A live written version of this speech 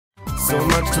so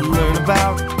much to learn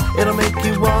about. It'll make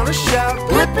you want to shout,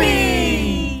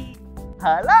 Blippi!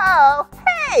 Hello!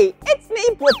 Hey, it's me,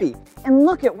 Blippi. And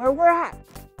look at where we're at.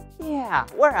 Yeah,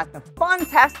 we're at the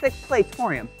Funtastic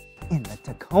Playtorium in the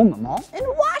CoComelon in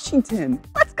Washington.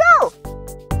 Let's go!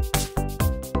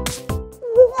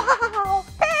 Wow!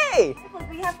 Hey!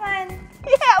 Blippi, have fun.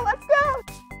 Yeah, let's go!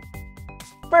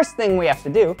 First thing we have to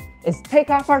do is take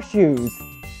off our shoes.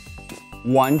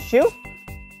 1 shoe.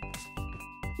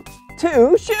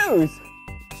 2 shoes.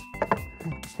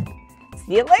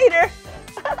 See you later.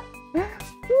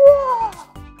 Whoa!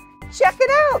 Check it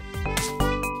out.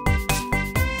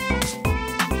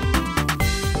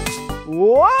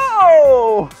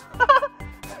 Whoa!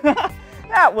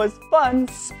 That was fun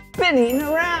spinning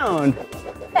around.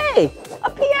 Hey, a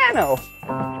piano.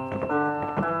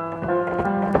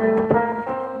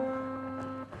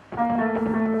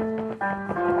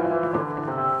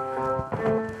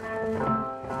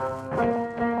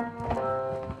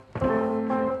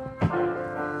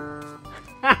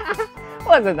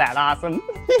 Wasn't that awesome?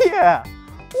 Yeah.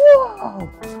 Whoa.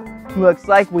 Looks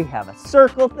like we have a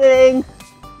circle thing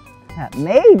that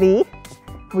maybe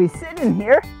if we sit in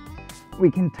here,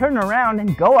 we can turn around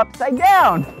and go upside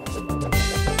down.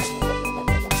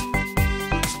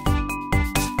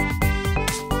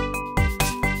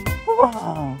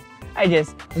 Whoa. I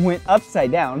just went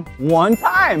upside down 1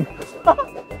 time.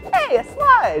 Hey, a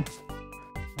slide.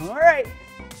 All right,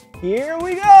 here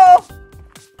we go.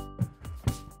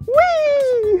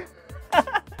 Whee!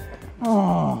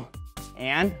 Oh,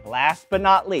 and last but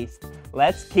not least,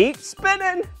 let's keep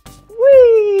spinning.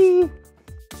 Whee!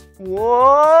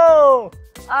 Whoa!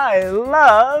 I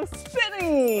love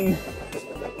spinning.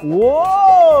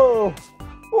 Whoa!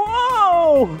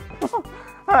 Whoa!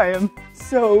 I am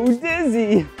so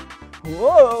dizzy.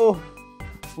 Whoa!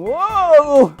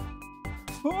 Whoa!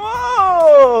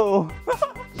 Whoa!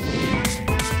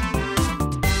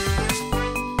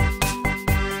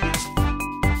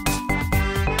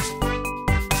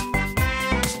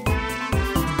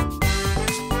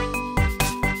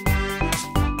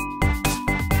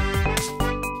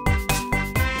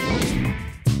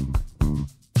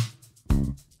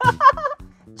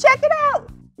 Check it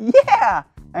out! Yeah!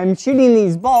 I'm shooting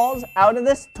these balls out of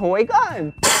this toy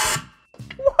gun.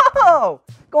 Whoa!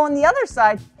 Go on the other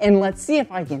side and let's see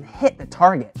if I can hit the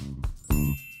target.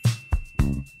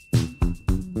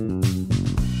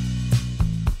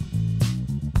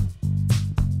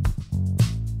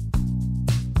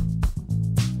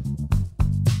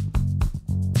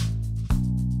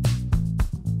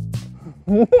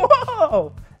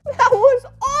 Whoa! That was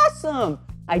awesome!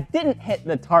 I didn't hit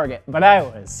the target, but I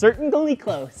was certainly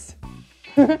close.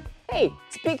 Hey,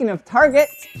 speaking of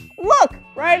targets, look,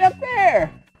 right up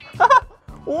there.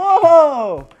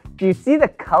 Whoa! Do you see the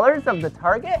colors of the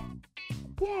target?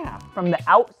 Yeah, from the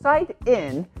outside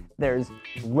in, there's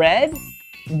red,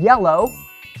 yellow,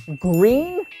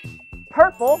 green,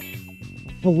 purple,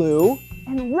 blue,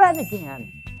 and red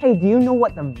again. Hey, do you know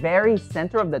what the very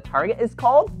center of the target is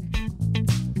called?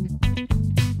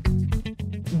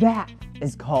 That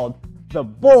is called the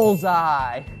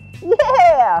bullseye.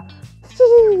 Yeah!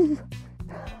 Woo!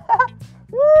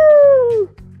 Woo!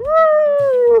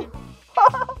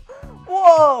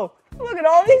 Whoa! Look at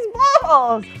all these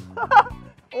balls!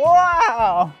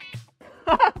 Wow!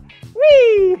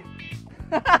 Whee!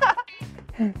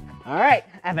 All right,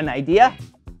 I have an idea.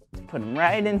 Put them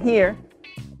right in here.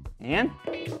 And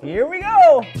here we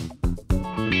go!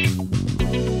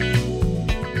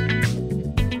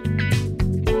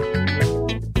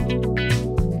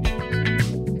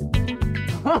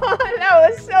 That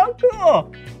was so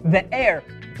cool! The air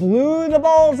blew the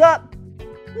balls up.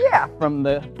 Yeah, from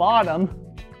the bottom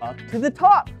up to the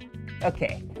top.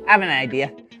 Okay, I have an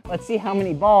idea. Let's see how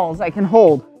many balls I can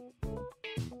hold.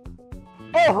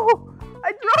 Oh,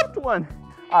 I dropped one.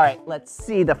 All right, let's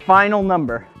see the final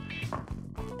number.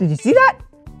 Did you see that?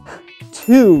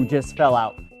 2 just fell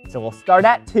out. So we'll start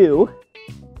at 2,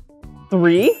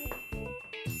 3,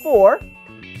 4,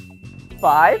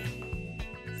 5,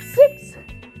 6,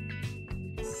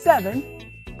 7,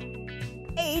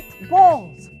 8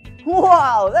 balls.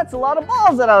 Wow, that's a lot of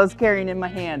balls that I was carrying in my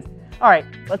hands. All right,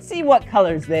 let's see what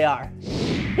colors they are.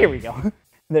 Here we go.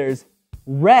 There's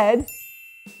red,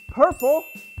 purple,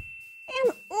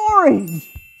 and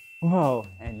orange. Whoa,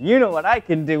 and you know what I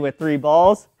can do with 3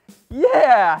 balls.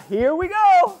 Yeah, here we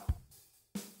go.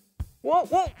 Whoa,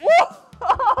 whoa,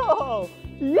 whoa!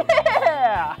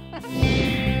 Yeah!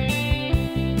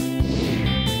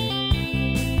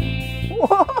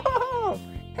 Whoa!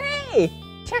 Hey,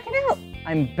 check it out.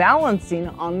 I'm balancing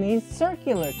on these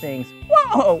circular things.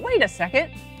 Whoa, wait a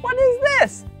second. What is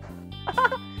this?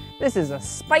 This is a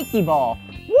spiky ball.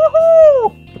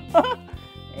 Woohoo!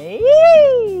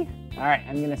 Hey! All right,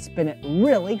 I'm gonna spin it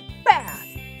really fast.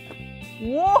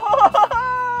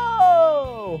 Whoa!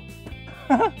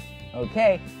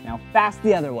 Okay, now fast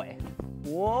the other way.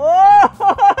 Whoa!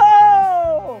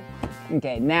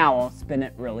 Okay, now I'll spin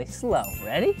it really slow.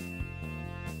 Ready?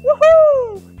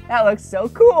 Woohoo! That looks so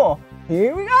cool.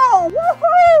 Here we go.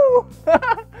 Woohoo!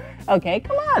 Okay,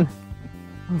 come on.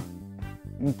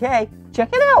 Okay, check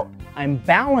it out. I'm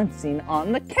balancing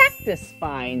on the cactus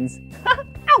spines. Ow,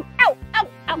 ow, ow,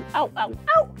 ow, ow, ow,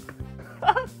 ow.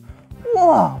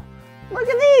 Whoa, look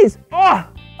at these. Oh,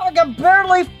 I can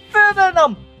barely fit in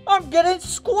them. I'm getting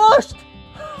squished.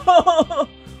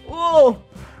 Whoa.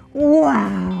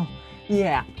 Wow.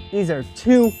 Yeah, these are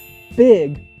 2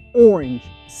 big orange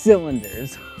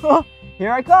cylinders.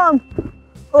 Here I come.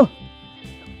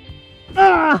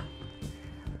 Ah.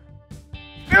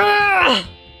 Ah.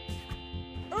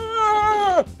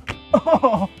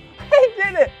 Oh, I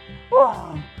did it!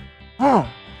 Whoa. Oh,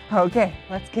 okay,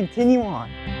 let's continue on.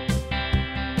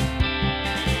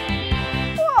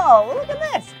 Whoa, look at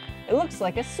this! It looks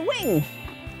like a swing.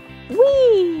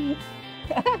 Whee!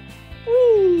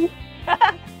 Whee!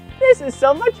 This is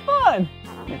so much fun.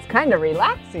 It's kind of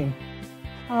relaxing.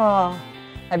 Oh,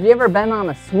 have you ever been on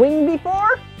a swing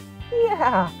before?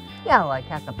 Yeah,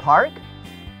 like at the park,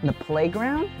 the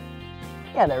playground.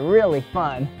 Yeah, they're really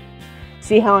fun.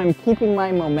 See how I'm keeping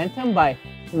my momentum by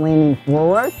leaning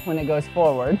forward when it goes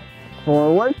forward,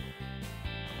 forward,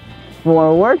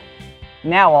 forward.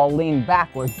 Now I'll lean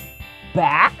backwards,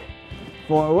 back,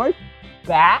 forward,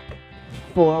 back,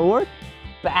 forward,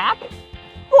 back,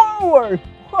 forward.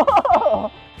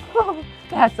 Whoa!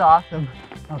 That's awesome.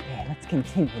 Okay, let's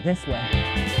continue this way.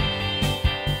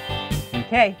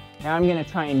 Okay, now I'm gonna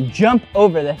try and jump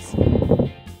over this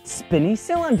spinny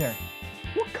cylinder.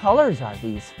 What colors are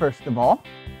these, first of all?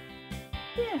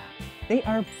 Yeah, they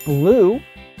are blue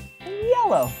and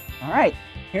yellow. All right,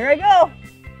 here I go.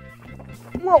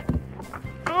 Whoa.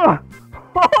 Oh,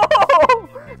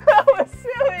 that was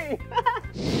silly.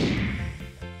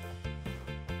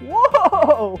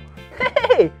 Whoa,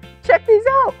 hey, check these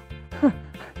out.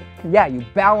 Yeah, you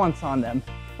balance on them.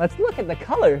 Let's look at the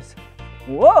colors.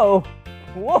 Whoa,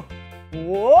 whoa,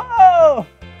 whoa.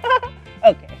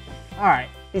 Okay, all right.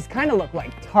 These kind of look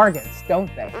like targets, don't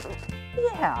they?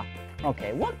 Yeah.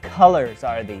 Okay, what colors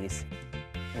are these?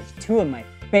 There's 2 of my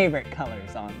favorite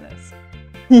colors on this.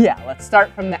 Yeah, let's start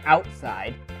from the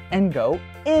outside and go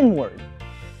inward.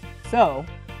 So,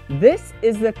 this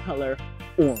is the color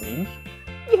orange.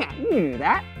 Yeah, you knew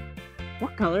that.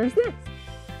 What color is this?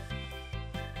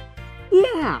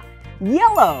 Yeah,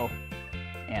 yellow.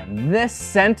 And this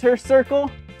center circle,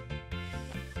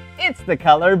 it's the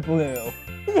color blue.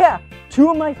 Yeah,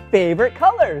 2 of my favorite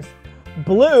colors,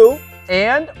 blue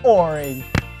and orange.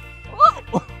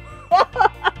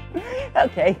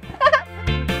 Okay.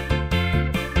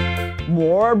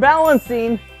 More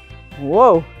balancing.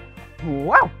 Whoa,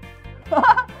 wow.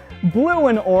 Blue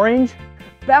and orange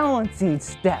balancing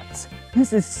steps.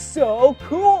 This is so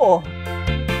cool.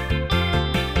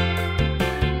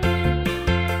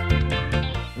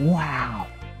 Wow,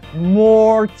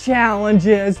 more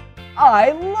challenges.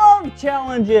 I love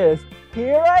challenges.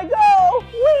 Here I go.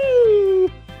 Whee!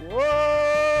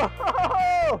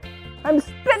 Whoa! I'm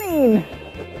spinning.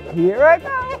 Here I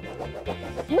go.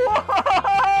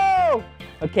 Whoa!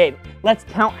 Okay, let's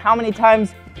count how many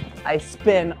times I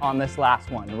spin on this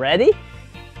last one. Ready?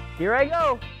 Here I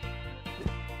go.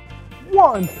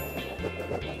 1,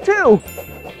 2,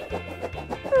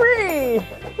 3.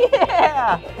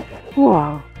 Yeah!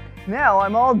 Wow. Now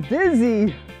I'm all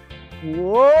dizzy.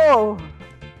 Whoa.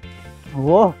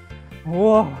 Whoa.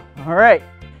 Whoa. All right.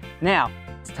 Now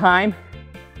it's time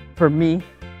for me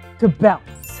to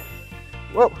balance.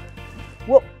 Whoa.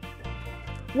 Whoa.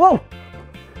 Whoa.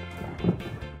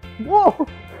 Whoa.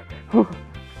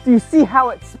 Do you see how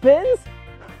it spins?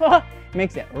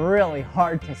 Makes it really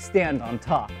hard to stand on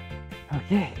top.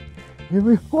 Okay. Here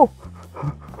we go.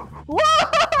 Whoa.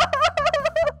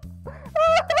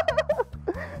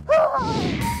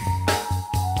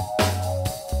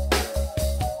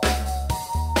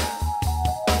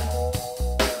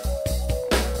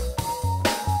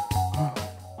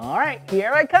 All right,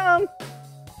 here I come.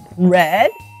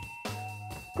 Red,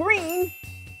 green,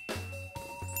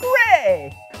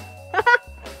 gray.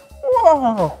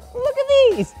 Whoa, look at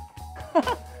these.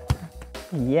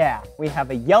 Yeah, we have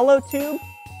a yellow tube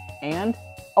and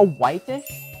a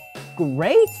whitish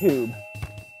gray tube.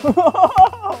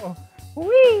 Whoa,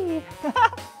 whee.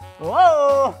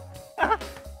 Whoa.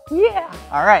 Yeah,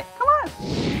 all right, come on.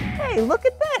 Hey, look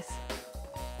at this.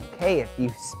 Okay, if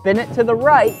you spin it to the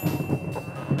right,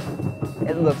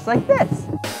 it looks like this.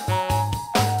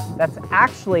 That's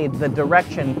actually the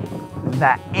direction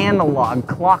that analog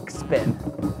clock spin.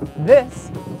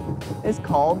 This is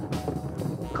called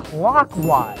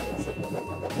clockwise.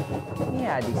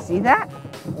 Yeah, do you see that?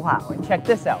 Wow, and check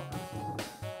this out.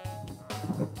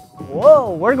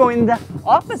 Whoa, we're going the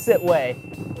opposite way.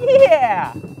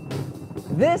 Yeah!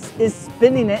 This is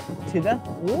spinning it to the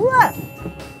left.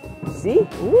 See?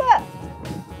 Left.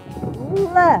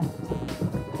 Left.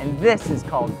 And this is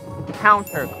called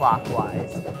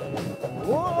counterclockwise.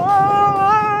 Whoa!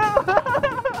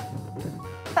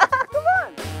 Come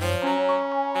on!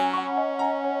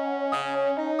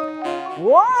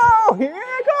 Whoa! Here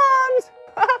it comes!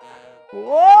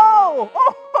 Whoa!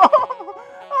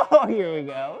 Oh, here we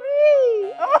go.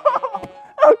 Whee! Oh,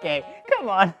 okay, come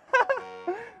on.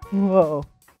 Whoa.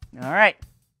 All right.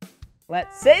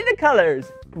 Let's say the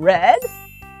colors. Red,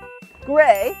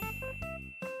 gray,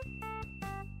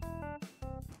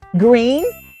 green.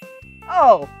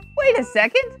 Oh, wait a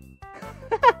second.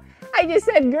 I just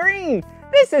said green.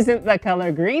 This isn't the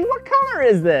color green. What color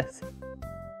is this?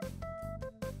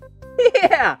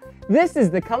 Yeah, this is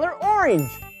the color orange.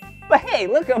 But hey,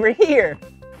 look over here.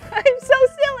 I'm so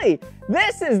silly.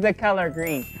 This is the color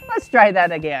green. Let's try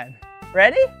that again.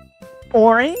 Ready?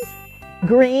 Orange,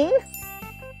 green,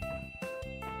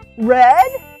 red,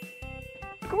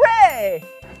 gray.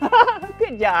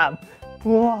 Good job.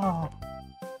 Whoa.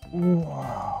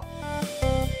 Whoa.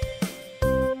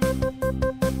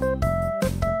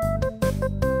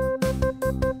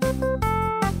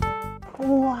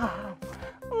 Wow.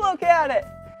 Look at it.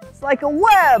 It's like a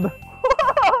web.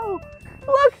 Whoa.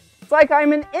 Look, it's like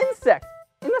I'm an insect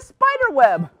in a spider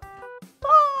web.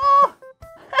 Oh.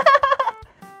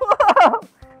 Whoa.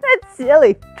 That's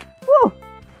silly. Whoa.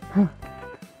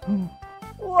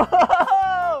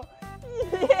 Whoa.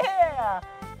 Yeah.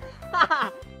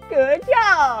 Good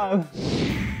job.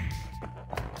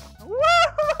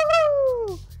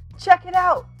 Woo! Check it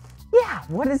out. Yeah,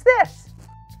 what is this?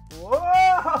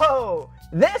 Whoa!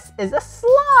 This is a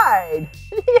slide.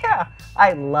 Yeah,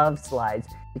 I love slides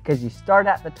because you start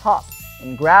at the top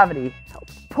and gravity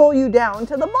helps pull you down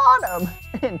to the bottom.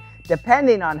 And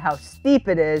depending on how steep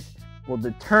it is, will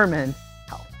determine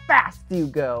how fast you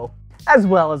go, as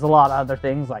well as a lot of other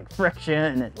things like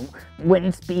friction and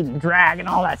wind speed and drag and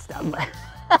all that stuff.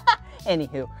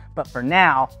 Anywho, but for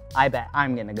now, I bet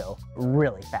I'm gonna go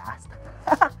really fast.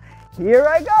 Here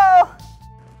I go.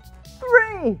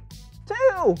 3,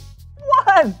 2,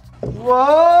 1.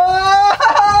 Whoa!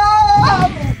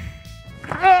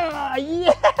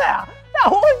 Yeah, that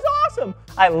was awesome.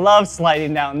 I love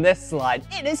sliding down this slide.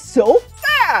 It is so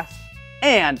fast.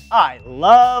 And I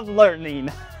love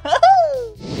learning.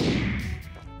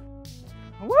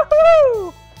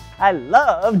 Woohoo! I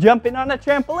love jumping on a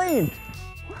trampoline.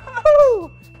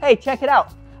 Woohoo! Hey, check it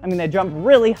out. I'm gonna jump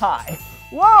really high.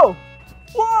 Whoa!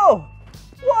 Whoa!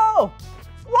 Whoa!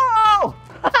 Whoa!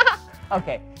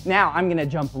 Okay, now I'm gonna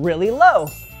jump really low.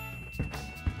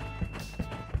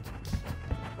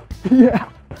 Yeah.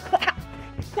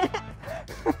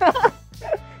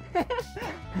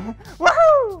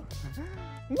 Woo!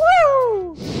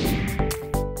 Woo!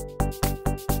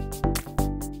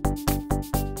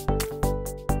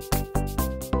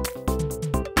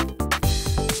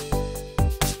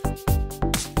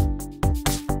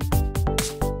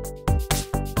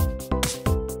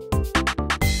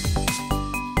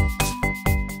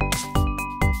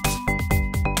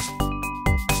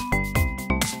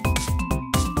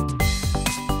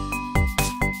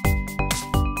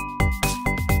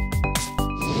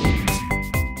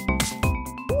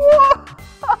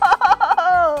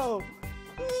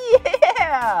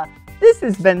 This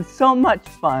has been so much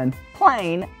fun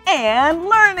playing and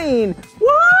learning.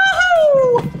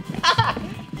 Woo!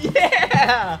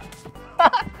 Yeah!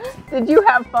 Did you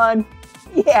have fun?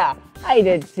 Yeah, I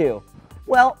did too.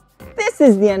 Well, this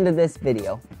is the end of this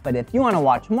video, but if you want to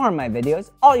watch more of my videos,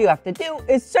 all you have to do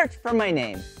is search for my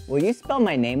name. Will you spell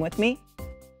my name with me?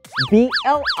 Blippi.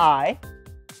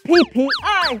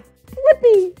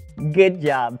 Blippi. Good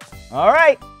job. All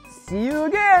right. See you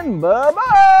again.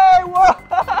 Bye-bye.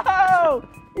 Whoa!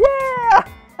 Yeah!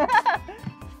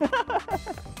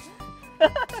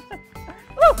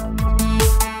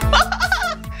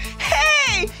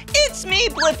 Hey, it's me,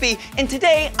 Blippi, and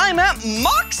today I'm at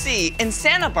Moxie in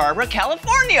Santa Barbara,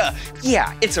 California.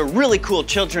 Yeah, it's a really cool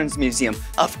children's museum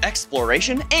of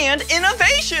exploration and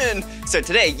innovation. So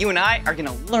today, you and I are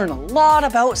gonna learn a lot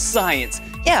about science.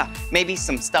 Yeah, maybe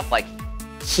some stuff like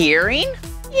hearing.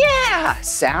 Yeah,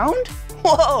 sound.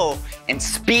 Whoa, and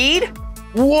speed.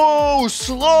 Whoa,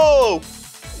 slow.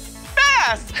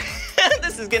 fast.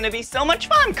 This is gonna be so much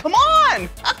fun. Come on.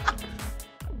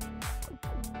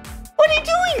 What are you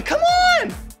doing? Come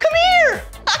on. Come here.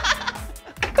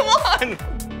 Come on.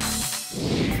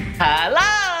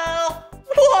 Hello.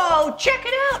 Whoa, check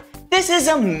it out. This is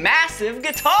a massive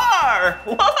guitar.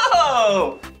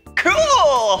 Whoa,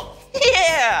 cool.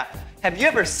 Yeah. Have you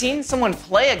ever seen someone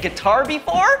play a guitar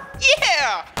before?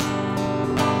 Yeah.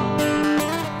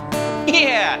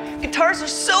 Yeah, guitars are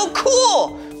so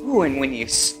cool. Ooh, and when you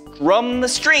strum the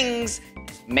strings,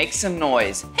 it makes some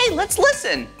noise. Hey, let's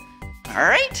listen. All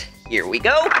right, here we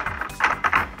go.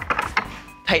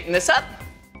 Tighten this up.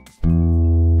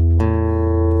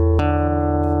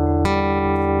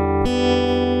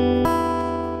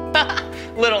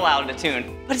 Little out of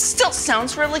tune, but it still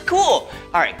sounds really cool.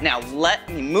 All right, now let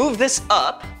me move this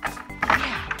up.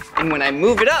 Yeah, and when I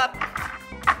move it up,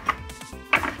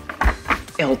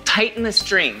 it'll tighten the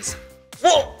strings.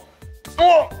 Whoa,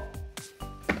 whoa,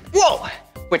 whoa,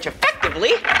 which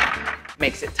effectively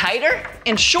makes it tighter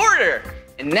and shorter.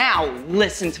 And now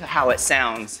listen to how it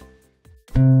sounds.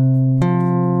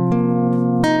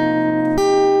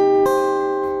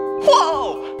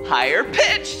 Whoa, higher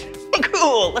pitched.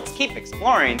 Cool, let's keep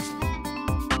exploring.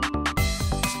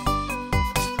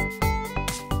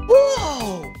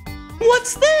 Whoa,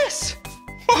 what's this?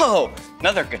 Whoa,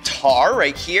 another guitar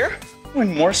right here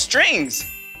and more strings.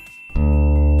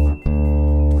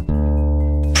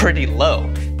 Pretty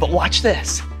low, but watch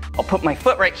this. I'll put my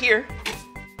foot right here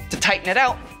to tighten it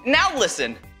out. Now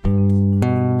listen.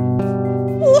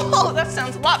 Whoa, that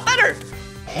sounds a lot better.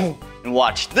 And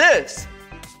watch this.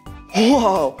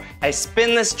 Whoa, I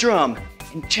spin this drum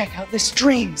and check out the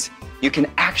strings. You can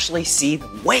actually see the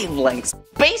wavelengths,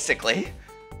 basically.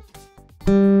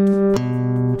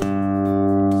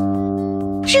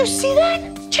 Did you see that?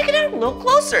 Check it out a little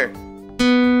closer.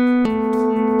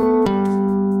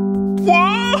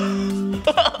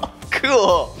 Whoa,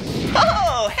 cool.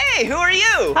 Oh, hey, who are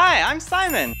you? Hi, I'm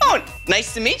Simon. Oh,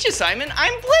 nice to meet you, Simon.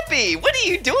 I'm Blippi. What are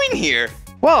you doing here?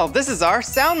 Well, this is our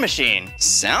sound machine.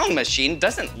 Sound machine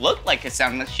doesn't look like a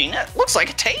sound machine. It looks like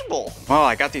a table. Well,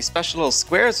 I got these special little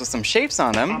squares with some shapes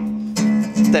on them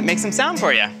that make some sound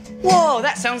for you. Whoa,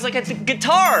 that sounds like a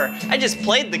guitar. I just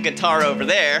played the guitar over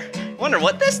there. Wonder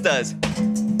what this does.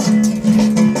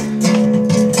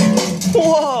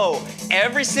 Whoa,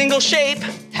 every single shape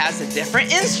has a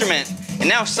different instrument. And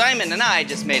now Simon and I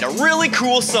just made a really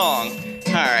cool song.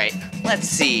 All right, let's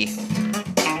see.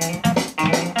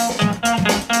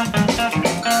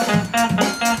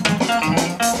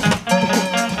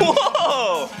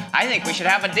 Whoa! I think we should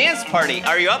have a dance party.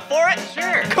 Are you up for it?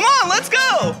 Sure. Come on, let's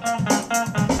go!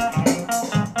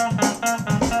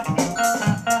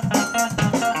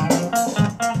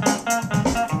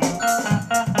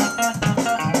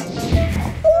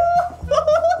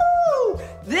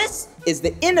 This is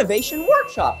the Innovation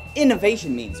Workshop.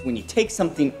 Innovation means when you take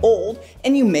something old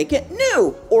and you make it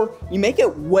new, or you make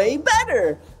it way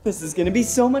better. This is gonna be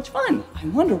so much fun. I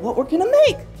wonder what we're gonna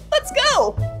make. Let's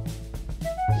go.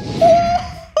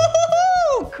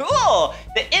 Woo-hoo-hoo! Cool,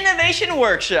 the Innovation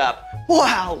Workshop.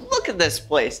 Wow, look at this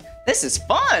place. This is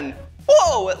fun.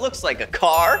 Whoa, it looks like a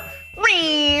car.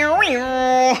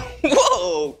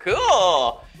 Whoa,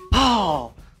 cool.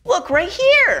 Oh, look right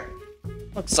here.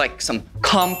 Looks like some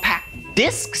compact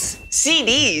discs,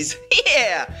 CDs.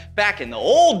 Yeah, back in the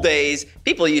old days,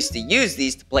 people used to use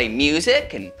these to play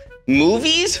music and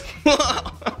movies.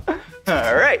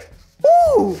 All right.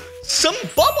 Ooh, some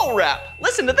bubble wrap.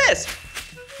 Listen to this.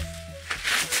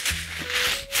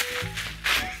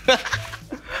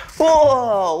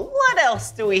 Whoa, what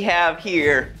else do we have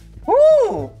here?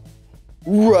 Ooh,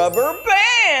 rubber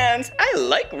bands. I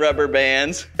like rubber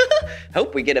bands.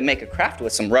 Hope we get to make a craft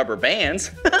with some rubber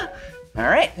bands. All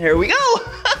right, here we go.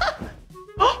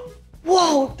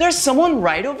 Whoa, there's someone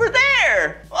right over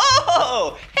there.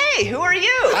 Oh, hey, who are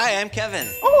you? Hi, I'm Kevin.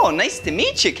 Oh, nice to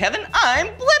meet you, Kevin. I'm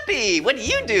Blippi. What do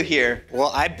you do here?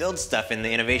 Well, I build stuff in the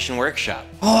Innovation Workshop.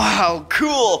 Wow,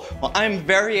 cool. Well, I'm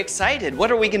very excited. What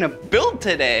are we gonna build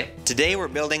today? Today we're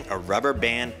building a rubber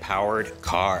band powered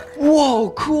car. Whoa,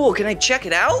 cool. Can I check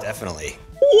it out? Definitely.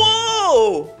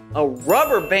 Whoa, a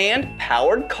rubber band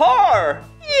powered car.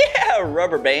 Yeah,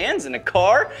 rubber bands in a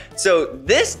car. So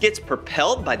this gets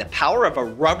propelled by the power of a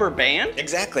rubber band?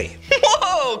 Exactly.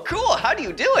 Whoa, cool. How do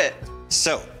you do it?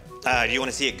 So, do you want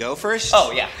to see it go first?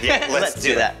 Oh, yeah. Yeah, let's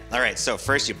do it. that. All right, so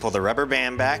first you pull the rubber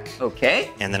band back. Okay.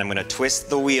 And then I'm gonna twist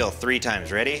the wheel 3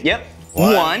 times. Ready? Yep.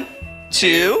 1, 1,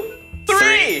 2,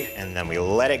 3. And then we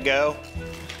let it go.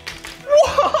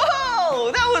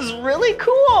 Whoa, that was really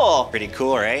cool. Pretty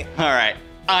cool, right? All right,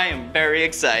 I am very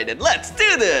excited. Let's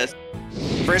do this.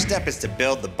 First step is to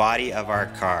build the body of our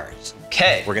cars.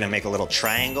 Okay. We're gonna make a little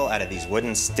triangle out of these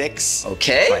wooden sticks.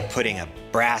 Okay. By putting a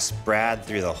brass brad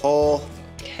through the hole.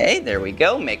 Okay, there we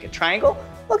go. Make a triangle.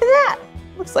 Look at that.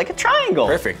 Looks like a triangle.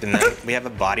 Perfect, and then we have a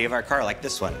body of our car like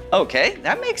this one. Okay,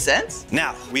 that makes sense.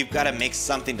 Now, we've gotta make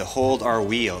something to hold our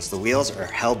wheels. The wheels are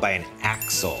held by an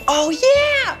axle. Oh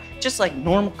yeah! Just like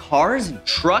normal cars and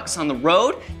trucks on the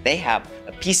road, they have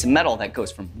a piece of metal that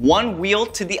goes from one wheel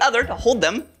to the other to hold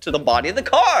them to the body of the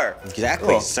car. Exactly,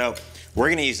 Cool. so we're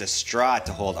gonna use a straw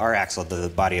to hold our axle to the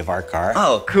body of our car.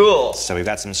 Oh, cool. So we've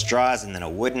got some straws and then a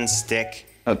wooden stick.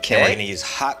 Okay. And we're gonna use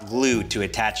hot glue to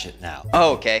attach it now.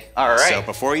 Oh, okay, all right. So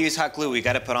before we use hot glue, we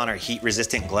gotta put on our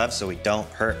heat-resistant gloves so we don't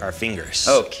hurt our fingers.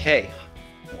 Okay.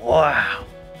 Wow.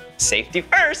 Safety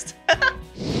first.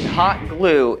 Hot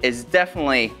glue is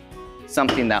definitely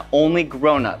something that only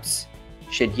grown-ups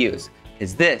should use,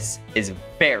 because this is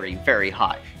very, very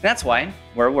hot. And that's why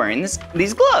we're wearing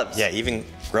these gloves. Yeah, even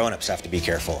grown-ups have to be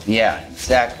careful. Yeah,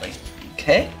 exactly.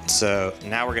 Okay. So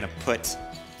now we're gonna put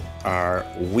our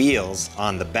wheels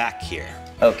on the back here.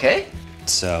 Okay.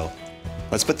 So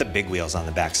let's put the big wheels on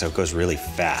the back so it goes really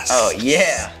fast. Oh,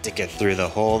 yeah. Stick it through the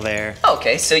hole there.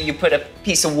 Okay, so you put a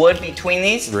piece of wood between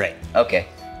these? Right. Okay,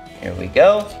 here we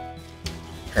go.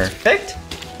 Perfect.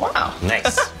 Wow.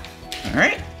 Nice. All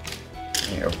right.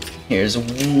 Here's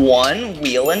one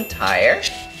wheel and tire.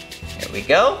 Here we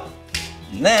go.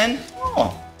 And then,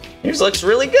 oh, yours looks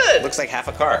really good. Looks like half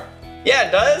a car. Yeah,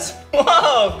 it does.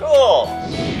 Whoa, cool.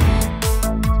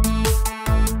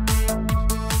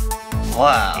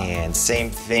 Wow. And same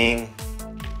thing.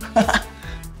 All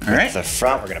right. The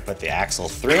front, we're gonna put the axle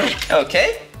through.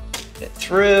 Okay. Get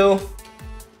through.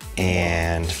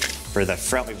 And for the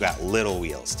front, we've got little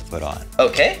wheels to put on.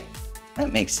 Okay.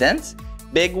 That makes sense.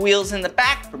 Big wheels in the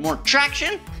back for more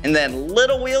traction, and then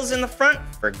little wheels in the front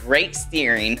for great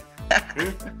steering.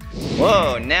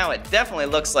 Whoa, now it definitely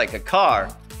looks like a car.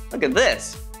 Look at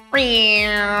this.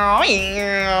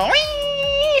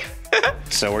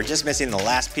 So we're just missing the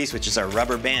last piece, which is our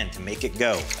rubber band to make it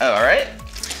go. All right.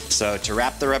 So to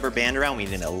wrap the rubber band around, we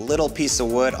need a little piece of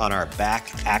wood on our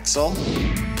back axle.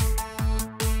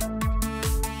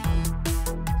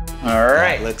 All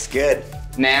right. That looks good.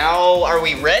 Now, are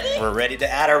we ready? We're ready to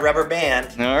add our rubber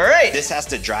band. All right. This has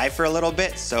to dry for a little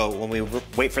bit, so when we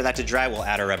wait for that to dry, we'll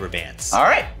add our rubber bands. All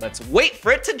right, let's wait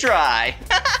for it to dry.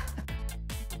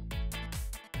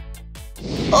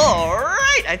 All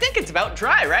right, I think it's about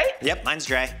dry, right? Yep, mine's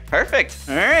dry. Perfect.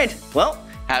 All right, well,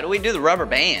 how do we do the rubber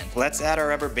band? Let's add our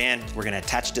rubber band. We're gonna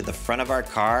attach it to the front of our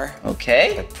car by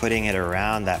Okay. putting it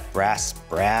around that brass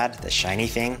brad, the shiny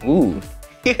thing. Ooh.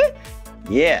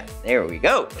 Yeah, there we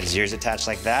go. Is yours attached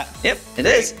like that? Yep, it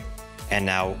is. And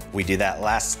now we do that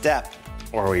last step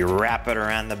where we wrap it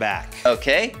around the back.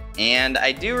 Okay, and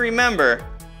I do remember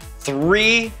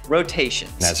 3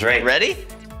 rotations. That's right. Ready?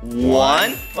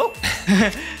 1, oh.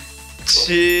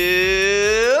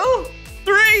 2,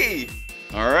 3.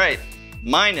 All right,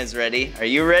 mine is ready. Are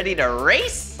you ready to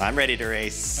race? I'm ready to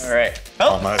race. All right.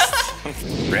 Oh. Almost.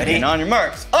 Ready? And on your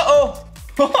marks. Uh-oh.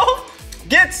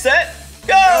 Get set,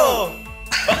 go.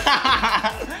 All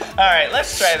right,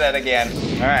 let's try that again.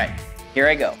 All right, here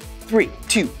I go. 3,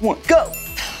 2, 1, go.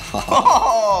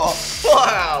 Oh,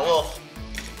 wow. Well,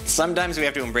 Sometimes we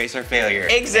have to embrace our failure.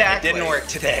 exactly. It didn't work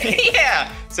today.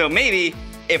 Yeah. So maybe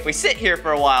if we sit here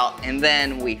for a while and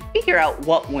then we figure out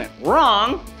what went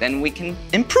wrong, then we can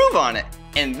improve on it.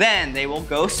 And then they will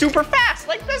go super fast,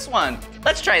 like this one.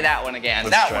 Let's try that one again.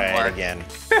 Let's that try one it worked. again.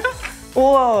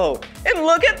 Whoa, and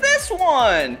look at this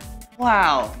one.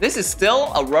 Wow, this is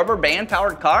still a rubber band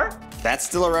powered car? That's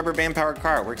still a rubber band powered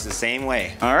car. It works the same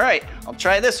way. All right, I'll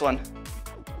try this one.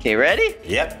 Okay, ready?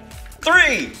 Yep.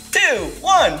 3, 2,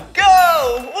 1, go!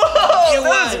 Whoa, You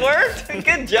those won. worked.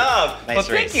 Good job. Nice well,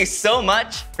 thank race. you so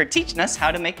much for teaching us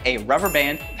how to make a rubber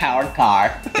band powered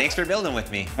car. Thanks for building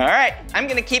with me. All right, I'm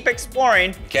gonna keep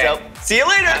exploring. Okay. So, see you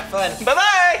later. Have fun.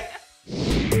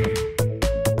 Bye-bye.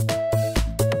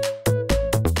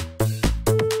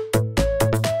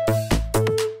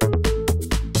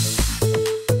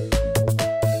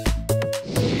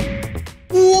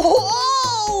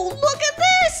 Whoa, look at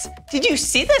this. Did you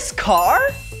see this car?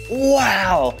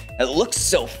 Wow, it looks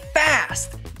so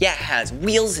fast. Yeah, it has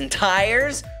wheels and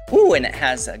tires. Ooh, and it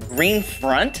has a green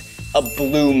front, a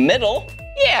blue middle.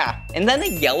 Yeah, and then a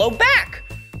yellow back.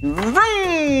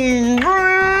 Vroom, vroom,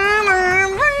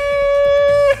 vroom,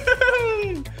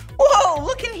 vroom. Whoa,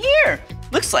 look in here.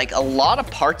 Looks like a lot of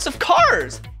parts of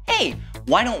cars. Hey,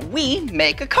 why don't we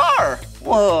make a car?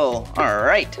 Whoa, all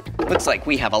right. Looks like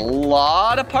we have a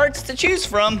lot of parts to choose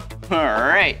from. All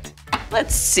right,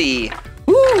 let's see.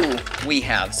 Ooh, we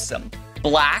have some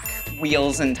black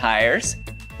wheels and tires.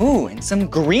 Ooh, and some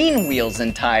green wheels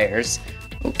and tires.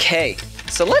 Okay,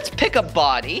 so let's pick a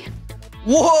body.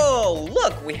 Whoa,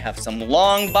 look, we have some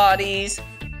long bodies.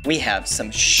 We have some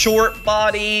short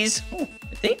bodies. Ooh,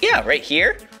 I think, yeah, right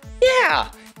here. Yeah,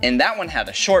 and that one had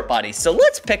a short body. So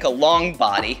let's pick a long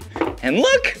body. And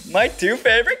look, my two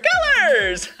favorite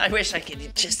colors. I wish I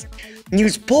could just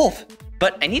use both,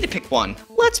 but I need to pick one.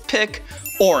 Let's pick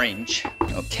orange,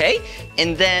 okay?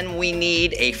 And then we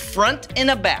need a front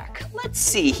and a back. Let's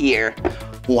see here.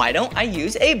 Why don't I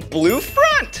use a blue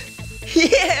front?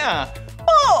 Yeah,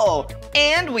 oh,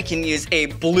 and we can use a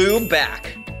blue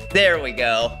back. There we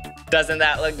go. Doesn't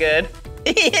that look good?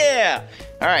 Yeah.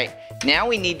 All right, now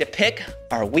we need to pick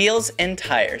our wheels and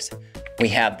tires. We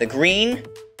have the green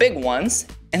big ones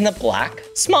and the black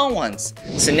small ones.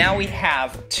 So now we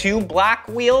have 2 black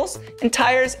wheels and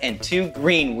tires and 2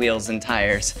 green wheels and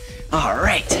tires. All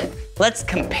right, let's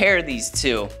compare these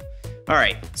two. All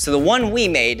right, so the one we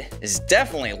made is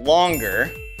definitely longer.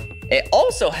 It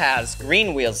also has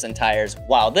green wheels and tires,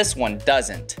 while this one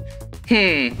doesn't.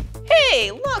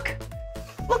 Hey, look,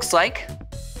 looks like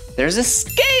there's a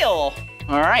scale.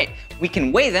 All right, we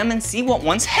can weigh them and see what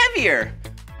one's heavier.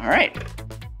 All right,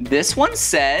 this one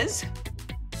says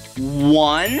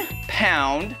 1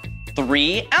 pound,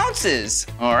 3 ounces.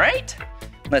 All right,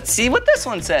 let's see what this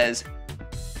one says.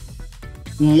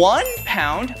 1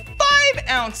 pound, 5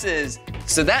 ounces.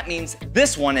 So that means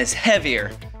this one is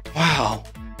heavier. Wow,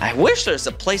 I wish there's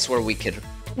a place where we could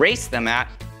race them at.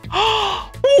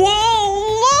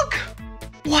 Whoa, look!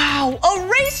 Wow, a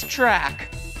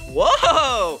racetrack.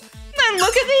 Whoa, and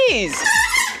look at these.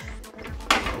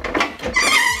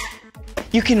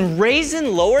 You can raise and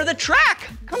lower the track.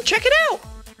 Come check it out.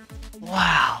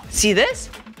 Wow, see this?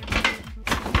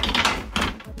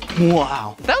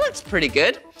 Wow, that looks pretty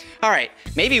good. All right,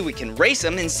 maybe we can race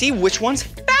them and see which one's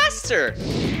faster.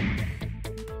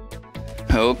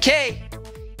 Okay,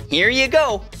 here you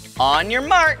go. On your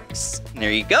marks.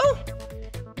 There you go.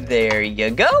 There you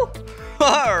go.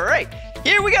 All right,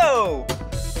 here we go.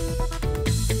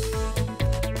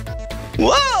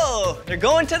 Whoa, they're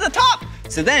going to the top.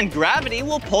 So then gravity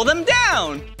will pull them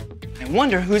down. I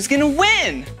wonder who's gonna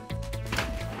win.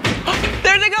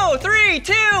 There they go, 3,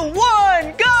 2,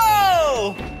 1,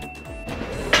 go!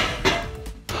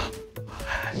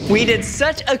 We did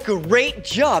such a great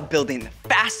job building the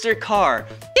faster car.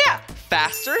 Yeah,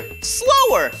 faster,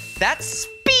 slower, that's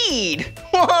speed.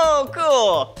 Whoa,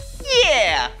 cool,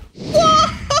 yeah.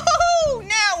 Whoa,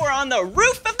 now we're on the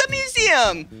roof of the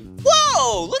museum.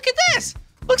 Whoa, look at this.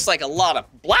 Looks like a lot of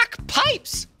black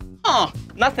pipes. Huh,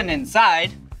 nothing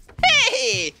inside.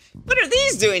 Hey, what are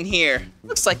these doing here?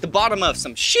 Looks like the bottom of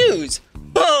some shoes.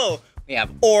 Whoa, we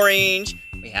have orange,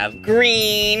 we have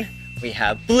green, we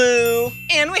have blue,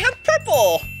 and we have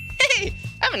purple. Hey,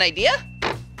 I have an idea.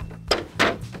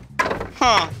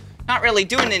 Huh, not really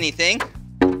doing anything.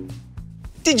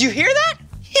 Did you hear that?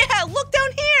 Yeah, look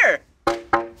down here.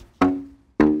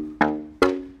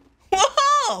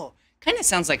 Whoa, kind of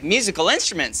sounds like musical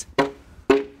instruments.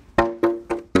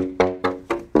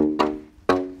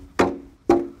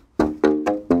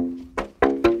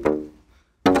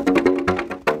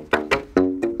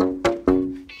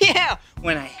 Yeah,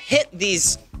 when I hit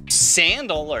these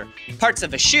sandal or parts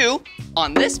of a shoe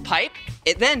on this pipe,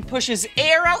 it then pushes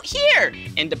air out here.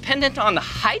 And dependent on the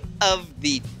height of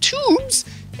the tubes,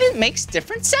 it makes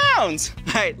different sounds.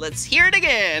 All right, let's hear it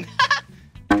again.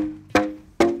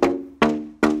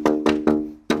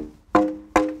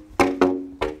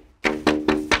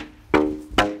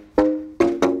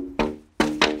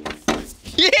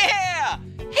 Yeah!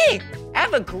 Hey, I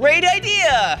have a great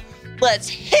idea. Let's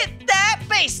hit that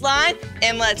bass line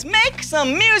and let's make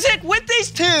some music with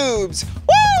these tubes.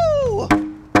 Woo!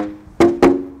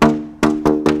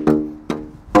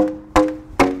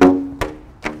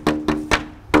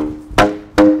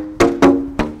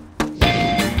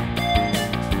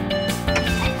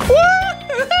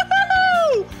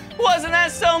 Woo-hoo-hoo-hoo! Wasn't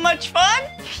that so much fun?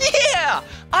 Yeah,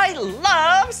 I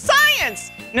love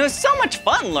science. And it was so much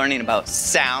fun learning about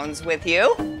sounds with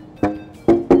you.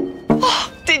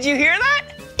 Oh, did you hear that?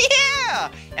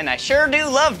 Yeah, and I sure do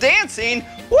love dancing.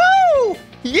 Woo!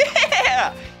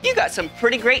 Yeah, you got some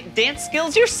pretty great dance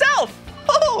skills yourself.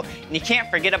 Oh, and you can't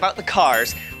forget about the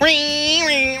cars.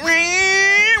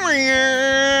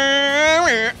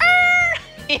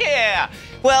 Yeah,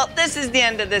 well, this is the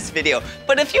end of this video.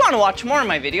 But if you want to watch more of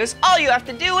my videos, all you have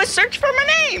to do is search for my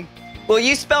name. Will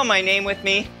you spell my name with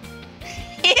me?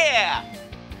 Yeah,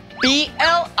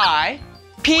 B-L-I-P-P-I.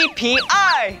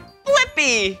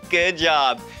 Blippi! Good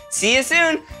job. See you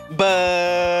soon. Bye.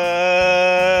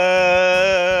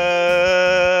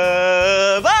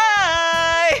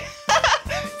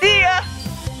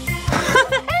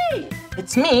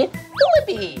 it's me,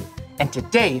 Blippi. And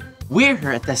today, we're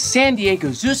here at the San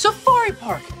Diego Zoo Safari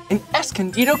Park in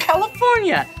Escondido,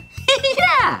 California.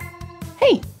 Yeah!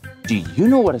 Hey, do you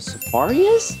know what a safari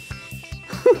is?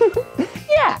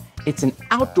 Yeah, it's an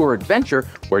outdoor adventure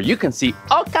where you can see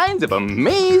all kinds of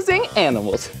amazing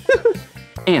animals.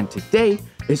 And today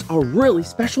is a really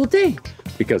special day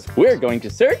because we're going to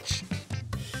search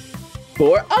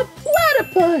for a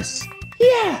platypus.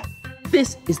 Yeah,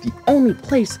 this is the only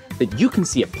place that you can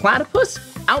see a platypus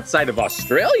outside of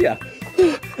Australia.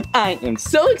 I am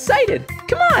so excited.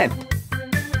 Come on.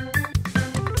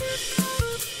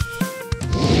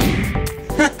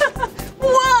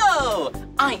 Whoa!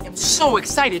 I am so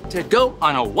excited to go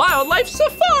on a wildlife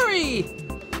safari.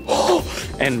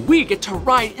 And we get to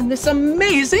ride in this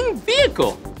amazing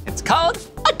vehicle. It's called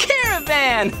a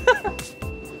caravan.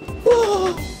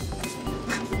 Whoa!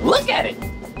 Look at it.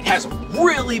 It has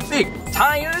really big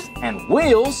tires and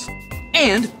wheels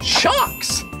and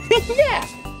shocks. Yeah,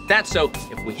 that's so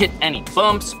if we hit any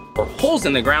bumps or holes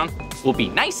in the ground, we'll be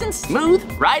nice and smooth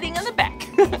riding in the back.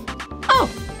 Oh,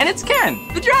 and it's Karen,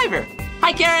 the driver.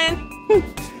 Hi, Karen.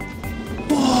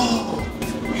 Whoa,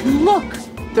 and look,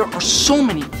 there are so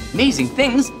many amazing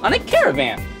things on a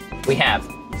caravan. We have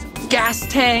gas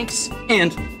tanks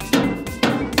and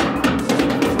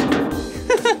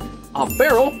a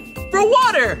barrel for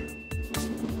water.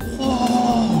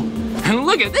 Whoa, and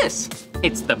look at this.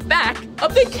 It's the back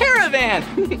of the caravan.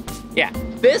 Yeah,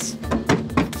 this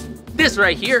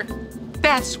right here,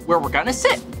 that's where we're gonna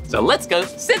sit. So let's go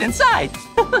sit inside.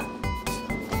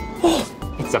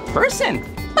 Oh, it's a person.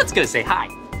 Let's go say hi.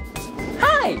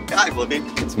 Hi. Hi, Blippi.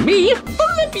 It's me,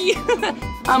 Blippi.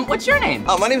 What's your name?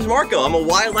 My name's Marco. I'm a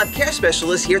wildlife care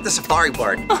specialist here at the safari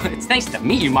park. Oh, it's nice to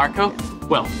meet you, Marco.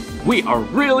 Well, we are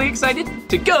really excited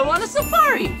to go on a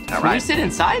safari. All right. Can we sit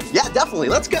inside? Yeah, definitely.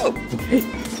 Let's go. Okay.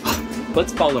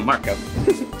 Let's follow Marco.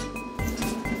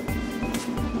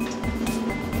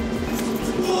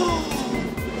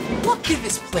 Whoa, look at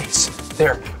this place.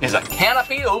 There is a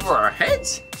canopy over our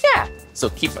heads. Yeah, so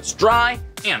keep us dry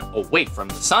and away from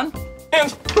the sun.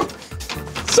 And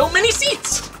so many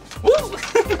seats. Woo!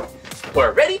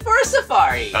 We're ready for a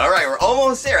safari. All right, we're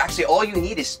almost there. Actually, all you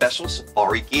need is special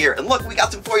safari gear. And look, we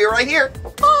got some for you right here.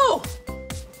 Oh,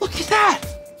 look at that.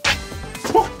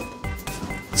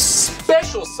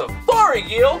 Special safari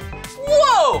gear.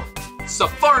 Whoa!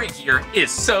 Safari gear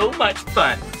is so much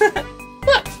fun.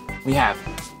 Look, we have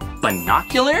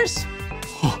binoculars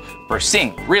for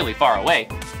seeing really far away.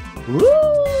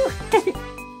 Woo!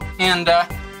 And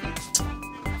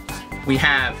we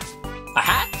have a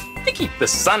hat to keep the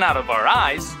sun out of our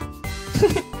eyes.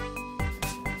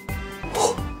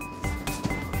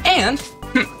 And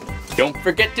don't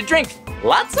forget to drink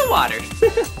lots of water.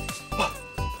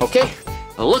 Okay,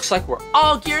 it looks like we're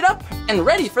all geared up and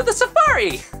ready for the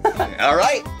safari. All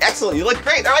right, excellent. You look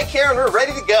great. All right, Karen, we're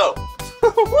ready to go.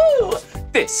 Woo!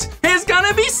 This is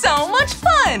gonna be so much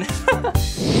fun.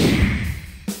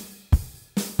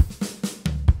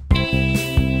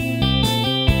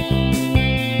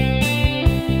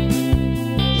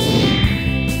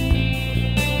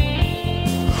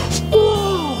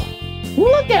 Whoa!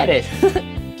 Look at it.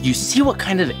 You see what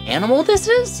kind of animal this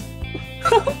is?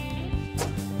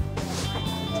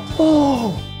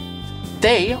 Oh,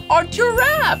 they are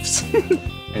giraffes.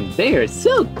 And they are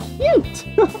so cute.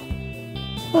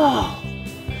 Oh,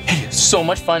 it is so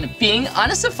much fun being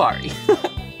on a safari.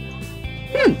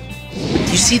 Do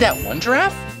you see that one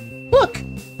giraffe? Look,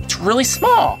 it's really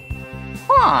small.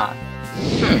 Huh.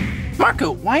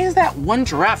 Marco, why is that one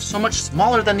giraffe so much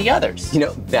smaller than the others? You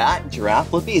know, that giraffe,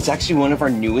 Blippi, is actually one of our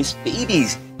newest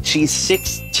babies. She's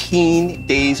 16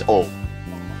 days old.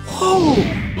 Whoa,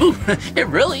 ooh, it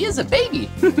really is a baby.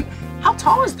 How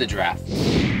tall is the giraffe?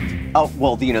 Oh,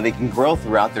 well, you know, they can grow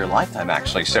throughout their lifetime,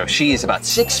 actually. So she is about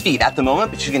 6 feet at the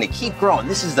moment, but she's gonna keep growing.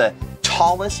 This is the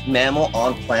tallest mammal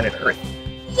on planet Earth.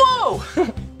 Whoa,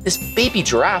 this baby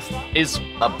giraffe is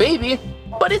a baby,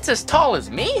 but it's as tall as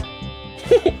me?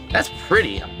 That's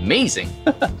pretty amazing.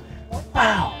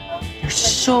 Wow, they're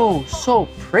so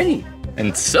pretty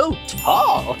and so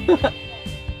tall.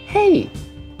 Hey,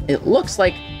 it looks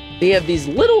like they have these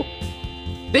little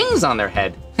things on their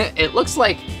head. It looks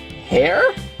like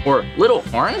hair or little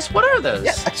horns. What are those?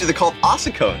 Yeah, actually they're called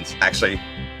ossicones, actually.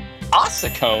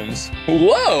 Ossicones?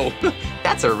 Whoa,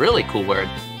 that's a really cool word.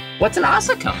 What's an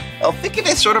ossicone? Oh, think of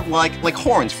it sort of like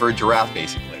horns for a giraffe,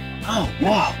 basically. Oh,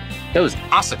 wow. Those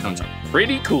ossicones are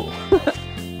pretty cool.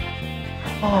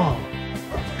 Oh,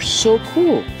 they're so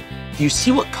cool. Do you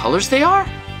see what colors they are?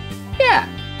 Yeah,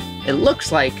 it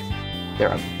looks like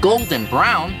they're a golden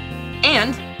brown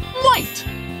and white.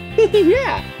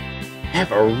 Yeah. they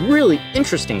have a really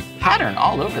interesting pattern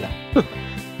all over them.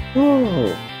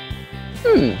 Oh.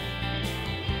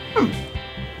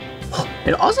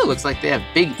 It also looks like they have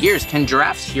big ears. Can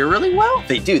giraffes hear really well?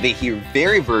 They do. They hear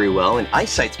very, very well, and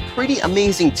eyesight's pretty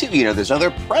amazing too. You know, there's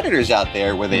other predators out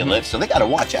there where they live, so they gotta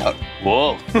watch out.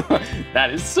 Whoa,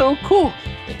 that is so cool.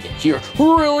 They can hear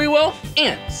really well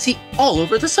and see all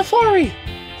over the safari.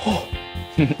 Oh.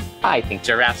 I think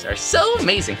giraffes are so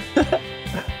amazing.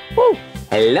 Whoa.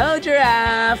 Hello,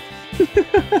 giraffe.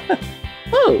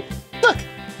 Oh, look,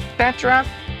 that giraffe,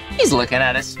 he's looking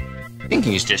at us. I think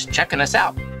he's just checking us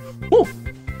out. Whoa,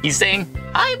 he's saying,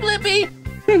 hi, Blippi.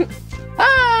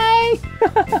 Hi.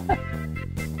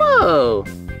 Whoa,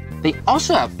 they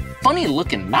also have funny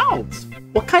looking mouths.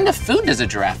 What kind of food does a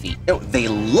giraffe eat? You know, they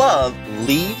love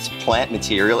leaves, plant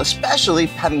material, especially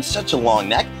having such a long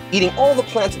neck, eating all the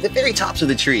plants at the very tops of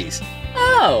the trees.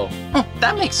 Oh,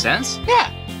 that makes sense.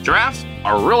 Yeah, giraffes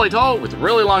are really tall with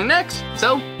really long necks,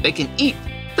 so they can eat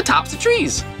the tops of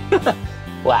trees.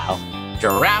 Wow,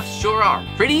 giraffes sure are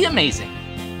pretty amazing.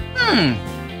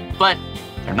 But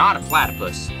they're not a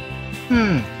platypus.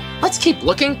 Let's keep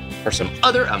looking for some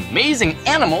other amazing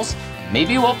animals.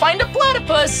 Maybe we'll find a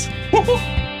platypus.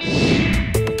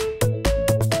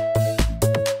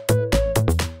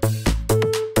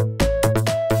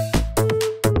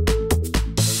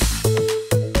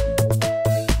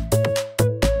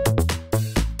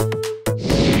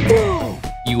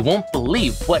 You won't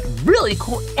believe what really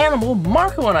cool animal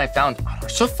Marco and I found on our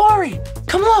safari.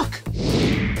 Come look.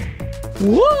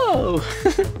 Whoa,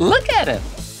 look at him.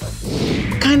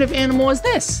 What kind of animal is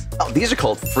this? Oh, these are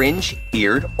called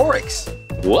fringe-eared oryx.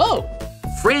 Whoa,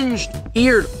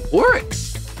 fringed-eared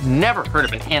oryx. Never heard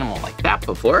of an animal like that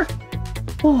before.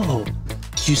 Whoa,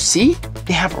 you see?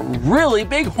 They have really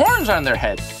big horns on their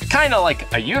head. Kind of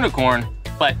like a unicorn,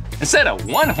 but instead of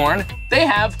one horn, they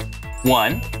have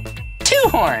 1, 2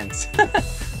 horns.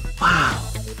 Wow,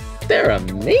 they're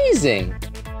amazing.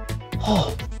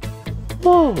 Oh,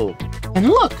 whoa, and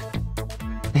look,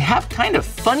 they have kind of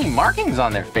funny markings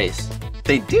on their face.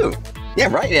 They do.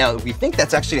 Yeah, right now, we think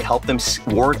that's actually to help them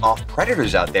ward off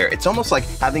predators out there. It's almost like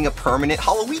having a permanent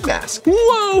Halloween mask.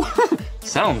 Whoa,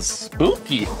 sounds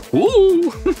spooky.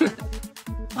 Ooh.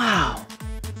 Wow.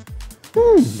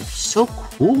 They're so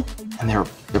cool, and they're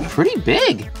pretty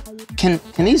big. Can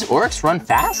these oryx run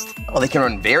fast? Oh, they can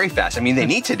run very fast. I mean, they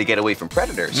need to get away from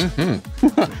predators.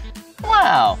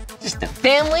 Wow, just a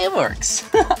family of oryx.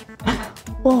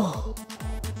 Whoa.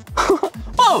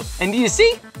 Whoa, and do you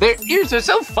see? Their ears are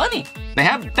so funny. They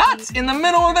have dots in the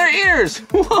middle of their ears.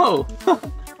 Whoa,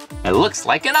 it looks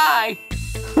like an eye.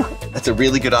 That's a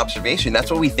really good observation. That's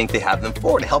what we think they have them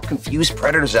for, to help confuse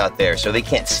predators out there so they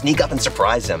can't sneak up and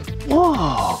surprise them.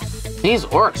 Whoa, these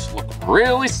oryx look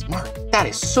really smart. That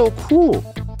is so cool.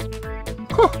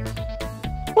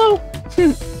 Well,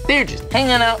 they're just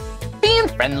hanging out, being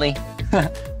friendly.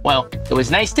 Well, it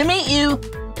was nice to meet you.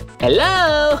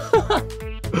 Hello.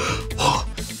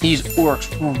 These oryx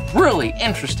were really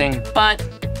interesting, but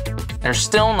they're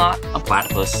still not a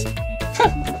platypus.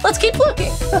 Let's keep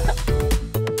looking.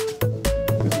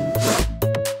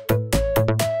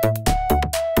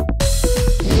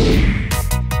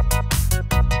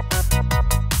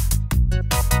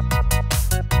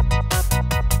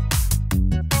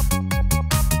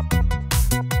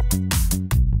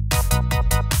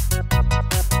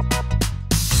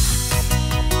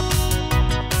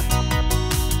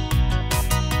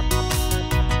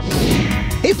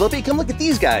 Hey, Blippi, come look at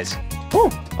these guys. Oh,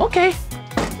 okay.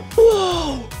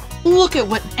 Whoa, look at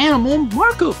what animal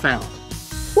Marco found.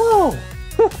 Whoa,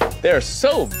 they're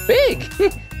so big.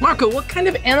 Marco, what kind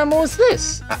of animal is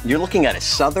this? You're looking at a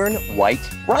southern white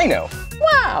rhino.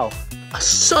 Wow, a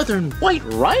southern white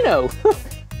rhino.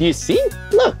 You see?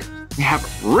 Look, they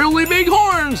have really big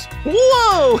horns.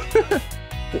 Whoa.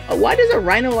 Why does a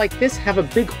rhino like this have a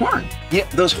big horn? Yeah,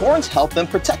 those horns help them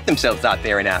protect themselves out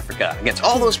there in Africa against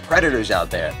all those predators out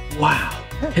there. Wow,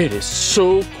 it is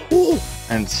so cool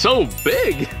and so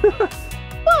big.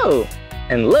 Whoa,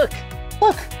 and look,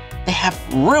 they have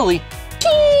really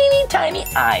teeny tiny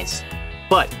eyes,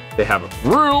 but they have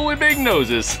really big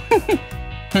noses.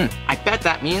 I bet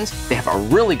that means they have a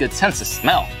really good sense of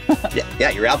smell.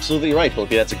 Yeah, you're absolutely right, Blippi.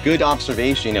 That's a good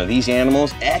observation. You know, these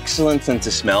animals, excellent sense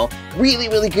of smell, really,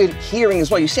 really good hearing as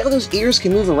well. You see how those ears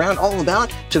can move around all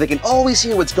about, so they can always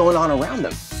hear what's going on around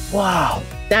them. Wow,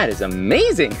 that is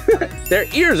amazing.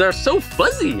 Their ears are so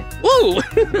fuzzy. Whoa,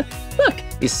 look,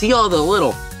 you see all the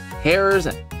little hairs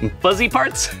and fuzzy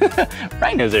parts?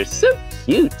 Rhinos are so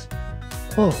cute.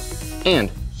 Oh,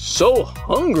 and so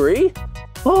hungry.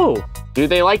 Oh, do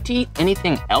they like to eat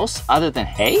anything else other than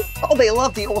hay? Oh, they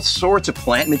love the all sorts of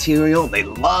plant material. They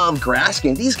love grass.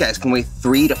 And these guys can weigh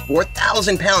 3,000 to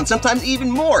 4,000 pounds, sometimes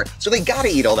even more. So they gotta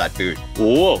eat all that food.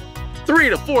 Whoa,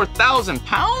 3,000 to 4,000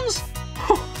 pounds?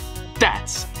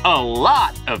 That's a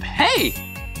lot of hay.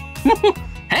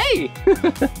 Hey!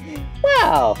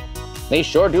 Wow, they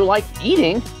sure do like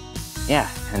eating. Yeah,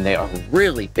 and they are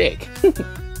really big.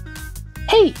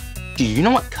 Hey, do you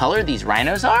know what color these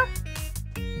rhinos are?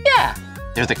 Yeah,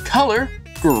 they're the color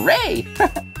gray.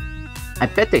 I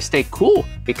bet they stay cool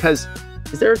because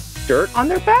is there dirt on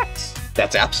their backs?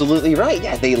 That's absolutely right.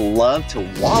 Yeah, they love to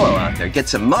wallow out there. Get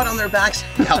some mud on their backs.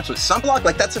 It helps with sunblock,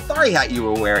 like that safari hat you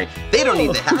were wearing. They don't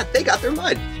need the hat, they got their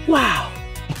mud. Wow,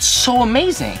 it's so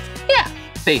amazing. Yeah,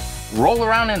 they roll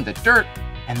around in the dirt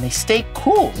and they stay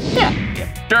cool. Yeah,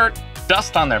 get dirt,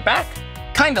 dust on their back,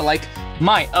 kind of like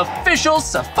my official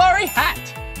safari hat.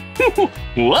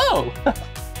 Whoa.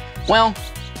 Well,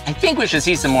 I think we should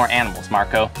see some more animals,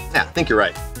 Marco. Yeah, I think you're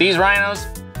right. These rhinos,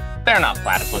 they're not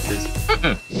platypuses.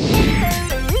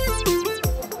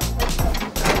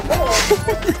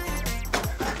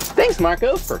 Thanks,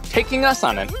 Marco, for taking us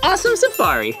on an awesome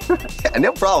safari. Yeah,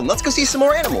 no problem. Let's go see some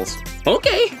more animals.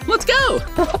 Okay, let's go.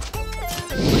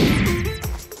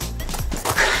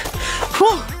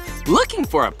 Whew, looking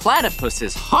for a platypus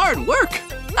is hard work.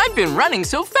 I've been running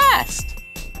so fast.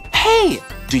 Hey,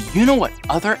 do you know what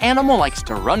other animal likes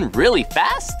to run really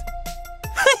fast?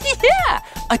 Yeah,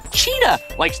 a cheetah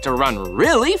likes to run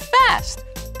really fast.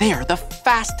 They are the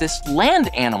fastest land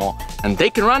animal, and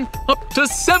they can run up to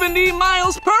 70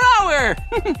 miles per hour.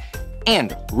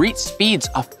 And reach speeds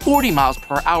of 40 miles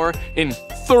per hour in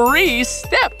 3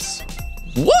 steps.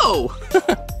 Whoa!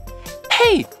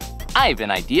 Hey, I have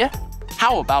an idea.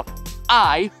 How about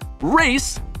I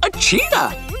race a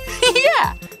cheetah?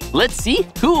 Yeah, let's see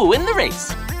who will win the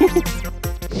race.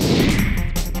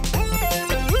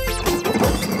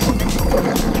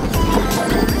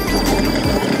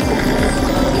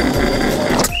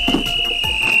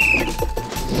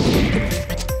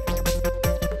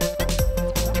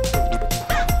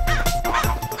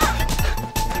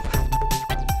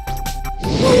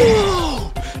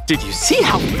 Whoa! Did you see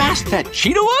how fast that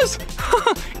cheetah was?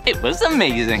 It was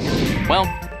amazing. Well,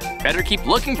 better keep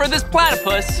looking for this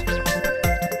platypus.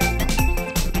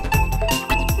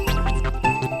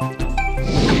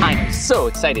 I'm so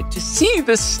excited to see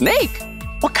the snake.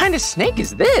 What kind of snake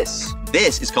is this?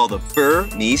 This is called a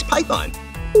Burmese python.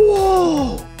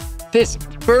 Whoa! This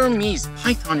Burmese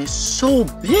python is so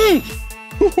big.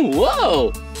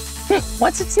 Whoa!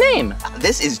 What's its name?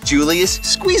 This is Julius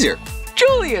Squeezer.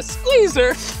 Julius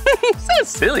Squeezer? So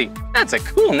silly. That's a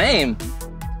cool name.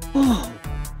 Whoa,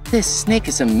 this snake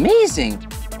is amazing.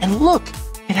 And look,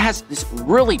 it has this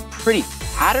really pretty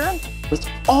pattern with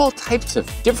all types of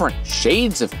different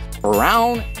shades of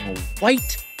brown and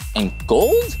white and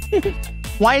gold.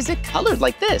 Why is it colored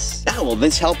like this? Yeah, well,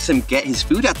 this helps him get his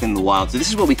food up in the wild. So this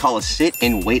is what we call a sit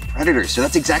and wait predator. So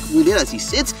that's exactly what he does. He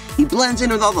sits, he blends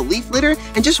in with all the leaf litter,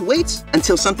 and just waits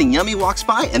until something yummy walks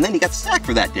by, and then he got snack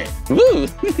for that day. Woo!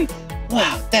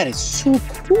 Wow, that is so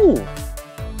cool.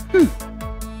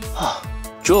 Oh,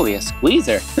 Julius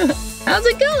Squeezer, how's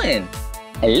it going?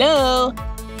 Hello?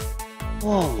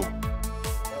 Whoa.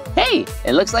 Hey,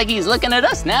 it looks like he's looking at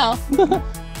us now.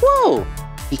 Whoa,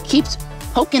 he keeps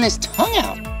poking his tongue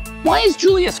out. Why is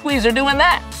Julius Squeezer doing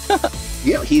that?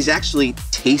 You know, he's actually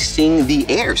tasting the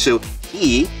air. So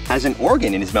he has an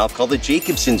organ in his mouth called the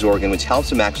Jacobson's organ, which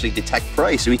helps him actually detect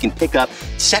prey. So he can pick up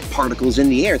scent particles in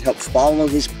the air to help follow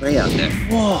his prey out there.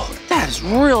 Whoa, that is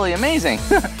really amazing.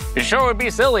 It sure would be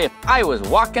silly if I was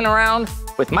walking around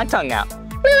with my tongue out.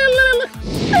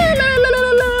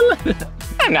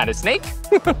 I'm not a snake.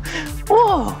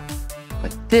 Whoa,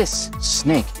 but this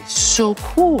snake is so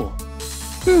cool.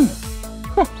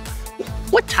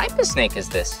 What type of snake is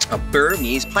this? A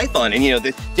Burmese python. And you know,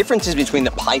 the differences between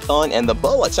the python and the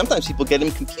boa, sometimes people get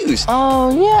them confused.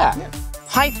 Oh, yeah.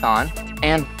 Python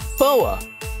and boa.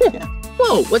 Yeah.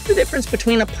 Whoa, what's the difference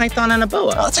between a python and a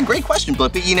boa? Well, that's a great question,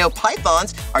 Blippi. You know,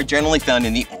 pythons are generally found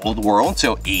in the old world,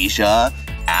 so Asia,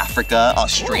 Africa,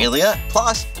 Australia,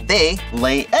 plus they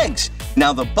lay eggs.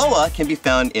 Now, the boa can be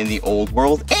found in the old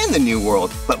world and the new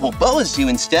world, but what boas do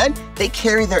instead, they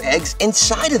carry their eggs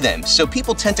inside of them. So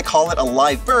people tend to call it a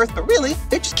live birth, but really,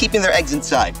 they're just keeping their eggs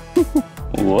inside.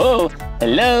 Whoa,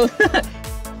 hello.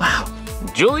 Wow,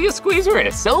 Julius Squeezer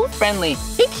is so friendly.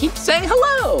 He keeps saying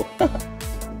hello.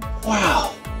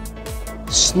 Wow,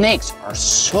 snakes are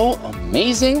so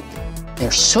amazing.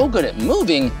 They're so good at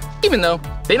moving, even though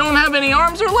they don't have any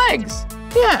arms or legs.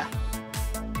 Yeah.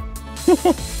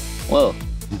 Whoa,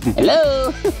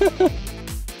 hello.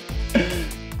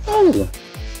 Ooh.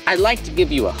 I'd like to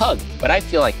give you a hug, but I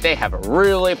feel like they have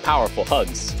really powerful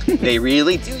hugs. They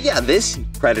really do. Yeah, this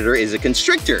predator is a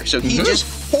constrictor, so he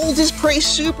just holds his prey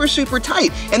super, super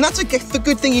tight. And that's the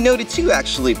good thing you noted too,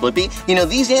 actually, Blippi. You know,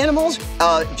 these animals,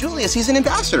 Julius, he's an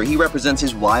ambassador. He represents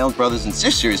his wild brothers and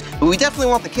sisters, but we definitely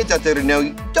want the kids out there to know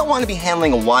you don't want to be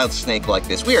handling a wild snake like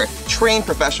this. We are trained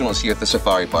professionals here at the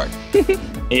safari park.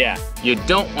 Yeah, you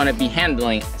don't want to be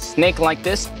handling a snake like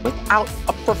this without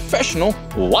a professional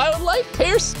wildlife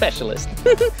care specialist,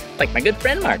 like my good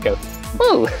friend Marco.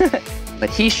 Whoa, but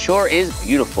he sure is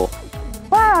beautiful.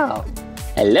 Wow.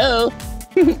 Hello.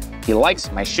 He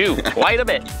likes my shoe quite a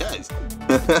bit. He does.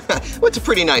 What's a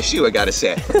pretty nice shoe, I gotta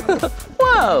say.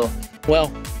 Whoa. Well,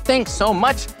 thanks so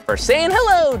much for saying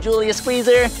hello, Julia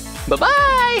Squeezer.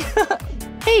 Bye-bye.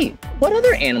 Hey, what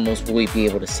other animals will we be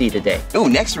able to see today? Oh,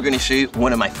 next we're gonna show you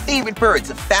one of my favorite birds,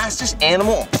 the fastest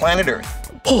animal on planet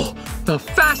Earth. Oh, the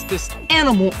fastest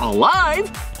animal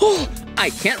alive? Oh, I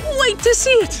can't wait to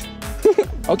see it.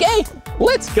 Okay,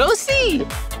 let's go see.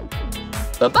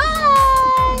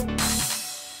 Bye-bye.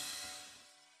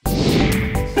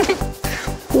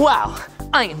 Wow,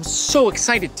 I am so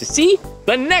excited to see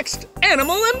the next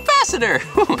animal ambassador.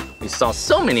 We saw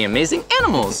so many amazing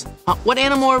animals. What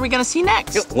animal are we gonna see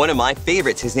next? One of my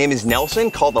favorites, his name is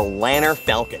Nelson, called the Lanner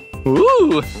Falcon.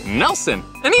 Ooh, Nelson,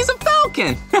 and he's a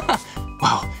falcon.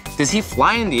 Wow, does he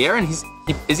fly in the air and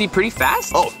is he pretty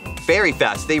fast? Oh, very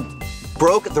fast. They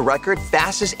broke the record,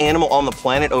 fastest animal on the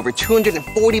planet, over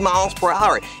 240 miles per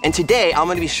hour. And today, I'm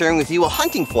gonna be sharing with you a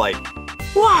hunting flight.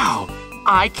 Wow,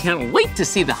 I can't wait to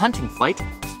see the hunting flight.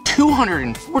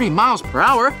 240 miles per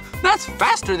hour? That's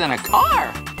faster than a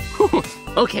car.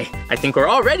 Okay, I think we're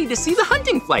all ready to see the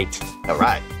hunting flight. All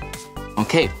right.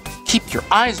 Okay, keep your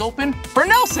eyes open for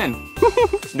Nelson.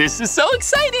 This is so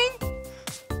exciting.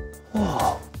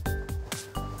 Whoa.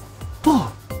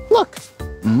 Oh, look,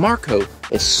 Marco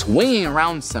is swinging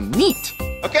around some meat.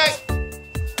 Okay.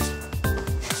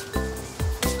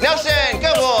 Nelson,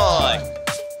 good boy.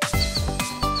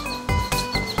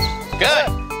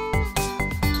 Good.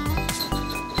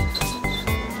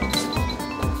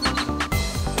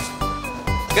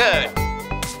 Good.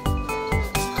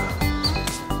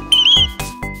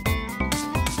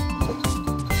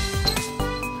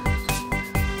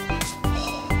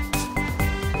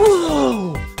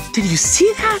 Whoa! Did you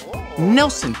see that?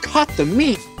 Nelson caught the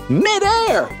meat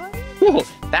midair. Whoa,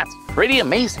 that's pretty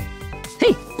amazing.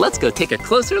 Hey, let's go take a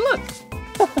closer look.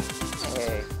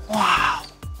 Wow.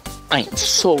 I am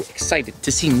so excited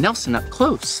to see Nelson up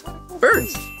close.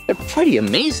 Birds, they're pretty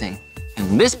amazing.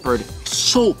 And this bird is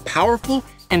so powerful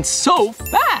and so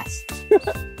fast.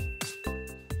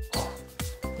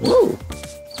 Whoa.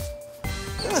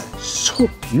 So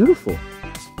beautiful.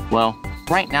 Well,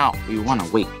 right now we want to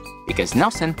wait because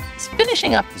Nelson is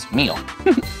finishing up his meal.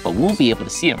 But we'll be able to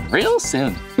see him real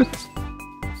soon.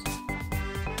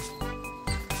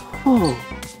 Oh,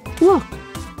 look.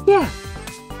 Yeah.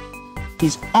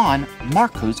 He's on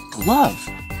Marco's glove.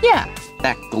 Yeah,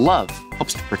 that glove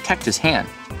helps to protect his hand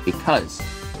because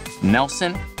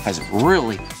Nelson has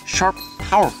really sharp,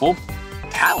 powerful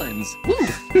talons.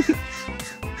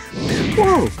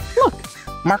 Whoa, look,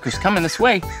 Marco's coming this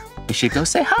way. We should go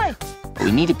say hi, but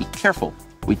we need to be careful.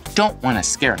 We don't want to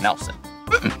scare Nelson.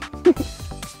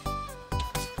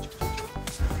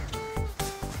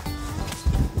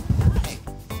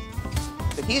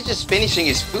 But he's just finishing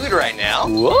his food right now.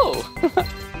 Whoa.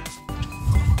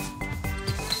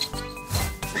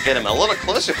 Get him a little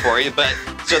closer for you, but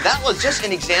so that was just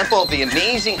an example of the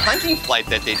amazing hunting flight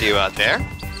that they do out there.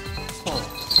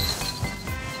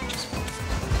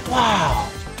 Wow,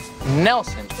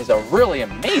 Nelson is a really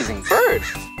amazing bird.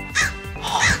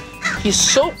 He's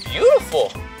so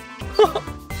beautiful.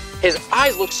 His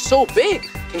eyes look so big.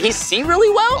 Can he see really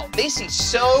well? Oh, they see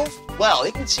so well.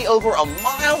 They can see over a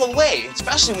mile away,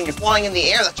 especially when you're flying in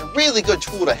the air. That's a really good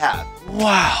tool to have.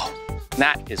 Wow,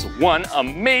 that is one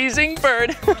amazing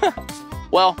bird.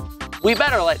 Well, we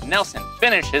better let Nelson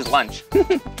finish his lunch.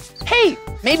 Hey,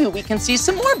 maybe we can see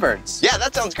some more birds. Yeah,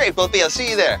 that sounds great, Blippi. I'll see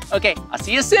you there. Okay, I'll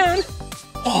see you soon.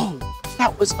 Oh,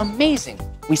 that was amazing.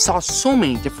 We saw so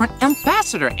many different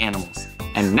ambassador animals.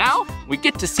 And now we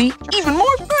get to see even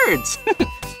more birds.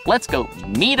 Let's go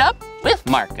meet up with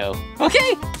Marco.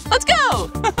 Okay, let's go.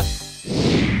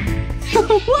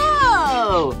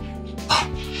 Whoa!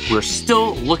 We're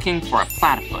still looking for a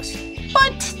platypus.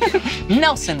 But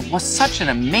Nelson was such an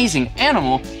amazing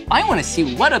animal, I want to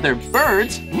see what other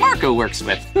birds Marco works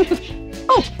with.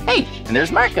 Oh, hey, and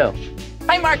there's Marco.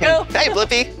 Hi, Marco. Hey,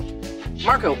 Blippi.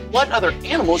 Marco, what other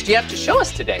animals do you have to show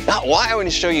us today? Now, why I want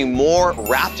to show you more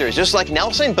raptors, just like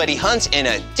Nelson, but he hunts in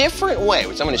a different way,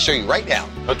 which I'm going to show you right now.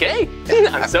 Okay,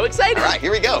 I'm so excited. All right,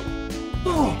 here we go.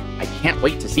 Oh, I can't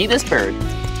wait to see this bird.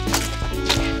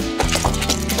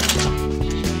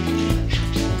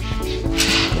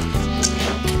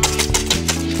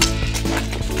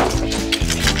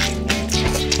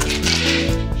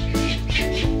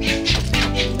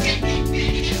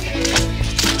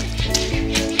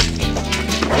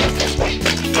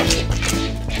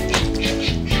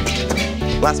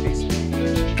 Last piece.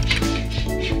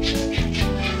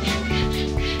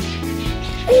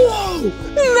 Whoa,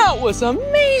 that was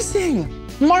amazing.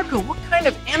 Marco, what kind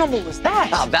of animal was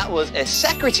that? Now, that was a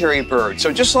secretary bird.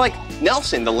 So just like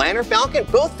Nelson, the lantern falcon,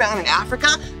 both found in Africa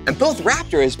and both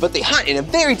raptors, but they hunt in a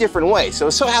very different way. So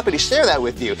I'm so happy to share that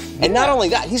with you. And not only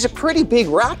that, he's a pretty big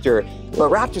raptor,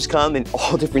 but raptors come in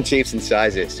all different shapes and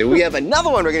sizes. So we have another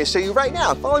one we're gonna show you right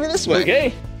now. Follow me this way.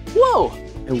 Okay. Whoa,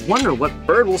 I wonder what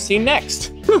bird we'll see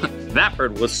next. That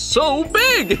bird was so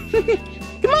big.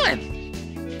 Come on.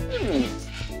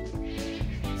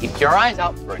 Keep your eyes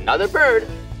out for another bird.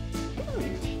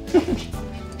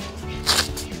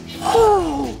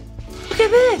 Oh, look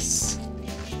at this.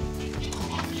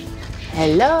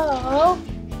 Hello.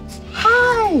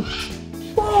 Hi.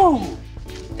 Whoa,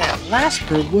 that last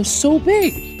bird was so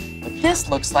big. But this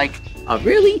looks like a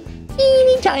really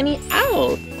teeny tiny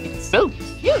owl. It's so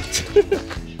cute.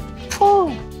 Oh,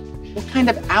 what kind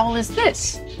of owl is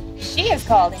this? She is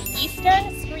called an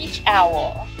eastern screech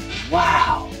owl.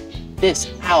 Wow, this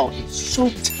owl is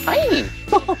so tiny.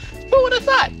 Who would have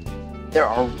thought? There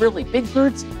are really big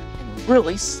birds and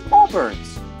really small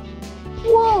birds.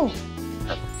 Whoa,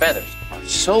 her feathers are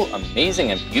so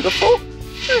amazing and beautiful.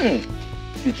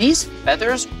 Do these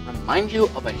feathers remind you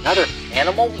of another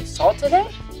animal we saw today?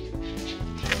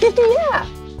 Yeah,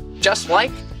 just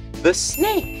like the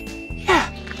snake.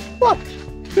 Yeah, look.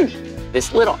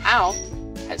 This little owl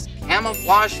has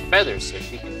camouflage feathers so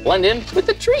she can blend in with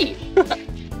the tree.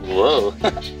 Whoa.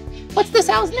 What's this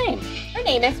owl's name? Her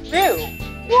name is Rue.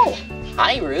 Whoa.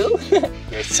 Hi, Rue.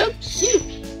 You're so cute.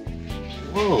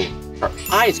 Whoa. Her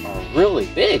eyes are really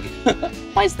big.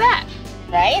 Why's that?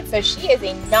 Right? So she is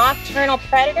a nocturnal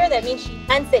predator. That means she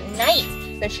hunts at night.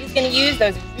 So she's going to use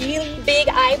those really big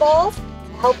eyeballs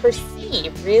to help her see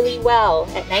really well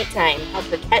at nighttime, help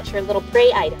her catch her little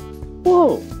prey items.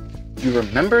 Whoa. You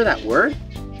remember that word?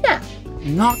 Yeah.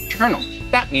 Nocturnal.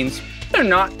 That means they're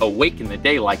not awake in the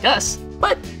day like us,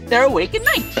 but they're awake at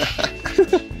night.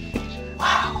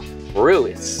 Wow. Rue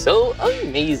is so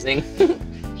amazing.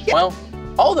 Well,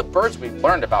 all the birds we've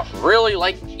learned about really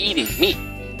like eating meat.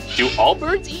 Do all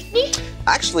birds eat meat?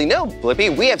 Actually, no, Blippi.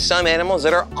 We have some animals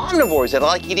that are omnivores that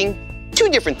like eating two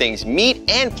different things, meat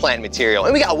and plant material.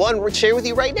 And we got one we'll share with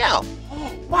you right now.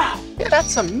 Oh, wow. Yeah.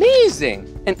 That's amazing.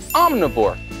 An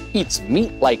omnivore eats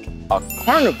meat like a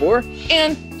carnivore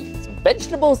and eats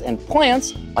vegetables and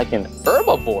plants like an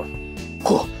herbivore.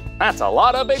 Whew, that's a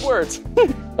lot of big words.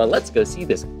 But let's go see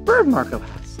this bird Marco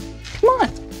has. Come on.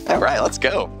 All right, let's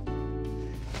go.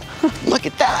 Look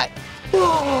at that.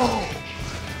 Whoa.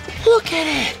 Look at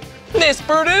it. This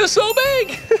bird is so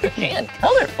big and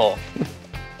colorful.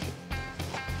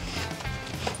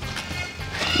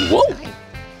 Whoa.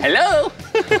 Hello.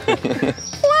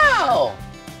 Wow.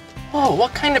 Oh,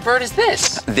 what kind of bird is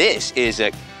this? This is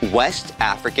a West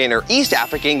African or East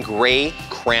African gray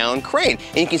crowned crane.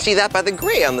 And you can see that by the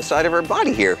gray on the side of her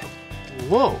body here.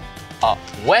 Whoa,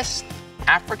 West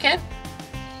African?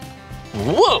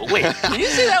 Whoa, wait, can you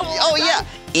see that one? Oh yeah,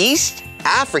 East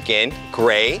African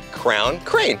gray crowned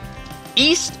crane.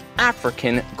 East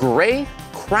African gray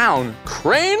crown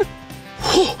crane?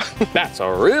 Whew, that's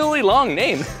a really long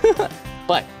name.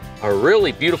 But a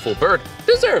really beautiful bird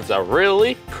deserves a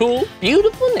really cool,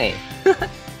 beautiful name.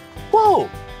 Whoa,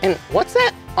 and what's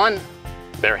that on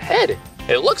their head?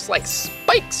 It looks like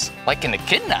spikes, like an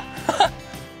echidna.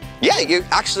 Yeah,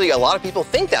 actually, a lot of people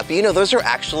think that, but you know, those are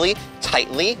actually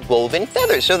tightly woven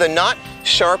feathers, so they're not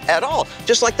sharp at all.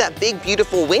 Just like that big,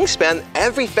 beautiful wingspan,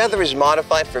 every feather is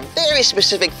modified for very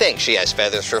specific things. She has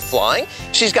feathers for flying,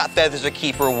 she's got feathers to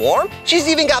keep her warm, she's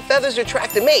even got feathers to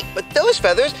attract a mate. But those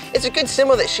feathers, it's a good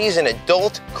symbol that she's an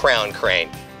adult crown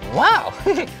crane. Wow,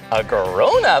 a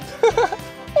grown-up.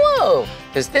 Whoa,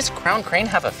 does this crown crane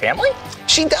have a family?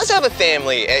 She does have a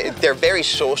family. They're very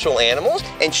social animals,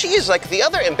 and she is like the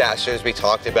other ambassadors we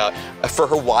talked about for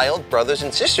her wild brothers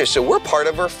and sisters. So we're part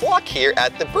of her flock here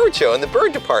at the bird show in the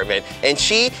bird department, and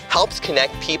she helps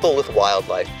connect people with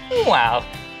wildlife. Wow,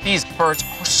 These birds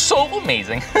are so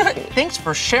amazing. Thanks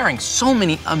for sharing so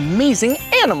many amazing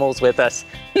animals with us.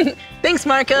 Thanks,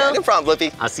 Marco. Yeah, no problem,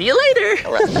 Blippi. I'll see you later.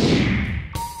 All right.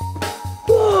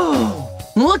 Whoa,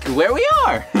 look at where we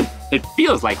are. It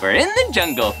feels like we're in the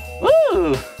jungle.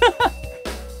 Woo.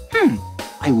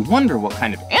 I wonder what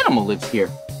kind of animal lives here.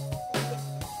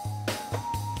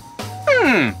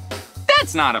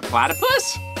 That's not a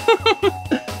platypus.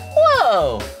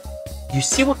 Whoa. You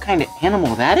see what kind of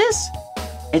animal that is?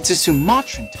 It's a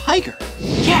Sumatran tiger.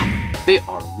 Yeah, they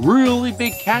are really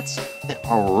big cats that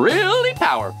are really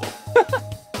powerful.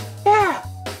 Yeah.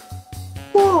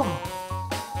 Whoa.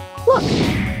 Look,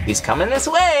 he's coming this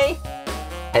way.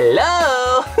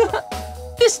 Hello.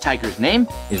 This tiger's name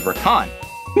is Rakan.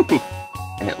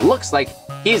 And it looks like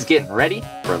he's getting ready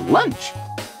for lunch.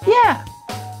 Yeah,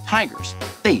 tigers,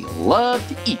 they love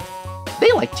to eat.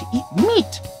 They like to eat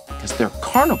meat because they're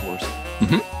carnivores.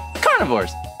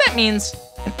 Carnivores, that means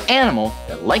an animal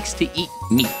that likes to eat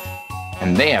meat.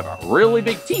 And they have really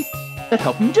big teeth that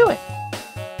help them do it.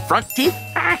 Front teeth,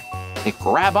 they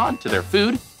grab onto their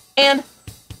food, and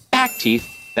back teeth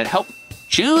that help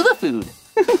chew the food.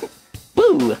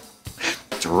 Woo!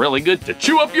 It's really good to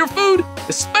chew up your food,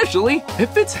 especially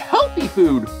if it's healthy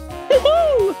food.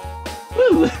 Woo!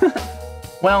 Woo!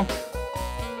 Well,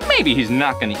 maybe he's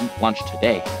not gonna eat lunch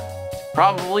today.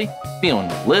 Probably feeling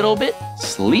a little bit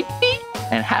sleepy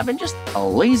and having just a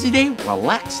lazy day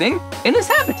relaxing in his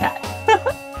habitat.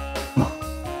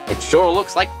 It sure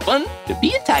looks like fun to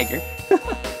be a tiger.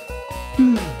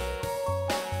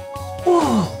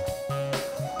 Whoa,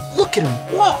 look at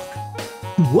him walk.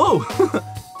 Whoa,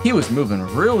 he was moving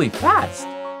really fast.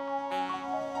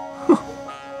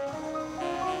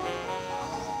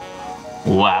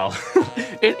 Wow,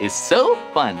 it is so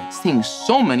fun seeing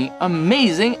so many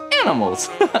amazing animals.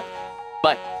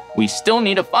 But we still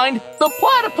need to find the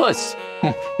platypus.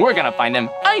 We're gonna find him,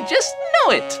 I just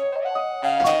know it.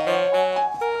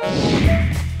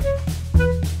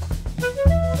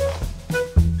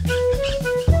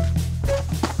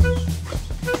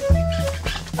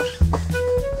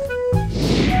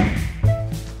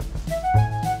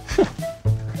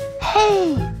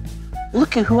 Hey,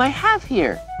 look at who I have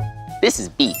here. This is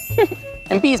Bee,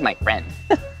 and Bee is my friend.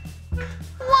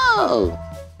 Whoa,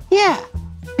 yeah,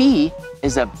 Bee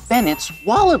is a Bennett's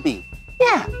wallaby.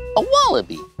 Yeah, a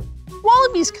wallaby.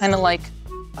 Wallaby's kind of like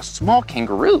a small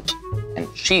kangaroo, and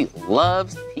she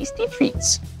loves tasty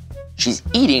treats. She's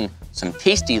eating some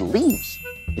tasty leaves.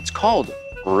 It's called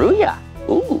gruya.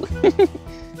 Ooh,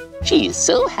 she is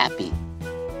so happy.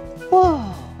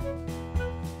 Whoa,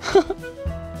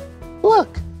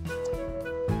 look.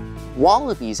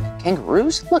 Wallabies and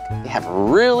kangaroos, look, they have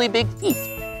really big feet,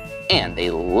 and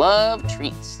they love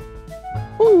treats.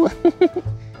 Ooh,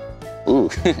 ooh,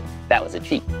 that was a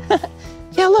treat.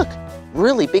 Yeah, look,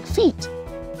 really big feet,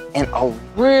 and a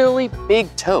really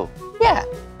big toe. Yeah,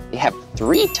 they have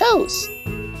 3 toes.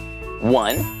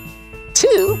 1,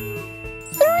 2,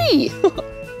 3.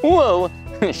 Whoa,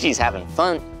 she's having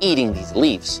fun eating these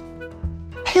leaves.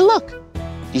 Hey, look,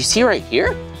 do you see right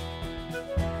here?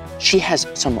 She has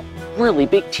some really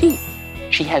big teeth.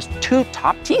 She has 2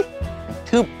 top teeth and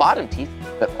 2 bottom teeth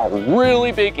that are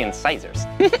really big incisors.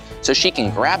 So she can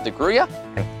grab the gruya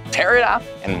and tear it off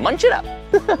and munch it up.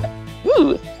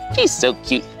 Ooh, she's so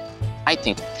cute. I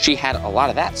think she had a lot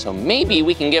of that, so maybe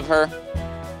we can give her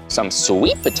some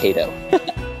sweet potato.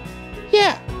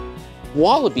 Yeah,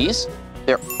 wallabies,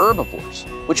 they're herbivores,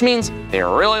 which means they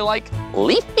really like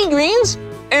leafy greens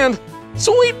and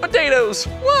sweet potatoes.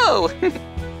 Whoa.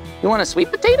 You want a sweet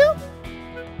potato?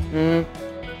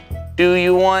 Do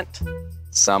you want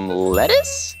some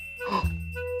lettuce?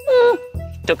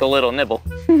 Took a little nibble.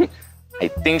 I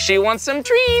think she wants some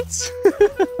treats.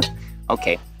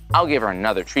 Okay, I'll give her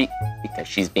another treat because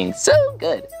she's being so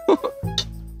good.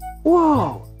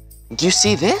 Whoa, do you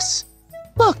see this?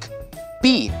 Look,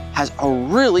 Bee has a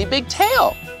really big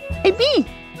tail. Hey, Bee.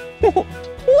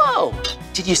 Whoa,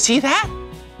 did you see that?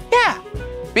 Yeah,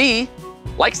 Bee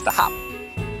likes to hop.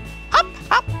 Hop,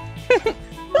 hop.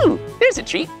 Ooh, there's a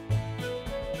treat.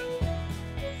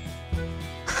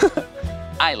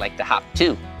 I like to hop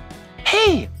too.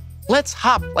 Hey, let's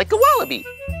hop like a wallaby.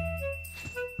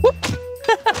 Whoop.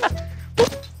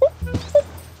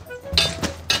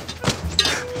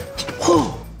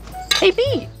 Whoa. Hey,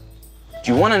 Bee,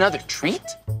 do you want another treat?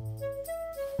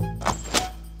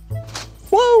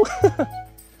 Whoa.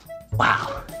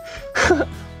 Wow.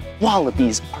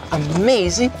 Wallabies are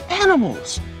amazing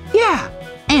animals. Yeah,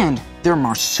 and they're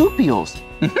marsupials,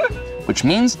 which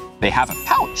means they have a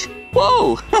pouch.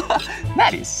 Whoa,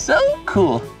 that is so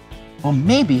cool. Well,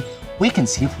 maybe we can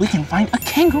see if we can find a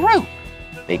kangaroo.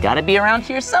 They gotta be around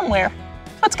here somewhere.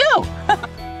 Let's go.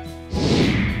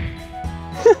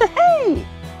 Hey!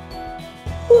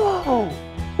 Whoa!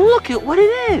 Look at what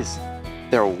it is.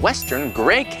 They're western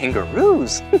gray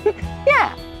kangaroos.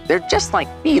 Yeah, they're just like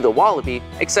Bee the wallaby,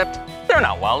 except they're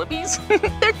not wallabies.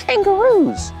 They're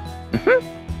kangaroos.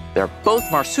 They're both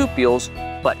marsupials,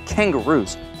 but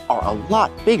kangaroos are a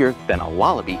lot bigger than a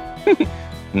wallaby.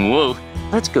 Whoa,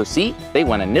 let's go see if they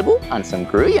want to nibble on some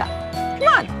gruya.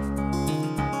 Come on.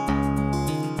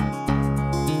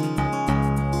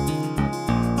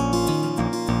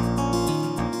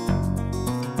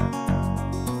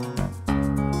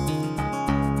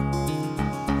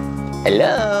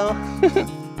 Hello.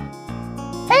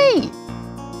 Hey,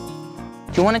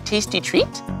 do you want a tasty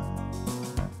treat?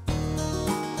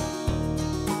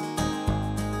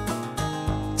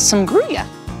 Some gruya.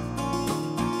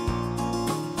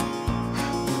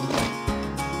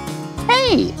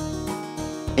 Hey,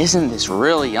 isn't this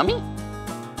really yummy?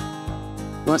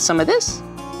 You want some of this?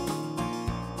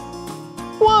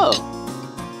 Whoa.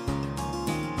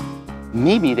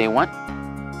 Maybe they want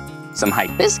some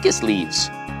hibiscus leaves.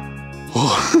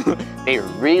 They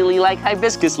really like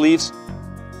hibiscus leaves.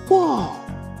 Whoa,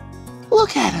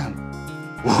 look at them.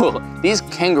 Whoa, these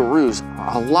kangaroos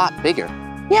are a lot bigger.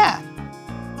 Yeah,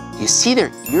 you see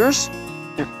their ears?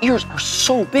 Their ears are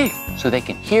so big so they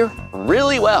can hear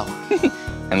really well.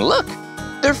 And look,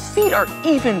 their feet are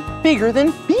even bigger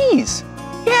than bees.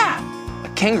 Yeah, a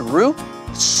kangaroo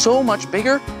is so much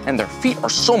bigger and their feet are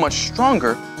so much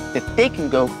stronger that they can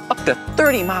go up to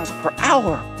 30 miles per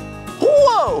hour.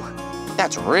 Whoa!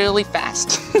 That's really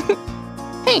fast.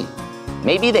 Hey,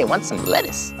 maybe they want some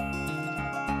lettuce.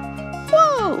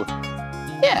 Whoa!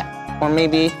 Yeah, or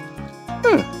maybe,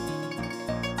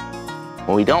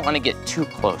 Well, we don't want to get too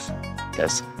close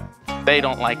because they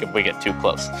don't like if we get too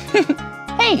close.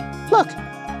 Hey, look,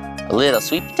 a little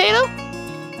sweet potato.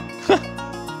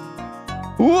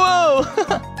 Whoa!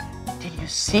 Did you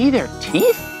see their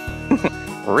teeth?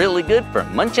 Really good for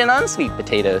munching on sweet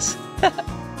potatoes.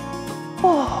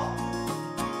 Whoa.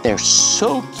 They're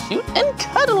so cute and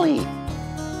cuddly.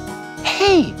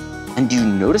 Hey, and do you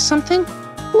notice something?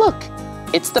 Look,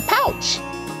 it's the pouch.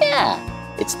 Yeah,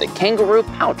 it's the kangaroo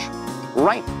pouch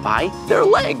right by their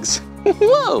legs.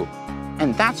 Whoa,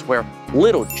 and that's where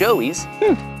little joeys,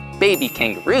 baby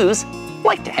kangaroos,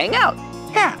 like to hang out.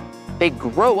 Yeah, they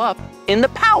grow up in the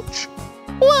pouch.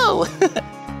 Whoa,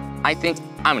 I think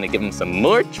I'm gonna give them some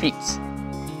more treats.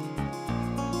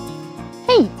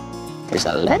 Hey, there's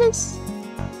a lettuce.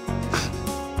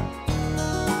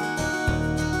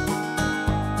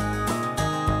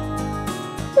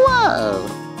 Whoa,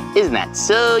 isn't that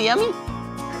so yummy?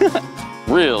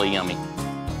 Really yummy.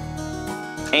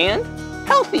 And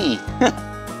healthy.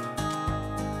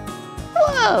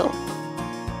 Whoa.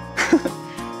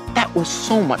 That was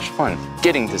so much fun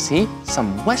getting to see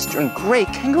some western gray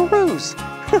kangaroos.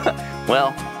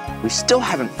 Well, we still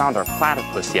haven't found our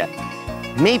platypus yet.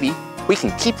 Maybe we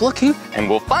can keep looking and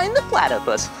we'll find the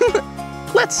platypus.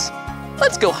 Let's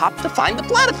go hop to find the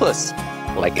platypus,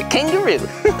 like a kangaroo.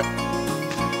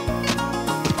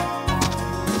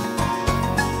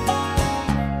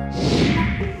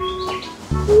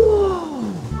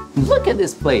 Whoa, look at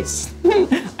this place.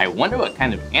 I wonder what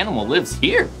kind of animal lives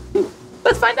here.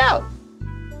 Let's find out.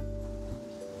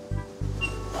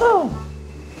 Oh,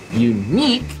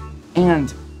 unique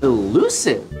and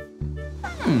elusive.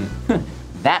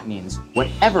 That means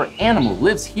whatever animal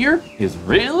lives here is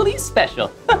really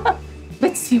special.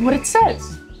 Let's see what it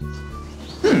says.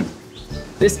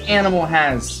 This animal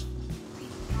has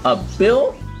a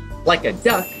bill like a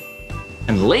duck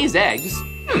and lays eggs,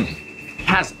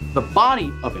 has the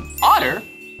body of an otter,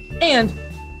 and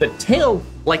the tail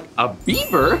like a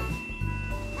beaver.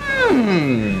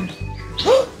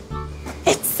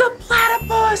 It's the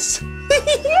platypus!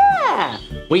 Yeah!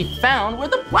 We found where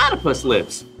the platypus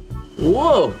lives.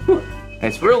 Whoa,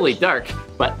 it's really dark,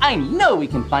 but I know we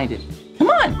can find it. Come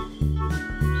on.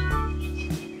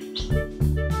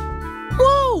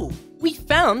 Whoa, we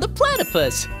found the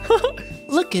platypus.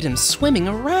 Look at him swimming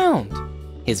around.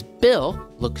 His bill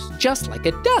looks just like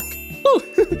a duck.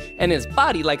 And his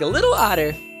body like a little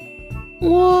otter.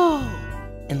 Whoa,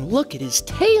 and look at his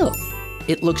tail.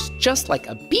 It looks just like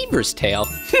a beaver's tail.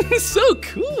 So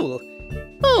cool.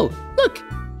 Oh, look,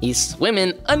 he's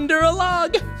swimming under a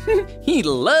log. He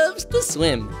loves to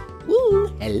swim.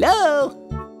 Ooh, hello.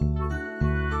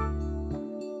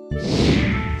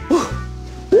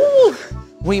 Ooh,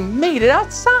 we made it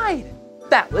outside.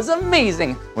 That was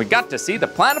amazing. We got to see the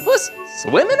platypus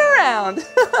swimming around.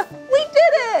 We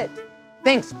did it.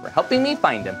 Thanks for helping me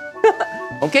find him.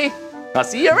 Okay, I'll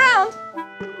see you around.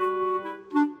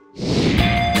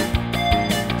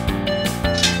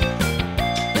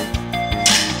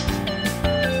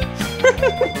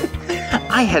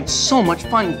 I had so much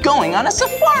fun going on a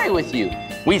safari with you.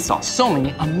 We saw so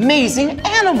many amazing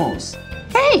animals.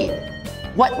 Hey,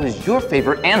 what was your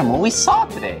favorite animal we saw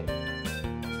today?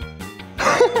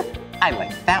 I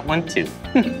like that one too.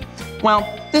 Well,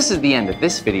 this is the end of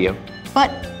this video,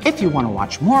 but if you want to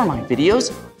watch more of my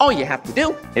videos, all you have to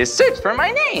do is search for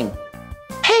my name.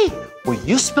 Hey, will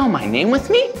you spell my name with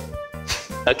me?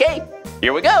 Okay,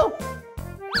 here we go.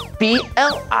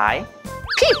 B-L-I-P-P-I,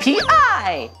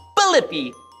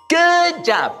 Blippi. Good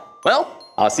job. Well,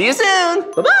 I'll see you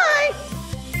soon. Bye-bye.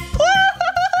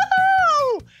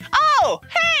 Woo-hoo-hoo-hoo! Oh,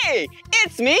 hey,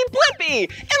 it's me, Blippi, and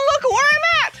look where I'm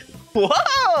at.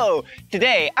 Whoa!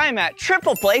 Today, I'm at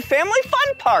Triple Play Family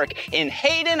Fun Park in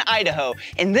Hayden, Idaho,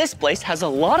 and this place has a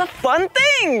lot of fun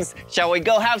things. Shall we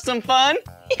go have some fun?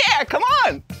 Yeah, come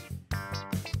on.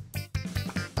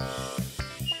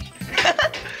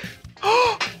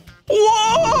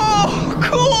 Whoa!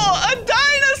 Cool! A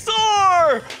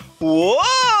dinosaur!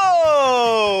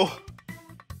 Whoa!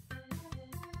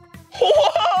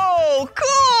 Whoa!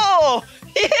 Cool!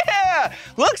 Yeah!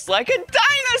 Looks like a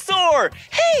dinosaur!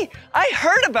 Hey, I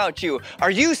heard about you.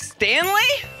 Are you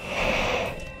Stanley?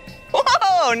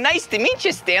 Whoa! Nice to meet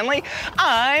you, Stanley.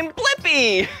 I'm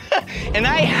Blippi. And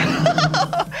I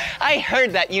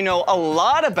heard that you know a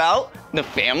lot about the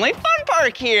Family Fun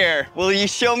Park here. Will you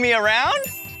show me around?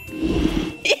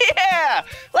 Yeah!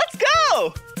 Let's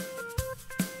go!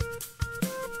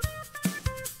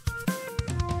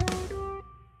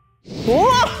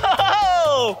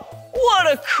 Whoa! What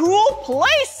a cool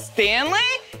place, Stanley!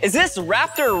 Is this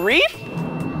Raptor Reef?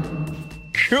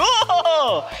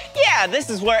 Cool! Yeah, this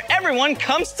is where everyone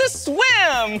comes to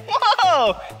swim!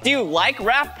 Whoa! Do you like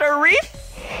Raptor Reef?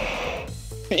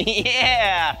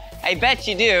 Yeah, I bet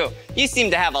you do. You seem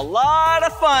to have a lot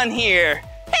of fun here.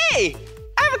 Hey,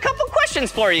 I have a couple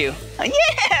questions for you.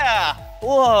 Yeah!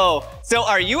 Whoa, so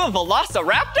are you a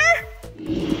velociraptor?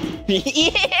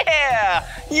 Yeah!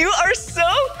 You are so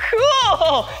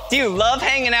cool! Do you love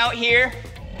hanging out here?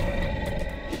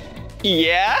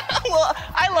 Yeah? Well,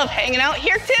 I love hanging out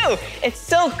here too. It's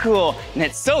so cool and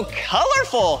it's so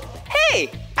colorful.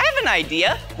 Hey, I have an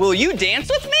idea. Will you dance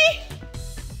with me?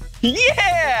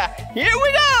 Yeah! Here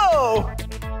we go!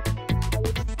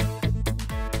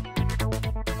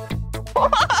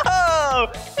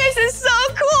 Whoa! This is so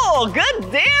cool!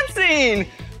 Good dancing!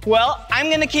 Well,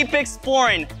 I'm gonna keep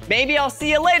exploring. Maybe I'll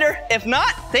see you later. If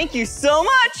not, thank you so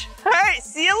much. All right,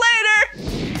 see you later.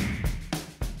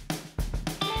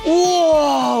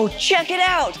 Whoa, check it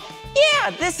out. Yeah,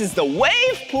 this is the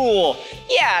wave pool.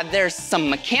 Yeah, there's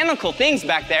some mechanical things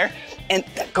back there and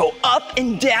that go up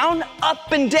and down,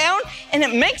 and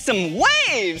it makes some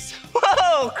waves.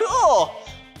 Whoa, cool.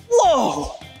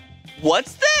 Whoa,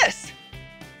 what's this?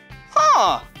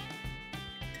 Huh.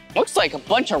 Looks like a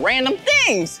bunch of random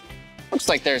things. Looks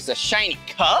like there's a shiny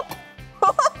cup.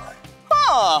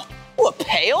 Huh, what,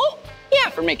 pail? Yeah,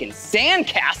 for making sand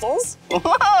castles.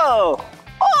 Whoa,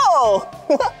 oh,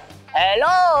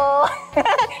 hello.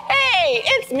 Hey,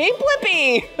 it's me,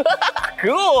 Blippi.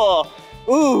 Cool.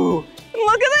 Ooh,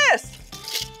 look at this.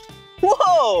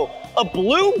 Whoa, a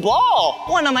blue ball.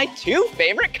 One of my 2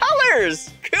 favorite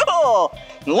colors. Cool.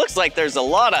 It looks like there's a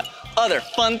lot of other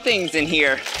fun things in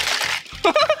here.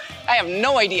 I have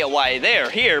no idea why they're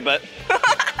here, but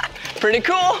pretty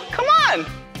cool. Come on.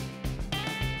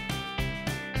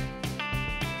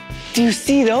 Do you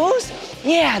see those?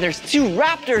 Yeah, there's 2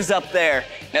 raptors up there.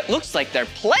 It looks like they're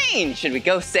playing. Should we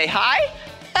go say hi?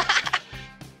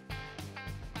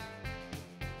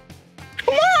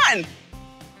 Come on.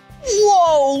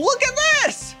 Whoa, look at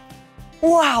this.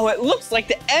 Wow, it looks like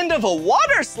the end of a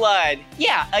water slide.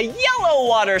 Yeah, a yellow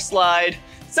water slide.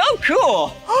 So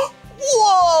cool.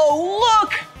 Whoa,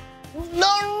 look! The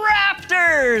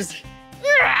raptors!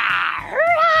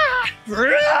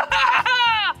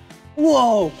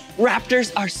 Whoa,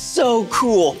 raptors are so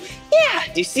cool. Yeah,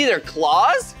 do you see their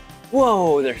claws?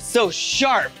 Whoa, they're so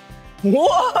sharp.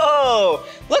 Whoa,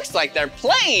 looks like they're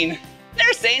playing.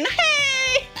 They're saying,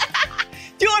 hey!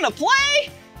 Do you want to play?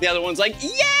 The other one's like,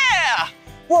 yeah!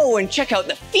 Whoa, and check out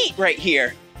the feet right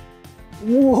here.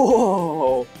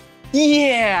 Whoa,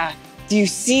 yeah! Do you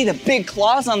see the big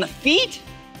claws on the feet?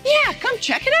 Yeah, come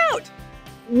check it out.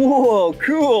 Whoa,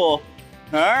 cool.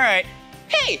 All right.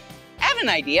 Hey, I have an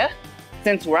idea.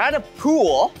 Since we're at a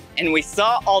pool and we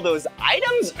saw all those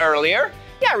items earlier,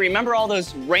 yeah, remember all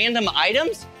those random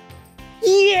items?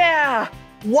 Yeah,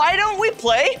 why don't we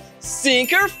play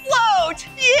Sink or Float?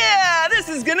 Yeah, this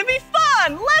is gonna be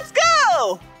fun. Let's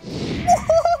go. Woo,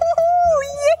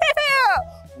 yeah.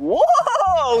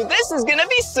 Whoa, this this is gonna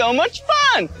be so much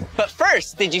fun. But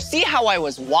first, did you see how I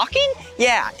was walking?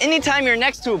 Yeah, anytime you're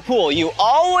next to a pool, you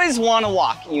always wanna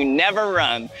walk. You never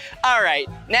run. All right,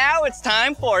 now it's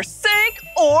time for sink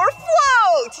or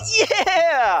float.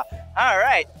 Yeah! All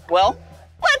right, well,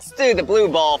 let's do the blue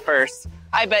ball first.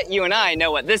 I bet you and I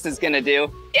know what this is gonna do.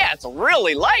 Yeah, it's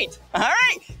really light. All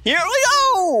right, here we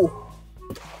go.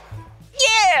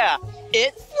 Yeah,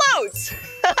 it floats.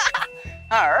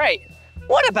 All right,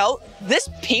 what about this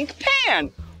pink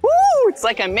pan? Woo, it's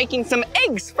like I'm making some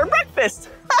eggs for breakfast.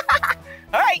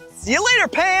 All right, see you later,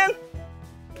 pan.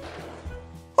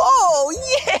 Oh,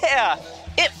 yeah,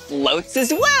 it floats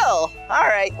as well. All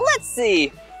right, let's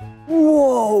see.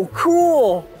 Whoa,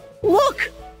 cool.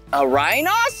 Look, a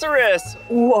rhinoceros.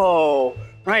 Whoa,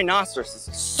 rhinoceros is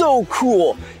so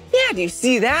cool. Yeah, do you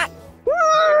see that?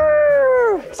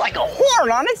 It's like a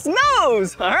horn on its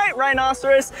nose. All right,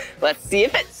 rhinoceros, let's see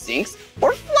if it sinks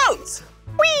or floats.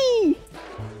 Whee!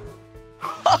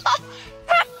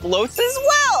 That floats as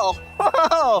well.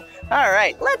 Whoa. All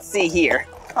right, let's see here.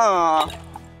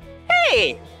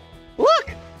 Hey,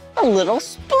 look, a little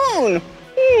spoon.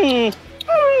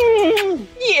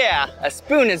 Yeah, a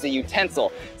spoon is a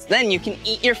utensil. So then you can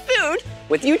eat your food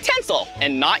with utensil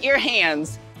and not your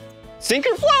hands. Sink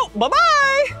or float,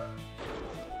 bye-bye.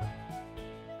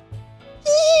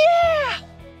 Yeah,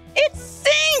 it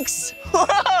sinks.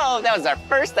 Whoa, that was our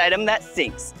first item that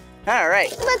sinks. All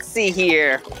right, let's see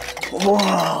here.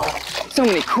 Whoa, so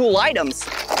many cool items.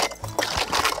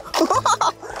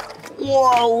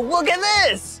 Whoa, look at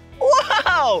this.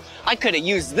 Wow, I could have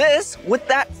used this with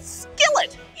that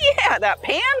skillet. Yeah, that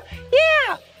pan,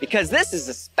 yeah, because this is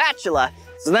a spatula.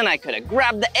 So then I could have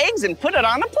grabbed the eggs and put it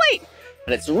on a plate.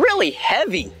 But it's really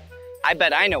heavy. I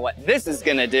bet I know what this is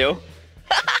gonna do.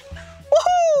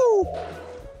 Woohoo!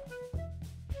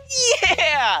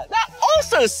 Yeah, that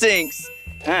also sinks.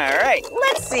 All right,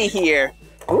 let's see here.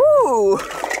 Ooh.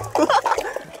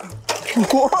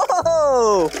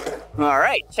 Whoa. All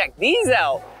right, check these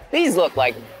out. These look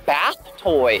like bath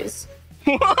toys.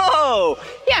 Whoa,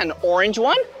 yeah, an orange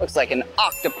one. Looks like an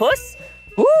octopus.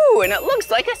 Ooh, and it looks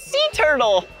like a sea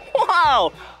turtle.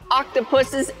 Wow,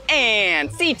 octopuses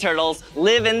and sea turtles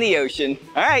live in the ocean.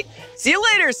 All right, see you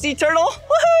later, sea turtle.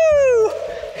 Woohoo!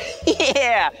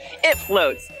 Yeah, it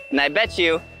floats. And I bet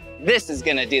you this is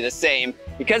gonna do the same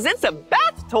because it's a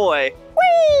bath toy.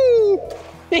 Whee!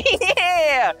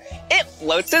 Yeah, it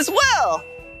floats as well.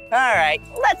 All right,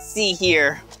 let's see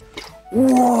here.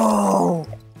 Whoa,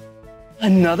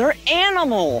 another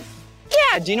animal.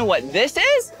 Yeah, do you know what this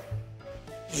is?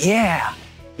 Yeah,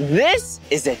 this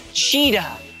is a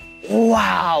cheetah.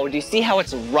 Wow, do you see how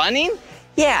it's running?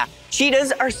 Yeah,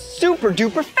 cheetahs are super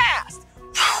duper fast.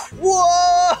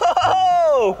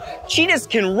 Whoa! Cheetahs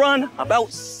can run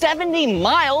about 70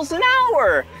 miles an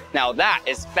hour. Now that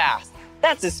is fast.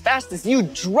 That's as fast as you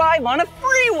drive on a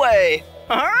freeway.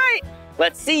 All right,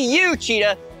 let's see you,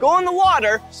 cheetah, go in the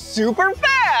water super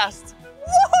fast.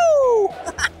 Woohoo!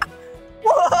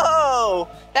 Whoa!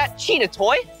 That cheetah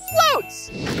toy floats.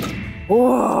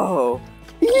 Whoa!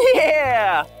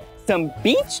 Yeah! Some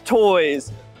beach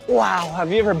toys. Wow, have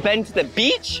you ever been to the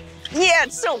beach? Yeah,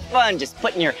 it's so fun just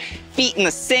putting your feet in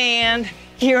the sand,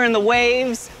 hearing the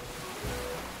waves.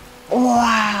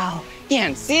 Wow! Yeah,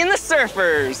 and seeing the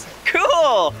surfers.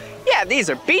 Cool! Yeah, these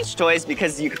are beach toys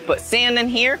because you can put sand in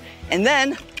here and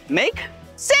then make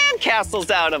sand castles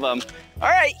out of them. All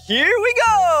right, here we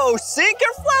go. Sink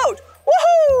or float.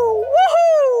 Woohoo!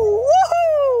 Woohoo!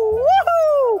 Woohoo!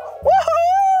 Woohoo! Woohoo!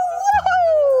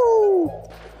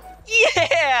 Woohoo!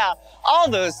 Yeah! All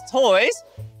those toys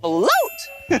float.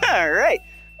 All right,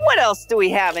 what else do we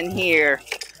have in here?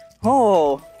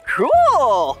 Oh,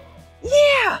 cool.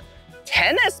 Yeah,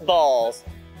 tennis balls.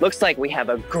 Looks like we have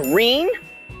a green,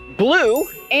 blue,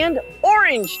 and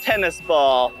orange tennis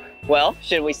ball. Well,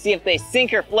 should we see if they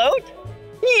sink or float?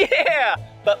 Yeah,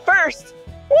 but first,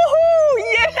 woohoo,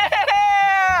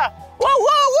 yeah! Whoa,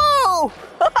 whoa,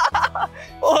 whoa!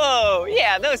 Whoa,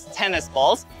 yeah, those tennis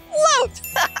balls float.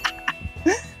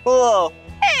 Whoa,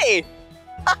 hey!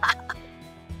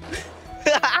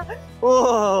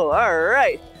 Whoa, all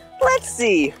right, let's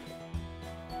see.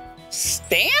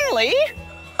 Stanley?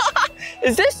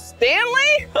 Is this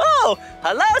Stanley? Oh,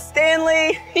 hello,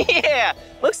 Stanley. Yeah,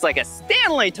 looks like a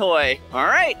Stanley toy. All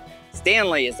right,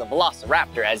 Stanley is a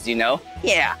velociraptor, as you know.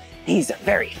 Yeah, he's a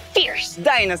very fierce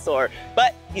dinosaur,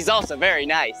 but he's also very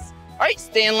nice. All right,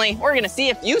 Stanley, we're gonna see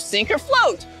if you sink or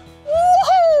float.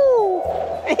 Woohoo!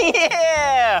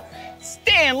 Yeah,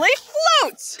 Stanley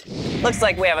floats. Looks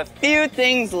like we have a few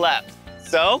things left.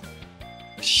 So,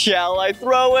 shall I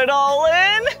throw it all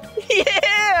in?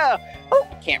 Yeah! Oh,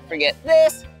 can't forget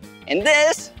this And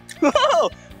this. Whoa!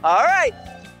 All right.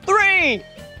 3,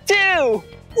 2,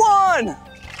 1.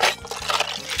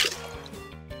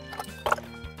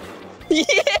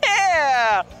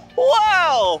 Yeah!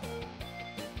 Wow!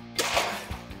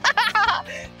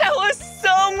 That was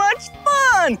so much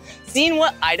fun! Seeing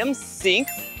what items sink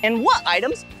and what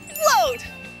items float.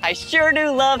 I sure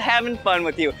do love having fun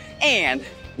with you and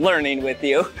learning with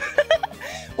you.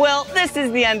 Well, this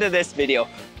is the end of this video.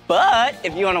 But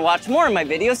if you want to watch more of my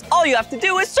videos, all you have to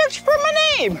do is search for my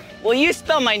name. Will you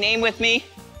spell my name with me?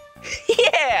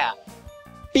 Yeah!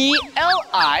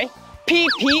 B-L-I-P-P-I.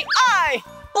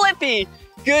 Blippi.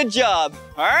 Good job.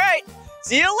 All right.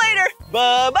 See you later.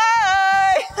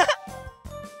 Bye-bye.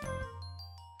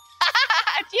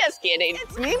 Just kidding.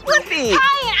 It's me, Blippi.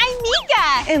 Hi, I'm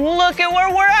Mika. And look at where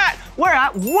we're at. We're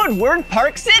at Woodward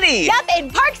Park City. Yep, in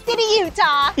Park City,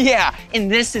 Utah. Yeah,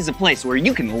 and this is a place where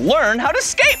you can learn how to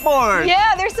skateboard.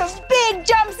 Yeah, there's some big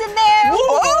jumps in there.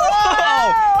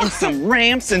 Whoa! And some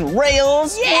ramps and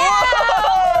rails. Yeah!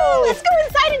 Whoa! Let's go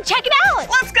inside and check it out.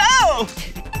 Let's go!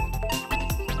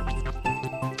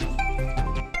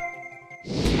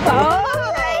 All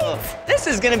right. This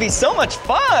is gonna be so much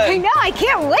fun. I know, I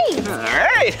can't wait. All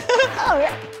right. All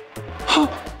right.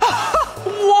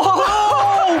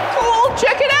 Whoa! Cool,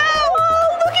 check it out.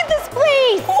 Whoa, look at this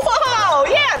place. Whoa,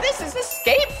 yeah, this is a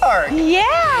skate park.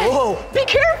 Yeah. Whoa, be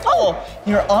careful.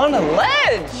 You're on a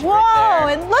ledge. Whoa, right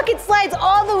there. and look, it slides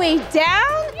all the way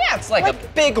down. Yeah, it's like a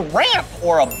big ramp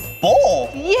or a bowl.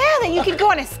 Yeah, that you could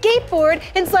go on a skateboard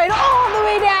and slide all the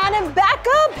way down and back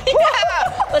up.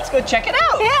 Yeah, let's go check it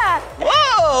out. Yeah.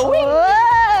 Whoa! Whoa.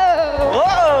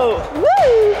 Whoa!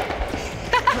 Woo.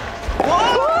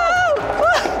 Whoa!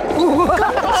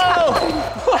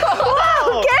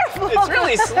 Whoa, careful. It's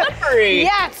really slippery.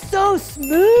 Yeah, it's so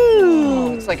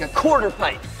smooth. It's like a quarter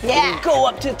pipe. Yeah. You go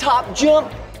up to the top,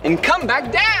 jump, and come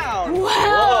back down. Wow,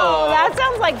 Whoa. that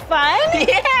sounds like fun.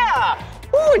 Yeah.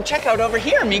 Ooh, and check out over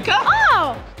here, Mika.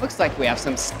 Oh. Looks like we have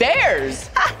some stairs.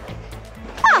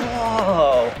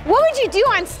 Whoa. What would you do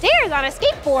on stairs on a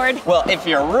skateboard? Well, if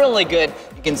you're really good,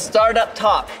 you can start up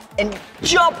top and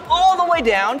jump all the way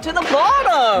down to the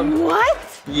bottom. What?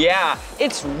 Yeah,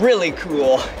 it's really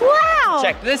cool. Wow.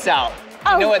 Check this out.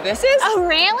 Oh, You know what this is? A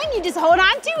railing you just hold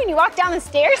on to when you walk down the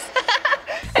stairs?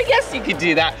 I guess you could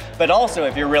do that. But also,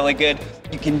 if you're really good,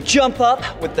 you can jump up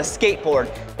with the skateboard,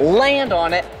 land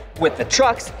on it with the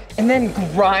trucks, and then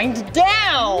grind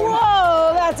down.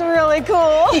 Whoa, that's really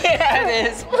cool. Yeah, it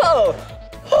is. Whoa.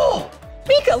 Oh,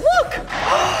 Mika, look.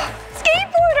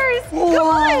 Skateboarders, come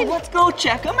on. Let's go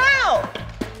check them out.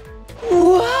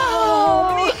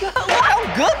 Whoa. Mika, look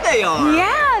how good they are.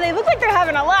 Yeah, they look like they're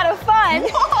having a lot of fun.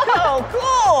 Whoa,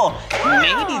 cool. Wow.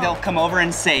 Maybe they'll come over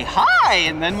and say hi,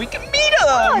 and then we can meet them.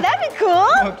 Oh, that'd be cool.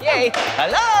 Okay,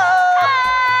 hello.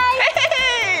 Hi.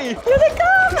 Hey. Here they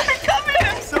come. They're coming.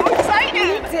 I'm so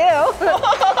excited. Me too.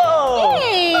 Whoa.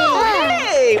 Hey. Oh,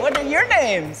 hey, what are your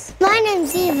names? My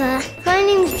name's Eva. My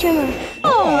name's Jimmer.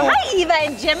 Oh, hi, Eva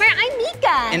and Jimmer. I'm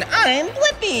Mika. And I'm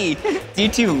Blippi. Do you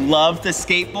two love to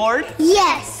skateboard?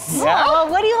 Yes. Yeah? Oh,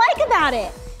 what do you like about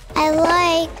it? I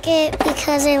like it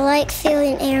because I like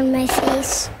feeling air in my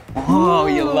face. Oh,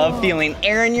 you love feeling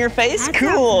air in your face? That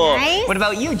Cool. sounds nice. What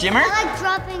about you, Jimmer? I like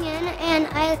dropping in and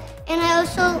I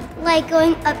also like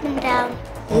going up and down.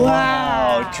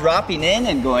 Wow, dropping in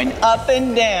and going up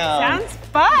and down. Sounds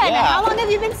fun. Yeah. How long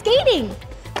have you been skating?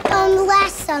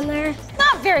 Last summer.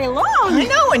 Not very long. I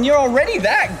know, and you're already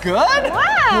that good? Wow.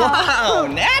 Wow,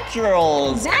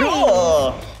 naturals. Nice.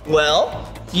 Cool.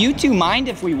 Well, do you two mind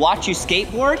if we watch you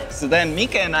skateboard? So then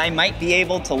Mika and I might be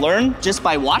able to learn just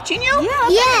by watching you? Yeah.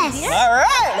 Yes. All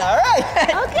right, all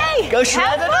right. Okay. Go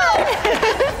shred have it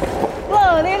up.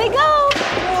 Whoa, there they go.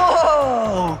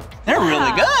 Whoa, they're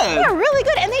really good. They're really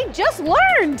good, and they just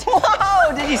learned.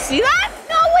 Whoa, did you see that?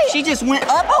 No, wait. She just went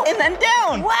up and then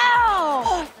down.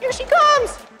 Wow. Here she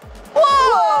comes.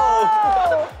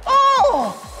 Whoa.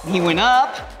 Oh, he went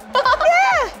up.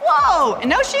 Yeah. Whoa, and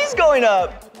now she's going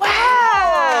up. Wow.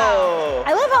 Whoa.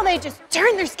 I love how they just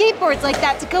turn their skateboards like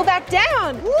that to go back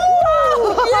down.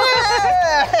 Whoa.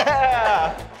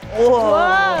 Yeah. Whoa.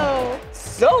 Whoa.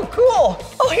 So cool.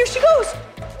 Oh, here she goes.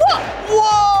 Whoa.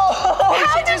 Whoa.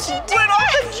 How she did just she do went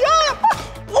off the jump.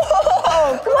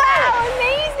 Whoa. Cool. Wow,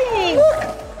 amazing.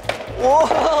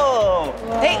 Whoa.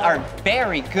 They are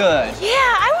very good.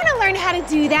 Yeah, I want to learn how to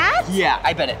do that. Yeah,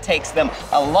 I bet it takes them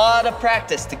a lot of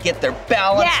practice to get their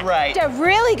balance Yeah, right. a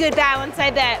really good balance,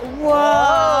 I bet.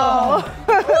 Whoa.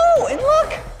 Whoa, and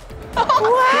look.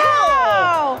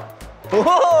 Wow.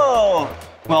 Whoa.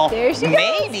 Well, There she goes.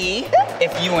 maybe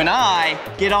if you and I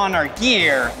get on our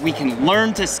gear, we can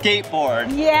learn to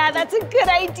skateboard. Yeah, that's a good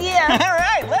idea. All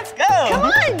right, let's go. Come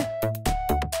on.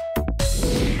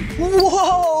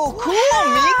 Whoa, cool,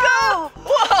 Mika.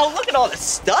 Whoa, look at all this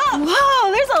stuff.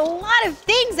 Whoa, there's a lot of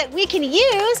things that we can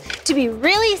use to be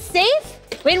really safe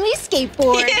when we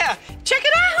skateboard. Yeah, check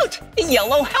it out. A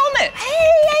yellow helmet.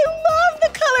 Hey, I love the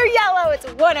color yellow. It's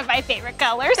one of my favorite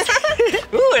colors.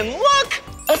 Ooh, and look,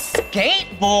 a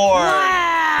skateboard.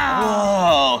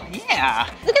 Wow. Whoa, yeah.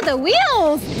 Look at the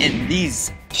wheels. And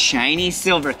these shiny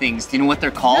silver things, do you know what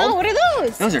they're called? No, what are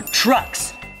those? Those are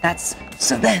trucks.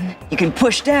 So then you can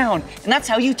push down, and that's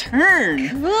how you turn.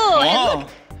 Cool. Whoa. And look,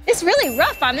 it's really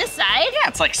rough on this side. Yeah,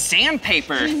 it's like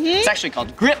sandpaper. It's actually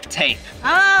called grip tape.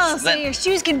 Oh, so then- your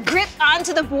shoes can grip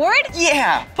onto the board?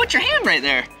 Yeah, put your hand right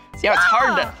there. See how it's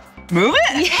hard to move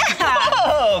it? Yeah.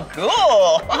 Oh,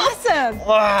 cool. Awesome.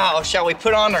 Wow, shall we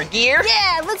put on our gear?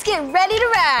 Yeah, let's get ready to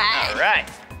ride. All right.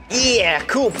 Yeah,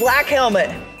 cool black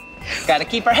helmet. Gotta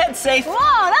keep our heads safe. Whoa,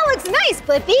 that looks nice,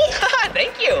 Blippi.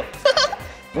 Thank you.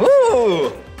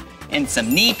 Ooh, and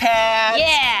some knee pads.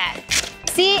 Yeah.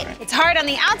 See, it's hard on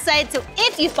the outside, so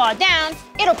if you fall down,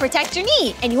 it'll protect your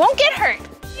knee and you won't get hurt.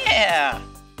 Yeah.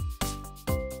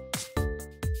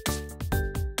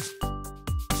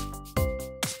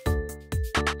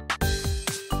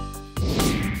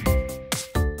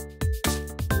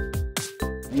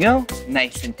 There you go,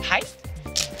 nice and tight.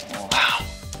 Wow.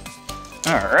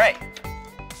 All right.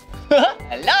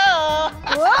 Hello.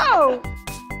 Whoa.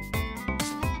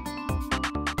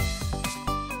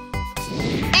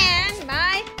 And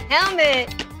my helmet.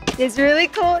 This really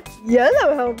cool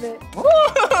yellow helmet. Woo.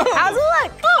 How's it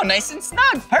look? Oh, nice and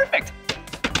snug, perfect.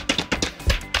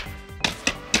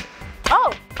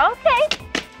 Oh, okay.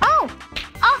 Oh,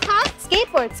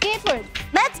 skateboard, skateboard.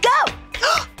 Let's go.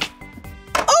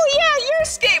 Oh yeah, your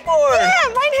skateboard. Yeah,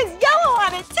 mine has yellow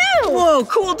on it too. Whoa,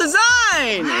 cool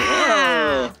design.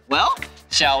 Wow. Whoa. Well,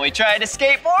 shall we try to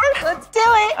skateboard? Let's do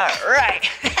it. All right.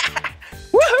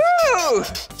 Woohoo!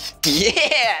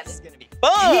 Yeah, this is gonna be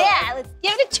fun. Yeah, let's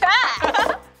give it a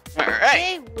try. All right.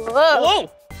 Okay, whoa. Whoa.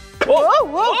 Whoa,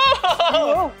 whoa.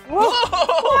 Whoa. Whoa,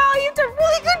 whoa. Wow, you have a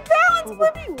really good balance,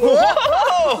 Blippi.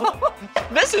 Whoa.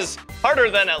 This is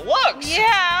harder than it looks.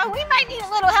 Yeah, we might need a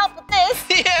little help with this.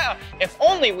 Yeah, if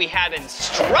only we had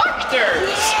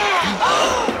instructors.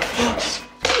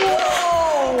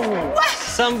 Whoa.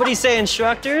 Somebody say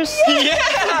instructors? Yeah.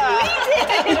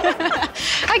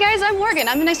 Hi guys, I'm Morgan.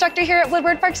 I'm an instructor here at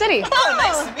Woodward Park City. Oh,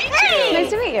 nice to meet you. Nice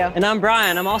to meet you. And I'm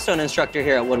Brian. I'm also an instructor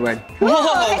here at Woodward.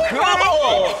 Whoa,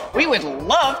 cool. We would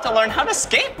love to learn how to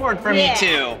skateboard from you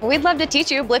two. We'd love to teach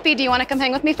you. Blippi, do you want to come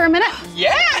hang with me for a minute?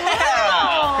 Yeah,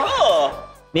 cool.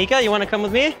 Mika, you want to come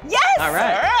with me? Yes. All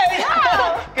right. All right.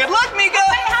 Yeah. Good luck, Mika.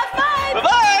 Have fun.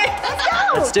 Bye-bye. Let's go.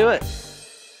 Let's do it.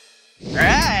 All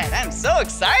right, I'm so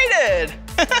excited.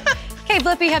 Hey,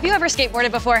 Blippi, have you ever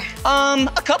skateboarded before?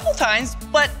 A couple times,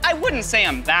 but I wouldn't say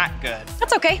I'm that good.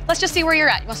 That's okay. Let's just see where you're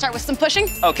at. You want to start with some pushing?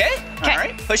 Okay. Okay. All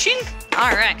right, pushing.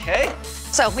 All right. Okay.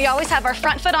 So we always have our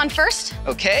front foot on first.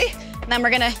 Okay. Then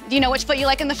we're gonna, do you know which foot you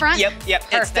like in the front? Yep, it's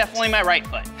Perfect. definitely my right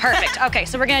foot. Perfect. Okay,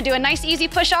 so we're gonna do a nice easy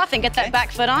push off and get that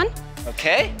back foot on.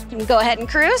 Okay. You can go ahead and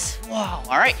cruise. Wow,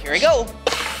 all right, here we go.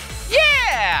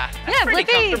 Yeah, that's pretty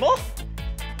Blippi. comfortable.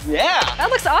 Yeah.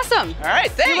 That looks awesome. All right,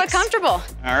 thanks. You look comfortable.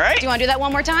 All right. Do you want to do that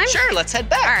one more time? Sure, let's head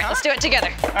back. All right, let's do it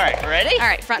together. All right, ready? All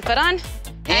right, front foot on.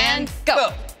 And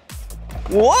go.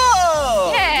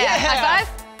 Whoa! Yeah, high five.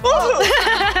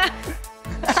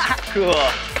 Cool. All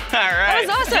right. That was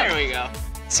awesome. There we go.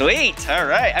 Sweet. All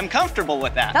right, I'm comfortable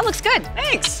with that. That looks good.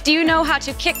 Thanks. Do you know how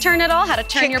to kick turn at all? How to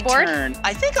turn your board? Turn.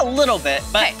 I think a little bit,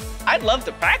 but I'd love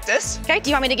to practice. Okay, do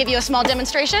you want me to give you a small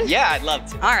demonstration? Yeah, I'd love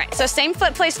to. All right, so same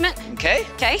foot placement. Okay.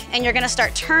 Okay, and you're gonna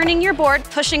start turning your board,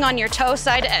 pushing on your toe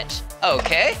side edge.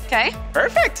 Okay. Okay.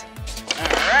 Perfect.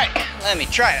 All right, let me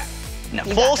try that. In a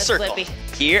You full got this, circle. Blippi.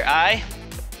 Here I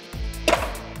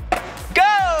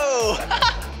go.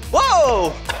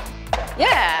 Whoa.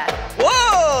 Yeah.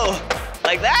 Whoa.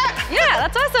 Like that? Yeah,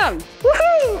 that's awesome.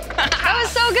 Woohoo. That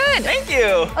was so good. Thank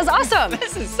you. That was awesome.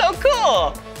 This is so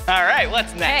cool. All right,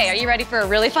 what's next? Hey, are you ready for a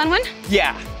really fun one?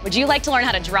 Yeah. Would you like to learn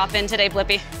how to drop in today,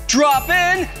 Blippi? Drop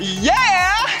in?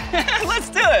 Yeah. Let's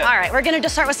do it. All right, we're gonna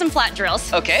just start with some flat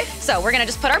drills. Okay. So we're gonna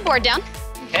just put our board down.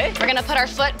 Okay. We're gonna put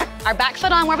our back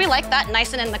foot on where we like that,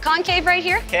 nice and in the concave right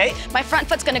here. Okay. My front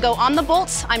foot's gonna go on the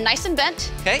bolts. I'm nice and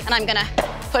bent. Okay. And I'm gonna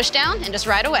push down and just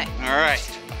ride away. All right.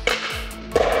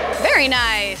 Very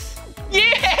nice. Yeah,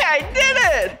 I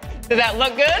did it. Did that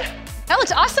look good? That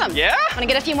looks awesome. Yeah? Wanna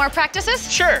get a few more practices?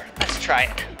 Sure, let's try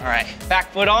it. All right, back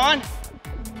foot on,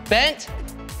 bent,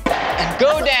 And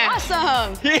go down.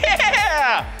 Awesome.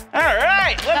 Yeah! All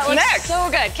right, what's That looks next? so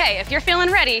good. Okay, if you're feeling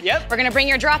ready, we're gonna bring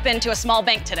your drop in to a small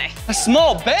bank today. A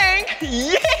small bank?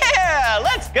 Yeah,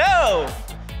 let's go.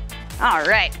 All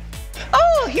right.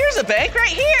 Oh, here's a bank right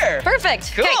here.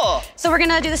 Perfect. Cool. Okay, so we're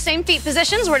gonna do the same feet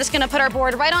positions. We're just gonna put our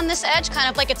board right on this edge, kind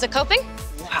of like it's a coping.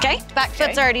 Wow. Okay, back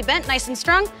foot's already bent, nice and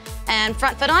strong. And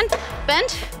front foot on,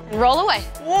 bend, and roll away.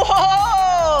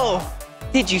 Whoa!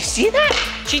 Did you see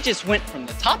that? She just went from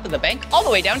the top of the bank all the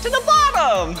way down to the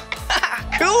bottom.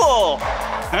 Cool.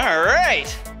 All right.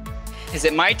 Is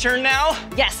it my turn now?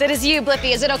 Yes, it is you,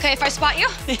 Blippi. Is it okay if I spot you?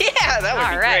 Yeah, that would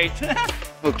be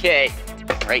great. Okay,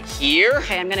 right here.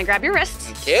 Okay, I'm gonna grab your wrists.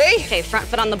 Okay. Okay, front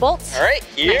foot on the bolts. All right,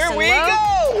 here Nice and we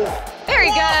low. go. Very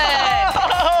good.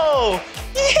 Oh,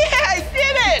 yeah, I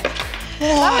did it.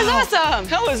 That was awesome.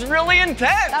 That was really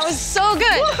intense. That was so good.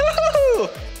 Woohoo!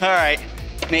 All right,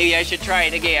 maybe I should try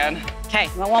it again. Okay,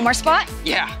 want one more spot?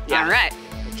 Yeah. All right.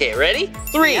 Okay, ready?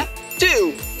 3,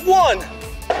 2, 1.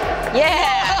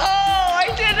 Yeah. Oh, I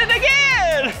did it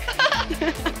again.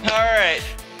 All right.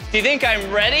 Do you think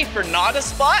I'm ready for not a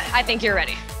spot? I think you're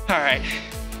ready. All right,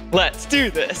 let's do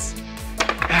this.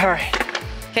 All right.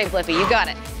 Okay, Blippi, you got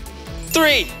it.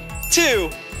 3, 2,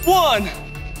 1.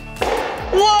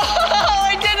 Whoa,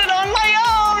 I did it on my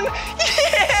own.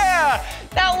 Yeah,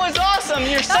 that was awesome.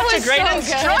 You're such a great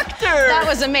instructor. That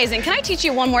was amazing. Can I teach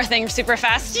you one more thing super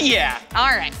fast? Yeah. All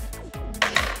right.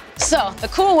 So, the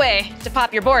cool way to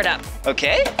pop your board up.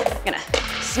 Okay. I'm gonna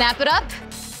snap it up,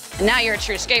 and now you're a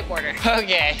true skateboarder.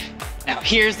 Okay, now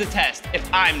here's the test. If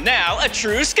I'm now a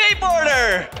true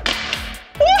skateboarder.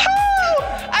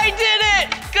 Woohoo! I did it!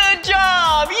 Good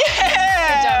job! Yeah!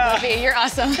 Good job, Blippi. You're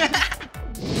awesome.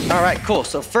 All right, cool.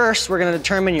 So first, we're gonna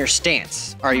determine your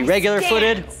stance. Are you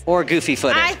regular-footed or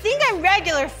goofy-footed? I think I'm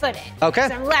regular-footed. Okay.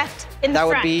 'Cause I'm left in the That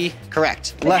front. would be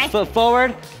correct. Okay. Left foot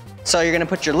forward. So you're gonna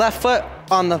put your left foot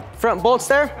on the front bolts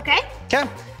there. Okay. Okay.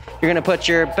 You're gonna put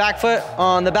your back foot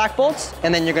on the back bolts,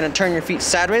 and then you're gonna turn your feet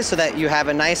sideways so that you have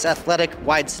a nice athletic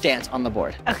wide stance on the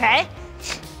board. Okay.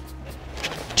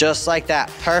 Just like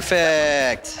that.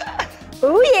 Perfect.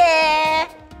 Oh yeah.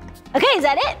 Okay, is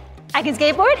that it? I can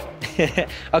skateboard?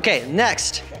 Okay,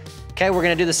 next. Okay, we're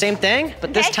gonna do the same thing,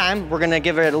 but this time we're gonna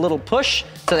give it a little push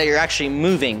so that you're actually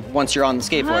moving once you're on the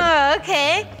skateboard. Oh,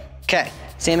 okay. Okay,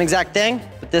 same exact thing,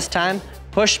 but this time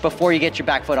push before you get your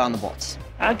back foot on the bolts.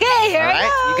 Okay, here All I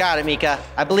right, go. you got it, Mika.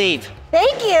 I believe.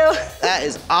 Thank you. That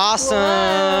is awesome.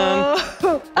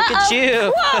 Whoa. Look at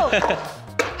you. Whoa.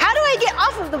 How do I get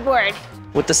off of the board?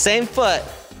 With the same foot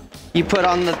you put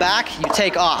on the back, you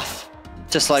take off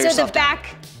to slow So yourself the down.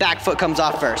 Back foot comes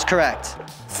off first, correct.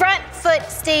 front foot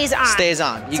stays on. Stays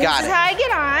on, you So got this it. is how I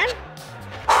get on.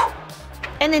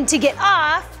 And then to get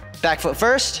off, Back foot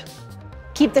first.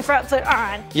 keep the front foot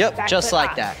on. Yep, Back just foot like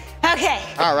off. that. Okay.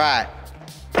 All right.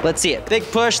 Let's see it. Big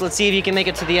push. Let's see if you can make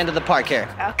it to the end of the park here.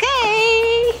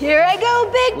 Okay. Here I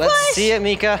go, big Let's push. see it,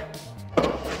 Mika.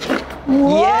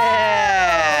 Whoa.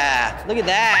 Yeah. Look at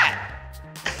that.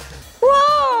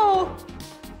 Whoa.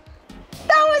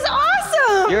 That was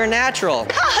awesome. You're a natural.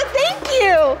 Oh, thank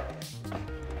you.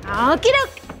 Okie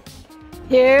doke.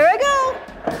 Here I go.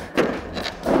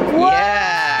 Whoa.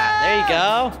 Yeah. There you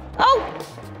go. Oh.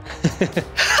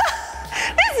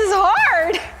 This is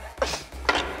hard.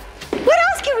 What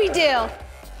else can we do?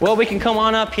 Well, we can come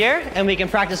on up here and we can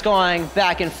practice going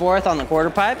back and forth on the quarter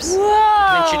pipes.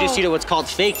 Whoa. And introduce you to what's called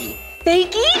fakie.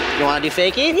 Fakie? You want to do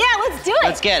fakie? Yeah, let's do it.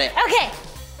 Let's get it. Okay.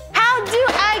 How do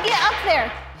I get up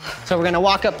there? So we're gonna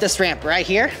walk up this ramp right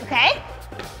here. Okay.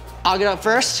 I'll get up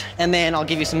first, and then I'll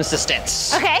give you some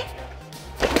assistance. Okay.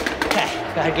 Okay,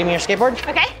 go ahead, give me your skateboard.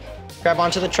 Okay. Grab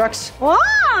onto the trucks. Wow,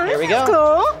 Here we this is go.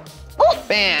 cool. Oh,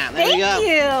 Bam, there thank you go.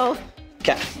 you.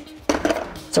 Okay.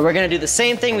 So we're gonna do the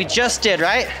same thing we just did,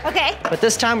 right? Okay. But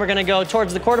this time we're gonna go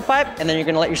towards the quarter pipe, and then you're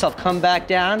gonna let yourself come back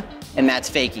down, and that's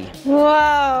fakie.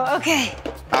 Whoa, okay.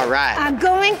 All right. I'm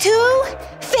going to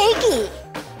fakie.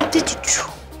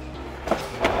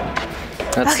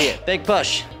 Let's see it. Big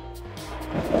push.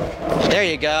 There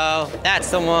you go.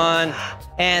 That's the one.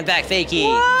 And back fakie.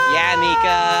 Whoa. Yeah,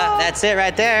 Mika. That's it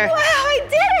right there. Wow, I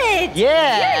did it.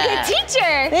 Yeah. You're a good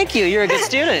teacher. Thank you. You're a good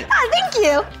student. Oh, thank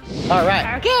you. All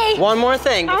right. Okay. One more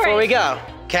thing All before right. we go.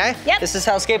 Okay? Yep. This is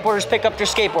how skateboarders pick up their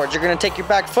skateboards. You're gonna take your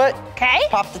back foot, Okay.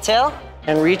 pop the tail,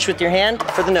 and reach with your hand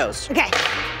for the nose. Okay.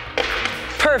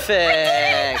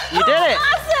 Perfect. You did it.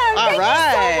 Awesome. All Thank you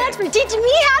right. so much for teaching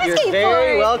me how to You're skateboard.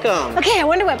 very welcome. Okay, I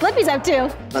wonder what Blippi's up to.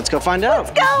 Let's go find out.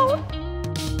 Let's go.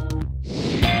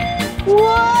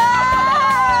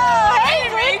 Whoa! Hey,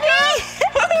 Blippi!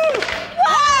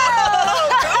 Whoa!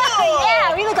 Cool.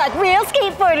 Yeah, we look like real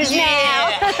skateboarders Yeah.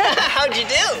 now. How'd you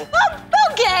do?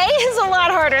 Okay, it's a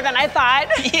lot harder than I thought.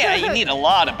 Yeah, you need a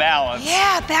lot of balance.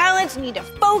 Yeah, balance, you need to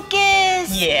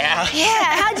focus. Yeah.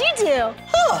 Yeah, how'd you do?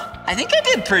 Oh, I think I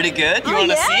did pretty good. You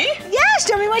wanna see? Yeah,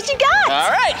 show me what you got. All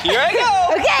right, here I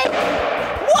go. Okay.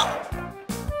 Whoa!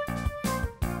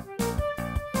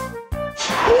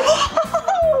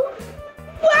 Whoa!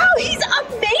 Wow, he's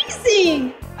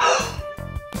amazing!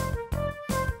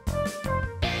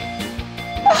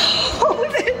 Oh,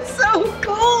 that's so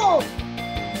cool!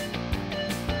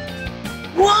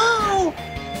 Whoa!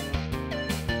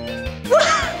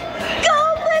 Go,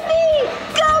 Blippi!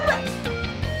 Go!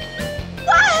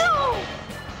 Wow!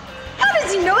 How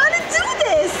does he know how to do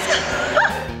this?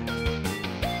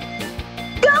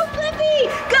 Go, Blippi!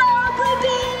 Go,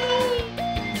 Blippi!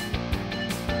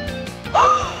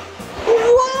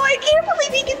 Whoa, I can't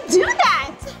believe he can do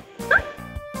that!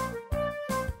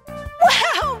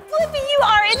 Wow, Blippi, you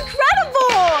are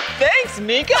incredible! Thanks,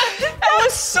 Mika. That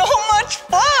was so much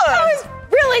fun. That was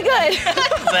really good.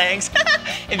 Thanks.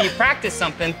 If you practice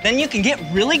something, then you can get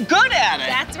really good at it.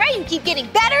 That's right, you keep getting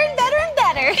better and better and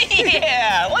better.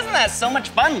 Yeah, wasn't that so much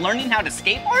fun learning how to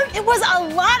skateboard? It was a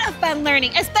lot of fun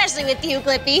learning, especially with you,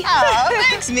 Blippi. Oh,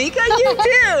 thanks, Mika. You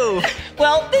too.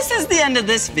 Well, this is the end of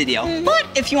this video. But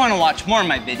if you want to watch more of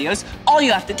my videos, all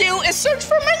you have to do is search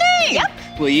for my name. Yep.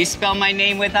 Will you spell my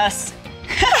name with us?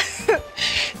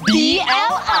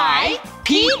 B-L-I-P-P-I.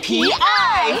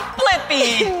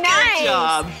 Blippi. Nice. Good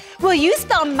job. Will you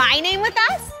spell my name with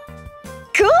us?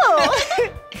 Cool.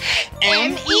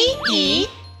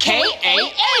 M-E-E-K-A-H.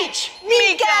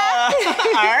 Mika.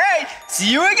 All right.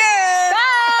 See you again.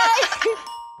 Bye.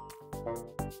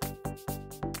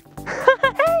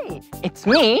 Hey, it's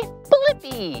me,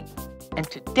 Blippi. And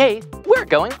today we're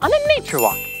going on a nature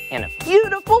walk in a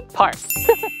beautiful park.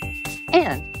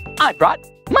 And I brought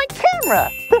my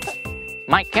camera.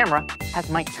 My camera has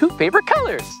my two favorite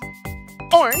colors,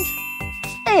 orange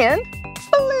and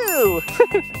blue.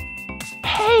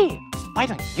 Hey, why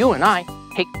don't you and I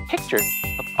take pictures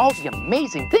of all the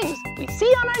amazing things we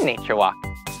see on our nature walk?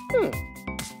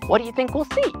 What do you think we'll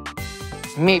see?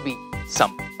 Maybe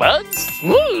some bugs?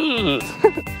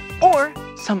 Or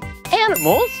some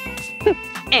animals?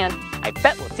 And I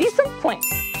bet we'll see some plants.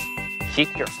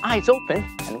 Keep your eyes open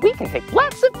and we can take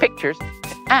lots of pictures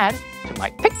to add to my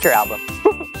picture album.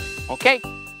 Okay,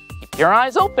 keep your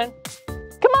eyes open.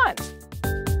 Come on.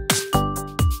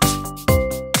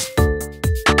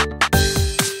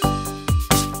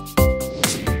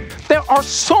 There are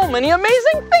so many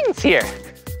amazing things here.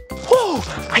 Whoa,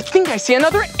 I think I see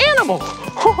another animal.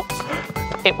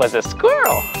 It was a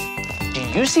squirrel. Do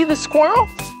you see the squirrel?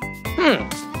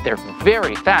 They're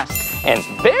very fast and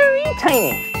very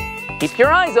tiny. Keep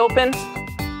your eyes open.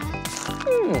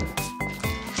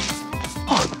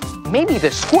 Oh, maybe the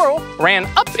squirrel ran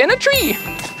up in a tree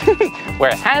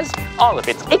where it has all of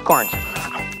its acorns.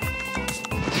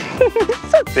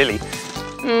 So silly.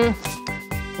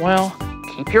 Well,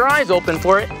 keep your eyes open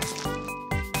for it.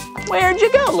 Where'd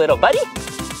you go, little buddy?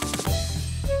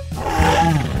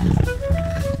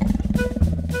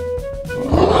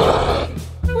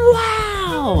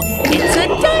 Wow, it's a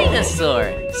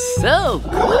dinosaur. So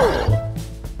cool.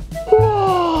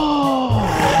 Whoa.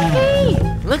 Hey,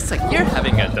 looks like you're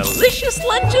having a delicious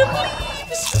lunch of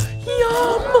leaves.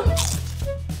 Yum.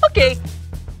 Okay,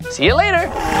 see you later.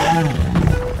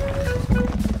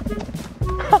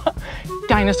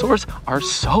 Dinosaurs are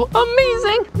so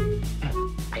amazing.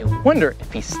 I wonder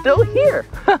if he's still here.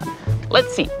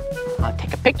 Let's see. I'll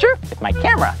take a picture with my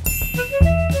camera.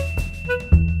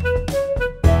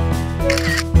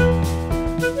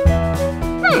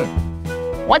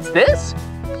 What's this?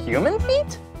 Human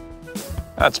feet?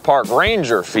 That's park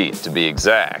ranger feet, to be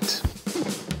exact.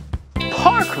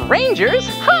 Park rangers?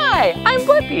 Hi, I'm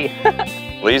Blippi.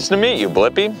 Pleased to meet you,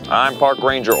 Blippi. I'm Park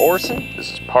Ranger Orson.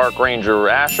 This is Park Ranger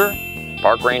Asher,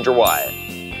 Park Ranger Wyatt.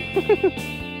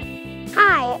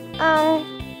 Hi,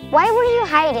 why were you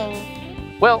hiding?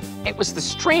 Well, it was the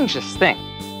strangest thing.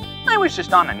 I was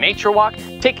just on a nature walk,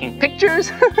 taking pictures,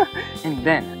 and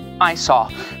then I saw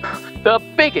the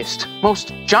biggest,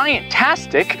 most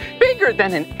gigantastic, bigger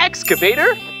than an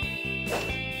excavator,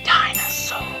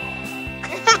 dinosaur.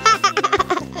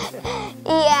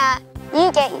 Yeah,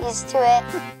 you get used to it.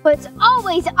 But it's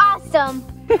always awesome.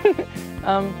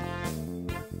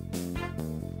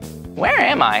 Where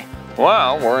am I?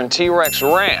 Well, we're in T-Rex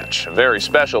Ranch, a very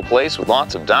special place with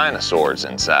lots of dinosaurs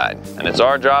inside. And it's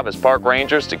our job as park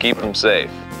rangers to keep them safe.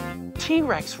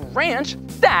 T-Rex Ranch?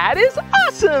 That is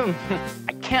awesome!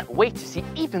 I can't wait to see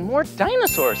even more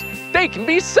dinosaurs. They can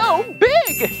be so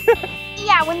big!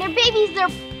 Yeah, when they're babies, they're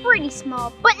pretty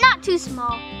small, but not too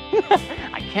small.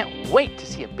 I can't wait to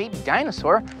see a baby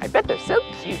dinosaur. I bet they're so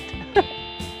cute.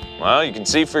 Well, you can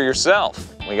see for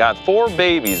yourself. We got 4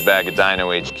 babies back at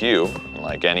Dino HQ.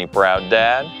 Like any proud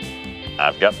dad,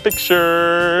 I've got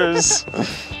pictures.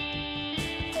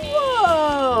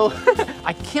 Whoa!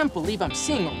 I can't believe I'm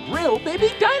seeing real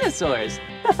baby dinosaurs.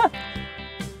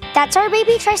 That's our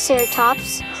baby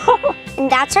Triceratops. And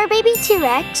that's our baby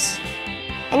T-Rex.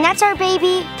 And that's our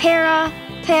baby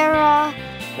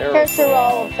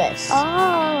Parasaurolophus.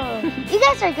 Oh, you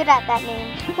guys are good at that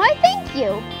name. Why, thank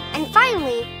you. And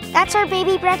finally, that's our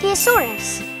baby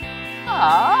Brachiosaurus.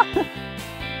 Aww.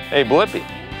 Hey, Blippi,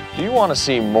 do you want to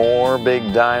see more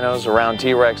big dinos around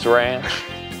T-Rex Ranch?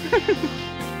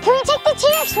 Can we take the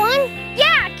T-Rex one?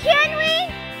 Yeah, can we?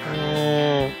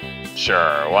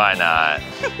 Sure, why not?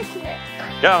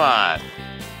 Come on.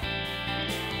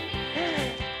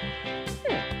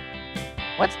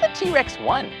 What's the T-Rex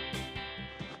 1?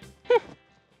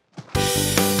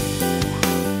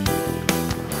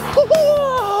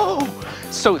 Whoa!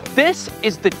 So this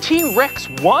is the T-Rex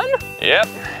 1? Yep,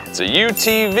 it's a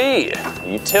UTV,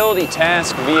 utility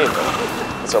task vehicle.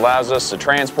 This allows us to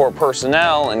transport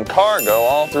personnel and cargo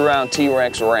all throughout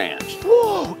T-Rex Ranch.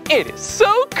 Whoa, it is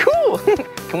so cool!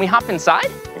 Can we hop inside?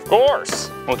 Of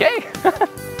course. Okay.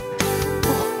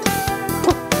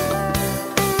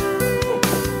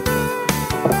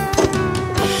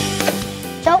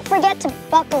 Don't forget to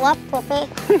buckle up, Blippi.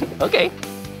 Okay.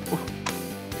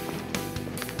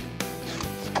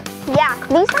 Yeah,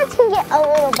 these parts can get a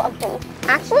little bumpy.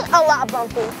 Actually, a lot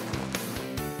bumpy.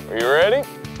 Are you ready?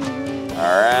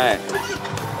 All right.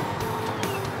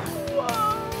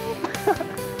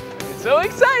 I'm so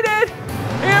excited!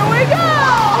 Here we go!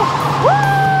 Woo!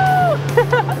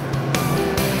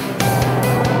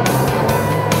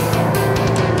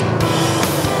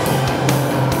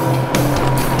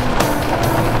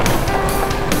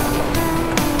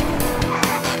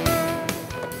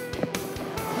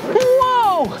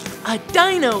 A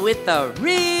dino with a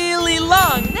really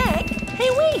long neck. Hey,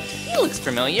 wait, he looks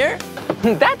familiar.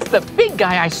 That's the big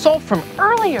guy I saw from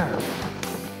earlier.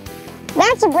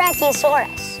 That's a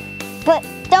Brachiosaurus. But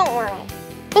don't worry,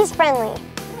 he's friendly.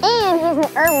 And he's an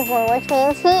herbivore, which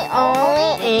means he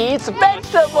only eats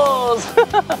vegetables.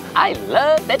 I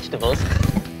love vegetables.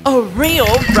 A real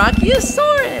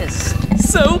Brachiosaurus.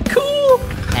 So cool.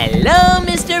 Hello,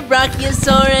 Mr.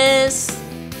 Brachiosaurus.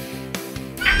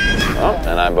 Oh,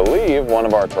 and I believe one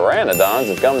of our pteranodons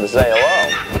has come to say hello.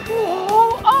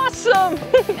 Oh, awesome!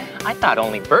 I thought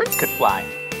only birds could fly.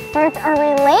 Birds are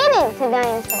related to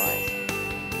dinosaurs.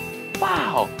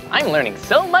 Wow, I'm learning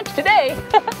so much today.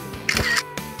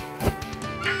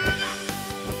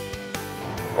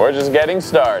 We're just getting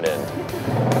started.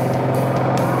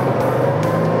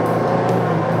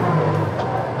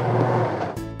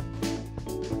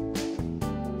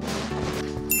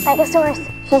 Stegosaurus,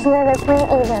 she's another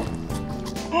planeater.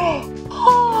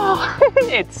 Oh,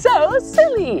 it's so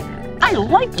silly. I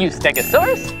like you,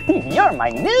 Stegosaurus. You're my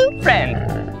new friend.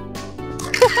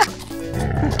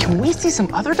 Can we see some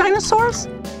other dinosaurs?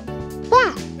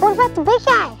 Yeah, what about the big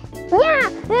guy? Yeah,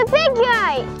 the big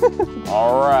guy.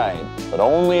 All right, but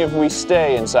only if we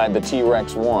stay inside the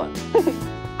T-Rex 1.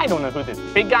 I don't know who this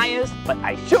big guy is, but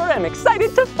I sure am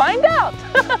excited to find out.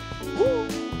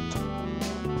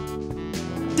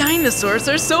 Dinosaurs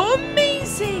are so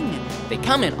amazing! They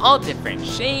come in all different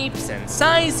shapes and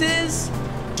sizes.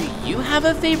 Do you have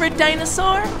a favorite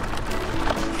dinosaur?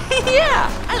 Yeah,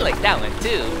 I like that one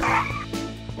too.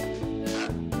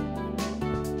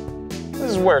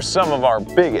 This is where some of our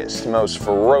biggest, most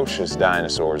ferocious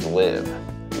dinosaurs live.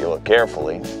 If you look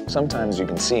carefully, sometimes you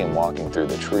can see them walking through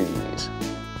the trees.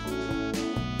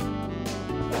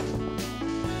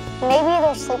 Maybe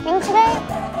they're sleeping today?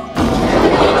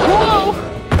 Whoa!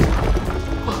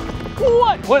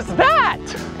 What was that?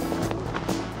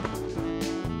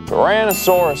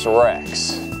 Tyrannosaurus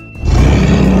Rex.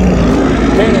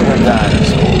 King of the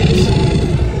dinosaurs.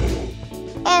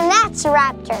 And that's a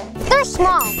raptor. They're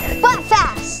small, but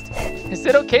fast. Is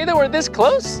it okay that we're this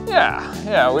close?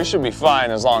 Yeah, we should be fine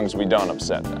as long as we don't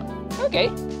upset them. Okay,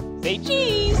 say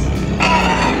cheese.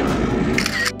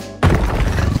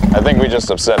 I think we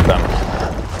just upset them.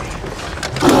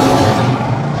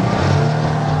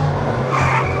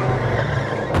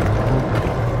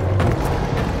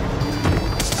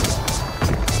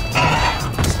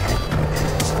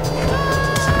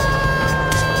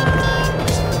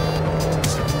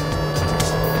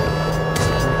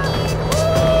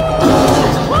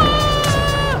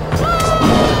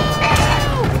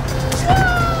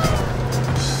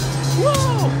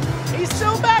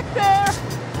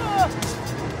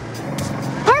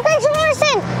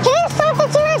 Can you stop the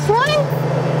T-Rex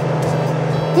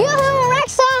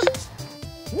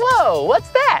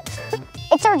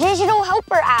our digital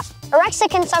helper app. Alexa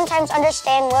can sometimes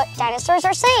understand what dinosaurs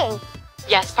are saying.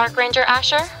 Yes, Park Ranger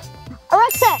Asher?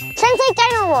 Alexa, translate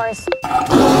dino roars.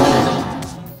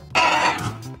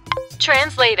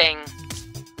 Translating.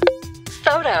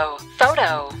 Photo.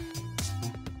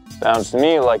 Sounds to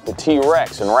me like the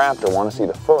T-Rex and Raptor want to see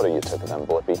the photo you took of them,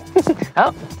 Blippi.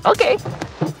 Oh, okay.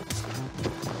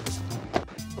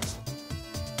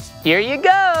 Here you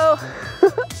go.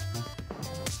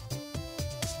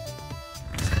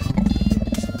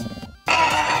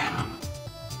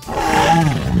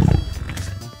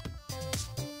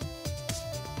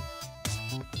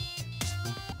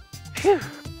 Phew.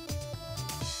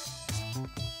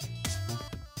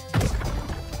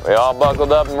 We all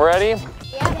buckled up and ready?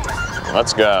 Yeah.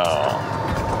 Let's go.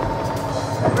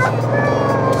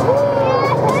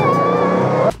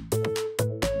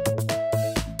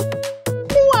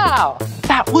 Wow,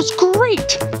 that was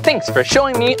great. Thanks for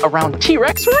showing me around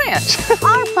T-Rex Ranch.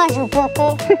 Our pleasure,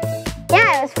 Blippi.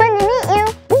 Yeah, it was fun to meet you.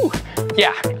 Ooh,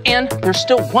 yeah, and there's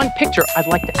still one picture I'd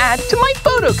like to add to my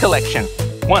photo collection.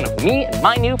 One of me and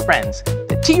my new friends,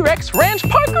 the T-Rex Ranch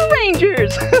Parker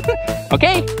Rangers.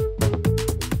 Okay,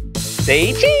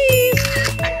 say cheese.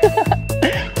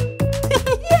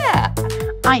 Yeah,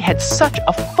 I had such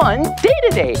a fun day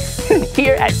today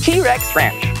here at T-Rex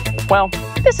Ranch. Well,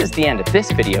 this is the end of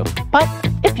this video, but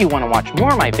if you want to watch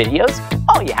more of my videos,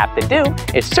 all you have to do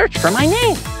is search for my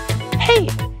name. Hey,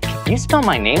 can you spell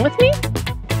my name with me?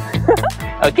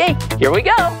 Okay, here we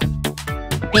go.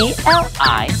 B-L-I-P-P-I,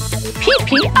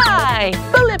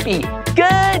 Blippi.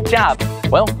 Good job.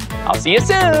 Well, I'll see you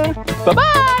soon.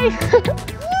 Bye-bye.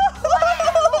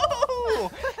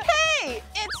 Hey,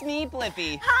 it's me,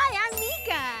 Blippi. Hi, I'm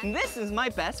Mika. This is my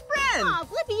best friend. Oh,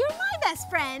 Blippi, you're my best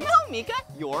friend. No, Mika,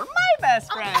 you're my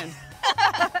best friend.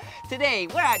 Today,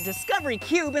 we're at Discovery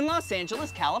Cube in Los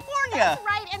Angeles, California. That's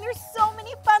right, and there's so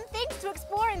many fun things to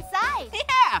explore inside.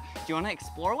 Yeah, do you want to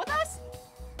explore with us?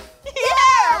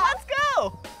 Yeah, let's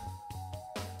go.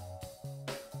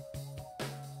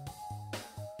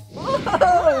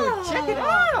 Whoa, check it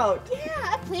out.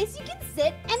 Yeah, a place you can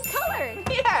sit and color.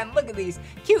 Yeah, and look at these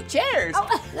cute chairs. Oh.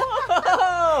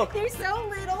 Whoa. They're so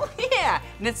little. Yeah,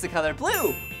 and it's the color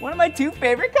blue. One of my two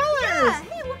favorite colors. Yeah,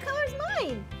 hey, what color's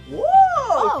mine?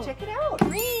 Whoa, check it out.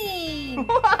 Green.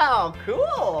 Wow,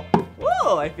 cool.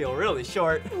 Whoa, I feel really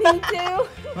short. Me too.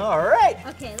 All right.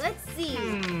 Okay, let's see.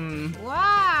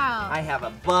 Wow. I have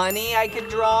a bunny I could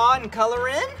draw and color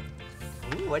in.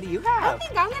 Ooh, what do you have? I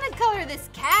think I'm gonna color this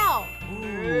cow.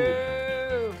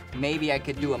 Ooh. Maybe I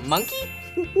could do a monkey?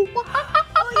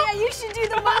 Oh yeah, you should do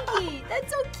the monkey. That's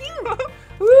so cute.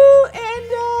 Ooh, and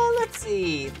let's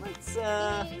see. Let's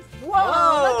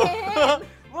Whoa, look at him.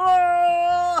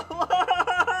 Whoa!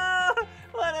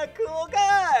 What a cool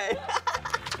guy.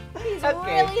 He's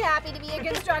really happy to be a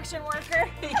construction worker.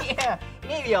 Yeah,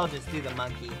 maybe I'll just do the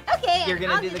monkey. Okay, You're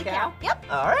gonna I'll do the cow? Yep.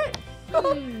 All right.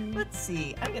 Let's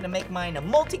see. I'm gonna make mine a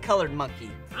multicolored monkey.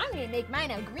 I'm gonna make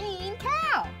mine a green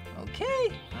cow.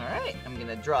 Okay. All right. I'm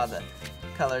gonna draw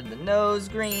colored the nose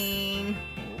green.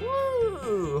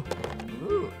 Woo.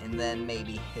 Ooh. And then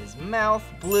maybe his mouth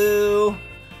blue.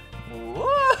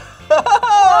 Whoa.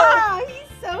 Wow, he's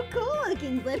so cool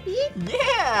looking, Blippi.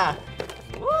 Yeah.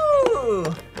 Woo.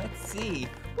 Let's see.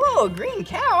 Whoa, a green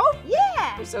cow.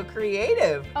 Yeah. You're so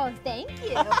creative. Oh, thank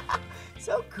you.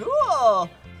 So cool.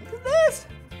 Look at this.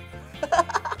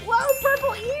 Whoa,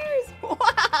 purple ears.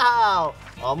 Wow.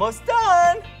 Almost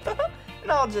done. And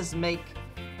I'll just make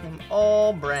them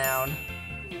all brown.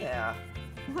 Yeah.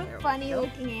 What funny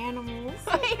looking animals.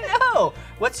 I know.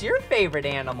 What's your favorite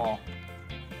animal?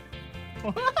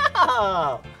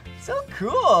 Wow. So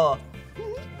cool.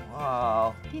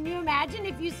 Wow. Can you imagine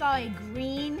if you saw a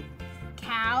green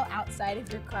cow outside of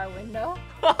your car window?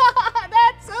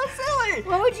 That's so silly.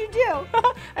 What would you do?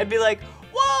 I'd be like,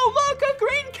 whoa, look, a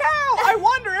green cow. I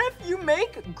wonder if you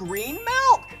make green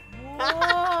milk.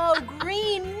 Whoa,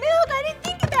 green milk. I didn't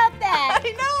think about that.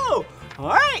 I know. All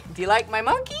right. Do you like my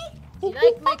monkey? Do you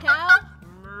like my cow?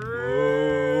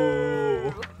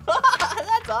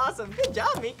 That's awesome. Good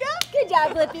job, Mika. Good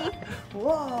job, Blippi.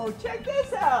 Whoa, check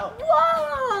this out.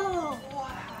 Whoa. Wow.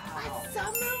 A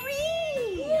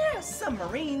submarine. Yeah,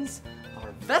 submarines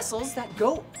are vessels that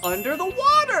go under the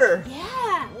water.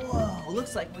 Yeah. Whoa,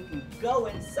 looks like we can go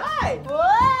inside.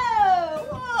 Whoa.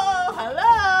 Whoa,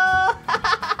 hello.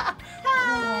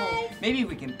 Hi. Whoa. Maybe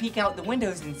we can peek out the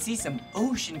windows and see some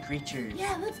ocean creatures.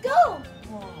 Yeah, let's go.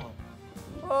 Whoa.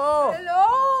 Oh.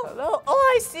 Hello. Hello.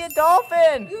 Oh, I see a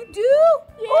dolphin. You do?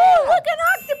 Yeah. Oh, look, an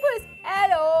octopus.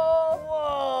 Hello.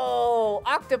 Whoa.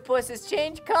 Octopuses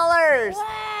change colors.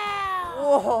 Wow.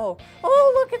 Whoa.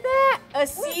 Oh, look at that. A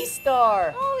sea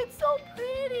star. Oh, it's so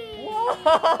pretty.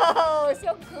 Whoa,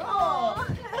 so cool. Aw.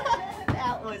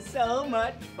 That was so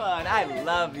much fun. I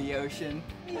love the ocean.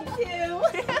 Me too.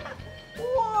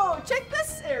 Whoa, check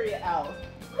this area out.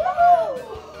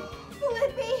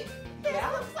 Blippi, this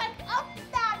looks like a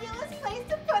fabulous place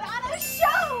to put on a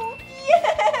show.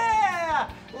 Yeah!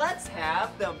 Let's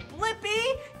have the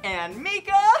Blippi and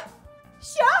Mika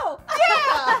show.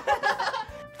 Yeah!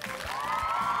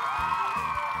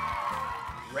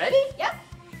 Ready? Yep.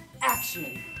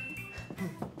 Action.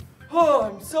 Oh,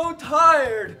 I'm so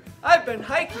tired. I've been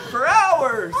hiking for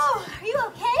hours. Oh, are you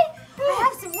okay? I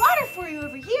have some water for you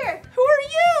over here. Who are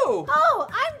you? Oh,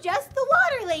 I'm just the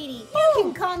water lady. You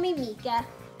can call me Mika.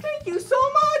 Thank you so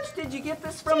much. Did you get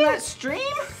this from that stream?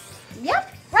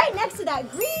 Yep, right next to that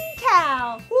green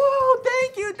cow. Whoa,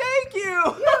 thank you, thank you.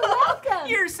 You're welcome.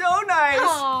 You're so nice.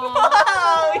 Aww.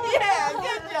 Wow, yeah,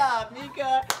 good job,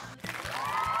 Mika.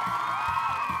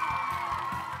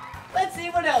 Let's see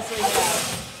what else we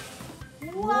have.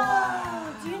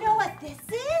 Whoa, do you know what this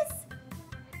is?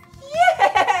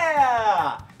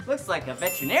 Yeah! Looks like a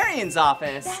veterinarian's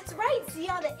office. That's right. See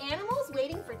all the animals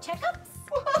waiting for checkups?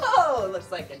 Whoa,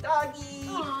 looks like a doggy.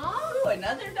 Aww. Ooh,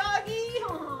 another doggy.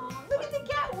 Aww, look at the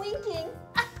cat winking.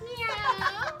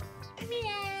 Meow.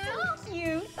 Meow. So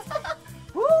cute.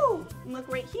 Woo, and look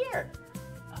right here.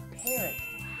 A parrot.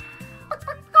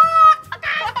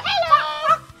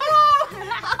 Hello.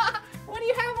 What do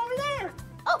you have over there?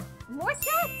 Oh, more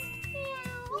cats.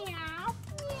 Meow. Meow.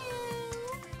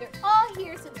 Meow. They're all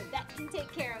here so the vet can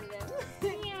take care of them.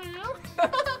 Meow.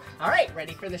 All right,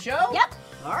 ready for the show? Yep.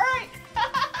 All right.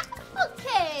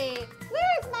 Okay,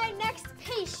 where's my next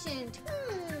patient?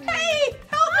 Hey,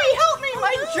 help me,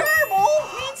 my gerbil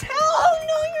needs help. Oh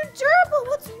no, your gerbil,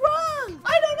 what's wrong?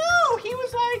 I don't know. He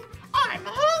was like, I'm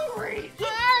hungry.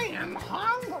 I am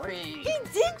hungry. He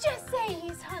did just say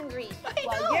he's hungry.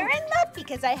 Well, know. you're in luck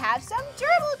because I have some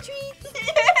gerbil treats.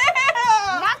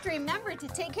 Yeah! You have to remember to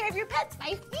take care of your pets by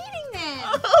feeding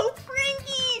them. Oh,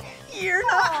 Frankie, you're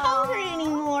not hungry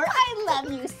anymore. I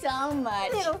love you so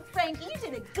much. Little Frankie, you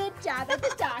did a good job at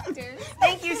the doctor.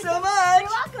 Thank you so much. You're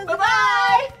welcome.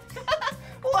 Bye-bye.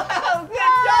 Wow,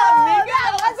 good job, Mika.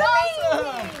 That was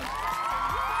awesome.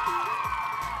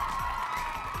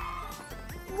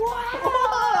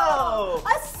 Wow! Whoa!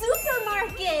 A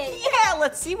supermarket! Yeah,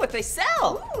 let's see what they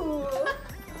sell. Ooh.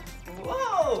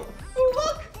 Whoa! Ooh,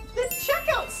 look, the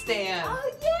checkout stand.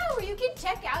 Oh yeah, where you can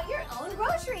check out your own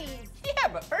groceries. Yeah,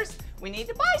 but first we need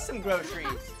to buy some groceries.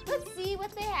 Let's see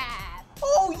what they have.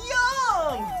 Oh,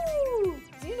 yum! Ooh,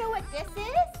 do you know what this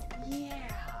is?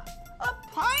 Yeah, a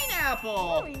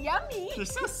pineapple. Oh, yummy. They're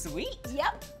so sweet.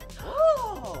 Yep.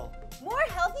 Oh, More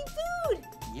healthy food.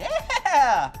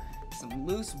 yeah. Some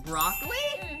loose broccoli.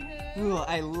 Ooh,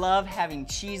 I love having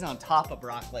cheese on top of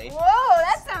broccoli. Whoa,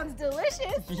 that sounds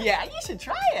delicious. Yeah, you should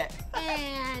try it.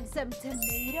 And some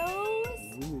tomatoes.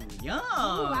 Ooh, yum.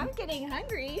 Ooh, I'm getting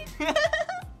hungry.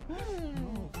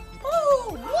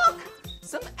 Oh, look,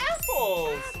 some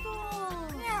apples.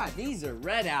 Apples. Yeah, these are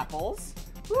red apples.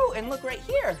 Ooh, and look right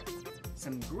here,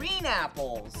 some green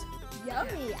apples.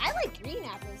 Yummy. I like green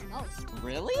apples most.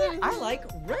 Really? I like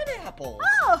red apples.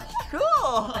 Oh,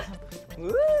 Cool.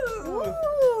 Ooh.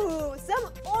 ooh,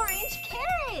 some orange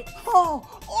carrots. Oh,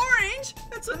 orange.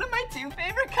 That's one of my two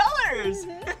favorite colors.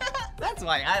 That's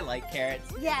why I like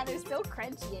carrots. Yeah, they're so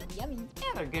crunchy and yummy.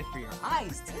 And they're good for your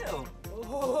eyes, too.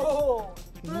 Oh,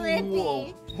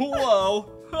 Blippi. Whoa.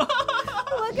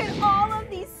 Look at all of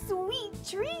these sweet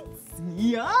treats.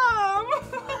 Yum.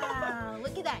 Wow,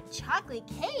 look at that chocolate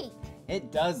cake.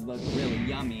 It does look really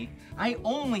yummy. I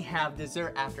only have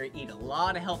dessert after I eat a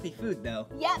lot of healthy food, though.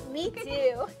 Yep, me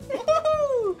too.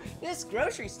 Woohoo! This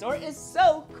grocery store is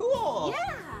so cool.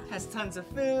 Yeah. Has tons of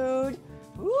food.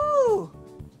 Ooh.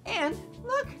 And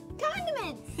look.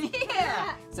 Condiments.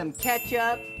 Yeah. Some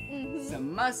ketchup,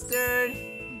 some mustard.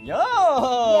 Yum.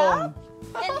 Yep.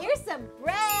 And here's some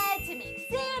bread to make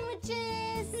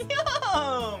sandwiches.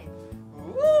 Yum.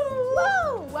 Woo.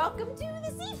 Whoa, welcome to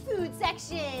the seafood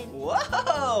section.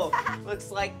 Whoa. Looks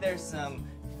like there's some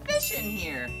fish in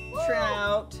here. Whoa.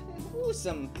 Trout. Ooh,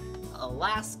 some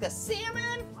Alaska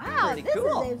salmon. Wow, Pretty this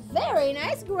cool. is a very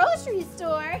nice grocery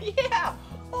store. Yeah.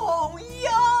 Oh,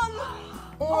 yum.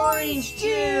 Orange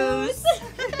juice.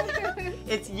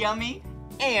 It's yummy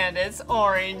and it's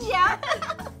orange. Yeah.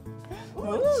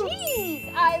 Ooh,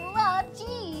 cheese. I love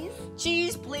cheese.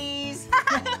 Cheese, please.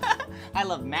 I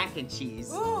love mac and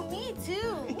cheese. Ooh, me too.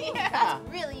 Ooh, Yeah. That's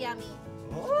really yummy.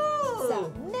 Ooh.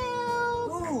 Some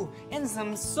milk. Ooh, and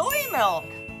some soy milk.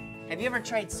 Have you ever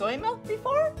tried soy milk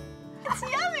before? It's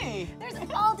yummy. There's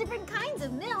all different kinds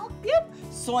of milk. Yep.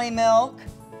 Soy milk.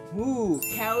 Ooh,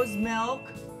 cow's milk.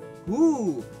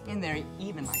 Ooh, and there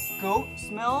even like goat's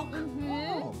milk.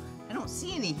 Oh, I don't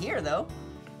see any here though.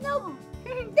 Nope.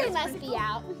 They must be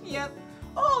out. Yep.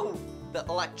 Oh, the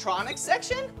electronics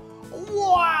section?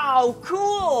 Wow,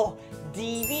 cool.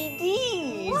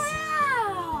 DVDs.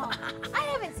 Wow. I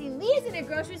haven't seen these in a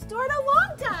grocery store in a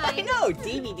long time. I know,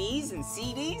 DVDs and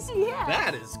CDs. Yeah.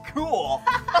 That is cool.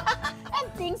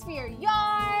 And things for your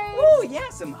yard. Oh, yeah,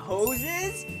 some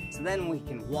hoses. So then we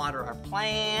can water our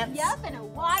plants. Yep, and a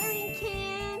watering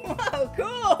can. Wow, cool.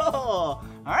 All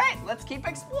right, let's keep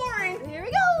exploring. Here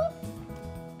we go.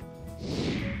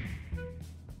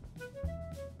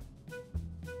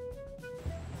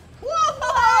 Whoa!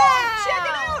 Wow. Check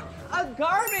it out! A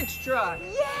garbage truck.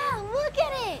 Yeah, look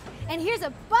at it. And here's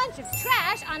a bunch of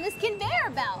trash on this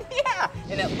conveyor belt. Yeah,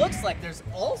 and it looks like there's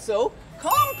also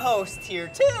compost here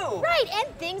too. Right, and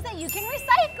things that you can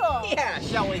recycle. Yeah,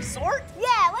 shall we sort?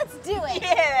 Yeah, let's do it.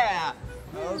 Yeah.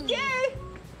 Okay.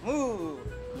 Ooh.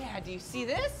 Yeah, do you see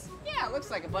this? Yeah, it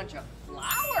looks like a bunch of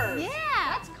flowers. Yeah.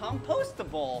 That's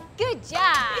compostable. Good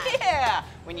job. Yeah.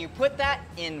 When you put that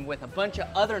in with a bunch of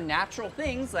other natural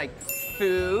things like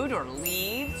food or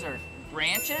leaves or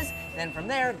branches, then from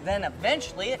there, then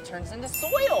eventually it turns into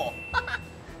soil.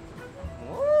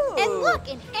 Ooh. And look,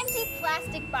 an empty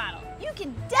plastic bottle. You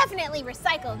can definitely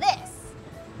recycle this.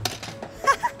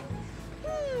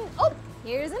 Oh,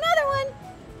 here's another one.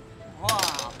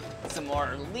 Wow, some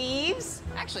more leaves.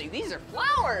 Actually, these are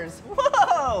flowers.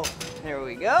 Whoa, there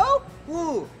we go.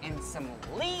 Ooh, and some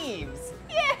leaves.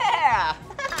 Yeah.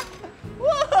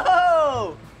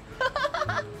 Whoa.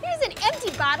 Here's an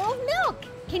empty bottle of milk.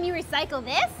 Can you recycle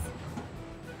this?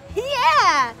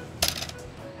 Yeah.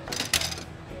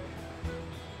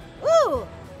 Ooh,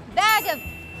 bag of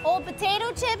old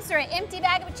potato chips or an empty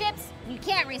bag of chips. You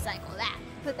can't recycle that.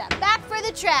 Put that back for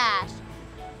the trash.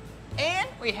 And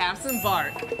we have some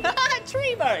bark.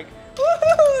 Tree bark.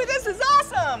 Woohoo, this is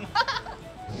awesome.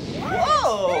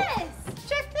 Whoa. This?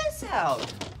 Check this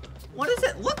out. What does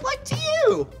it look like to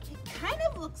you? It kind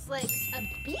of looks like a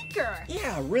beaker.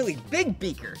 Yeah, a really big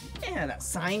beaker. Yeah, that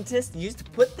scientists used to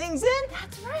put things in.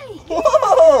 That's right.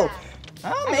 Whoa. Yeah.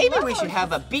 Oh, maybe we should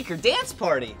have a beaker dance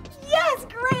party. Yes,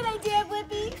 great idea,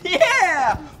 Blippi.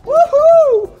 Yeah!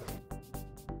 Woohoo!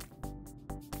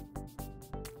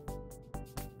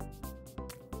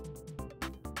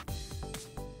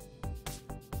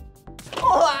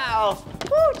 Wow!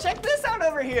 Woo, check this out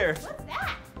over here. What's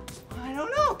that? I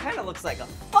don't know, kind of looks like a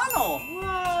funnel.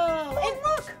 Whoa! And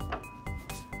look!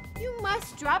 You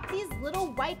must drop these little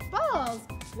white balls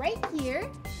right here,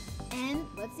 and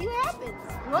let's see what happens.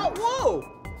 Whoa!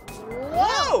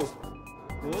 Whoa!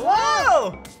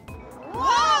 Whoa! Whoa!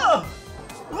 Whoa!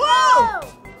 Whoa!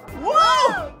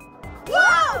 Whoa!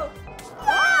 Whoa!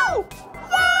 Whoa! Whoa!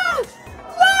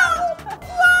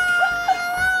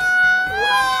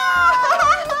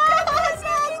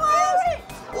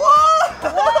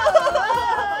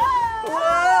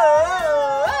 Whoa!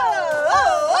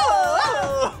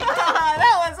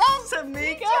 That was awesome,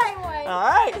 Mika! All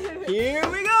right, here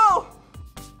we go!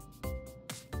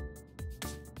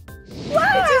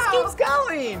 It just keeps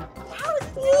going!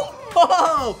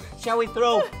 Whoa! Shall we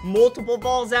throw multiple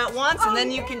balls at once and then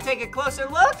you can take a closer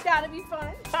look? That'd be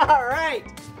fun. All right.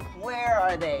 Where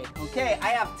are they? Okay, I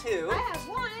have two. I have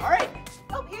one. All right.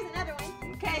 Oh, here's another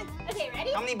one. Okay. Okay,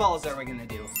 ready? How many balls are we gonna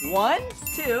do? 1,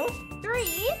 2,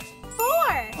 3, 4.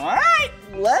 All right,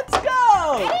 let's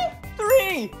go. Ready?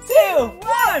 3, 2,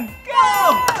 1, go!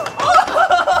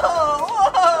 Whoa!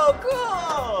 Whoa!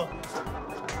 Cool!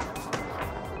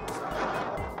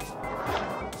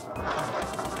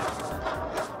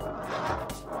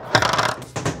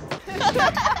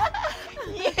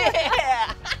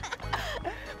 Yeah!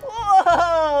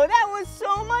 Whoa! That was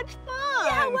so much fun!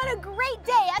 Yeah, what a great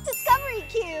day at Discovery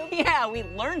Cube. Yeah, we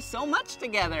learned so much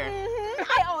together.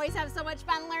 I always have so much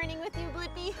fun learning with you,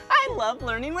 Blippi. I love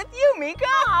learning with you, Mika.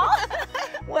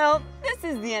 Well, this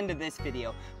is the end of this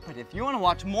video. But if you want to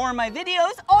watch more of my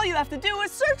videos, all you have to do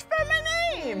is search for my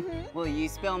name. Will you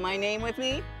spell my name with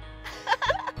me?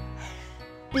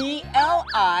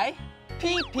 B-L-I-P-P-I,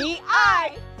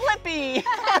 Blippi.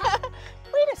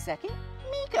 Wait a second,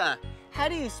 Mika, how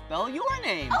do you spell your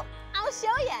name? Oh, I'll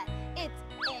show you. It's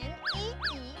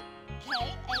M-E-E-K-A-H.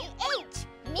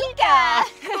 Mika.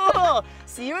 Cool.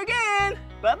 See you again.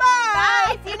 Bye-bye.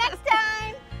 Bye. See you next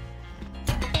time.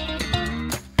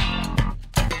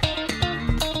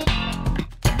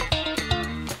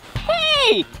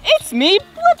 Hey, it's me,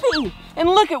 Blippi. And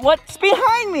look at what's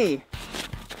behind me.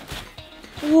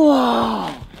 Whoa.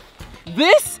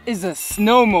 This is a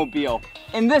snowmobile,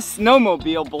 and this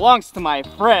snowmobile belongs to my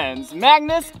friends,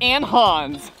 Magnus and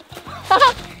Hans.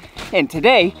 And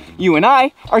today, you and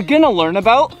I are gonna learn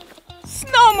about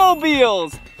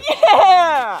snowmobiles.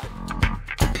 Yeah!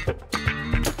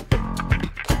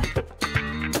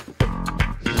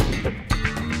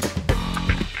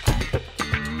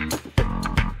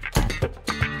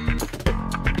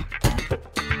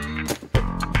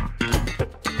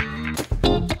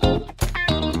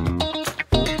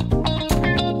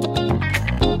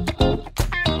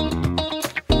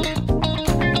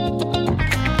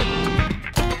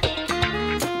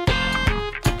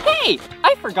 Hey,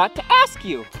 I forgot to ask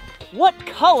you, what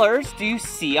colors do you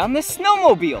see on the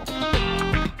snowmobile?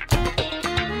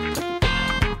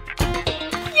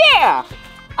 Yeah,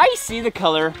 I see the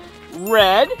color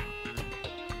red,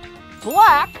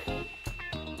 black,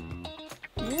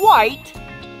 white,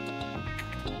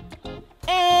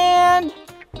 and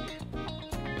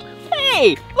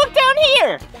hey, look down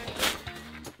here.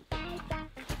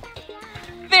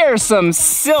 There's some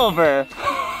silver.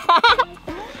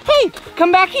 Hey,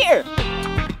 come back here.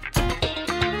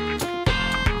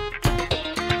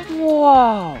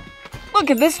 Whoa,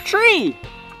 look at this tree.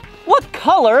 What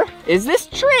color is this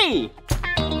tree?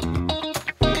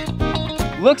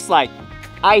 Looks like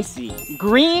I see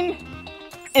green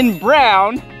and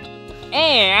brown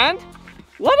and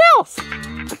what else?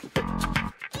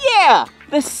 Yeah,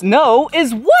 the snow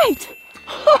is white.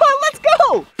 Let's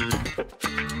go.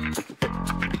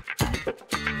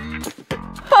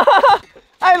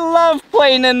 I love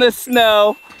playing in the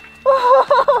snow,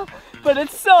 but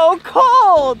it's so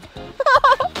cold.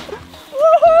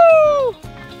 Woohoo!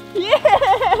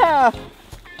 Yeah!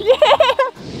 Yeah!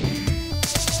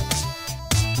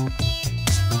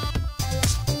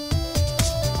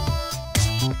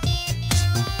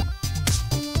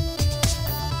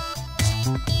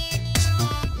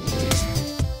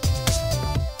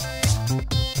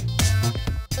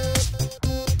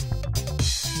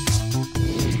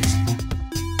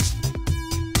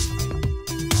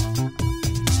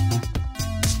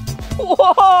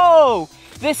 Whoa!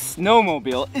 This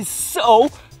snowmobile is so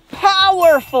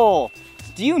powerful!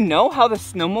 Do you know how the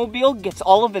snowmobile gets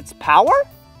all of its power?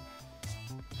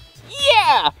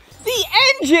 Yeah! The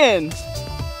engine!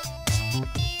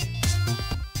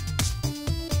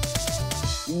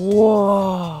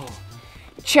 Whoa!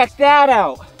 Check that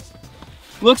out!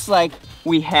 Looks like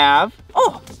we have,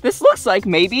 oh, this looks like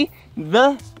maybe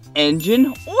the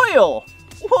engine oil.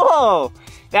 Whoa!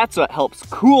 That's what helps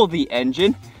cool the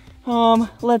engine.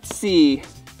 Let's see.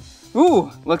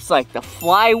 Ooh, looks like the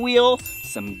flywheel,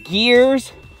 some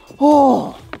gears.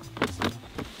 Oh!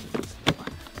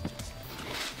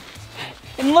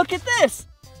 And look at this.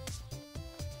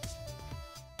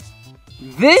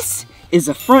 This is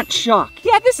a front shock.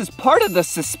 Yeah, this is part of the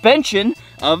suspension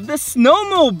of the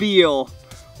snowmobile.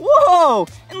 Whoa!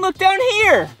 And look down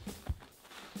here.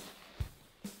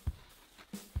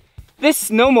 This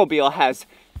snowmobile has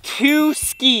two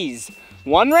skis.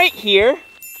 One right here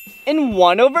and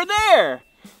one over there.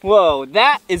 Whoa,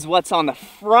 that is what's on the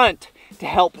front to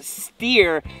help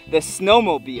steer the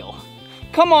snowmobile.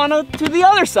 Come on to the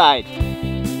other side.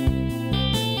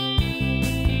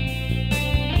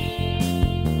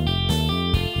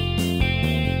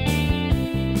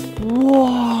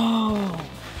 Whoa,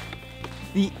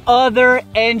 the other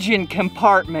engine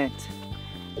compartment.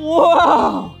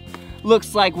 Whoa,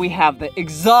 looks like we have the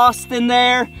exhaust in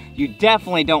there. You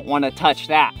definitely don't want to touch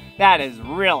that. That is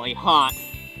really hot.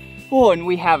 Oh, and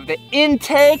we have the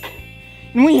intake,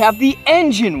 and we have the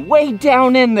engine way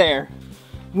down in there.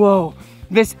 Whoa,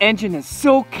 this engine is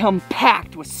so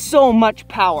compact with so much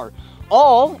power,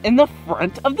 all in the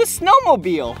front of the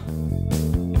snowmobile.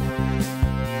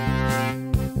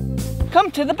 Come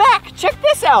to the back, check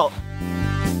this out.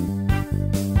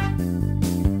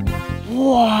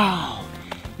 Wow,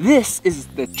 this is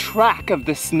the track of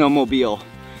the snowmobile.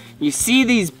 You see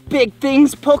these big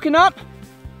things poking up?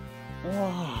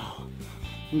 Wow,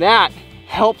 that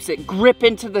helps it grip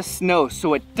into the snow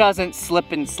so it doesn't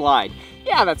slip and slide.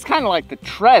 Yeah, that's kind of like the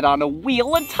tread on a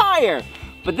wheel and tire.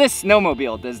 But this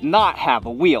snowmobile does not have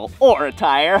a wheel or a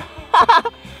tire.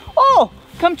 Oh,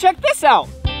 come check this out.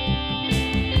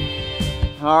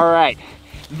 All right,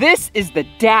 this is the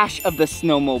dash of the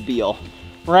snowmobile,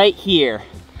 right here.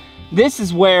 This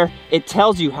is where it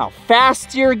tells you how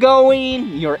fast you're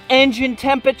going, your engine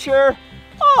temperature.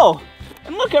 Oh,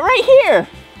 and look at right here.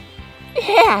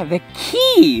 Yeah, the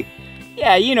key.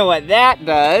 Yeah, you know what that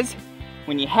does.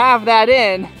 When you have that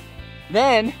in,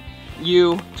 then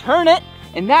you turn it,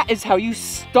 and that is how you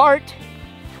start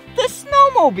the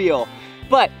snowmobile.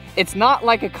 But It's not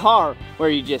like a car where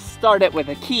you just start it with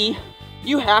a key.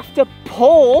 You have to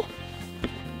pull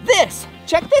this.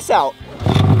 Check this out.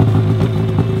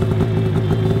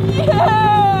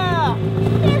 Yeah!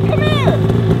 Here, come here.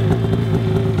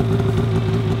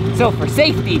 So for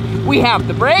safety, we have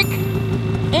the brake,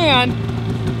 and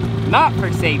not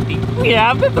for safety, we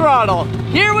have the throttle.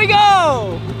 Here we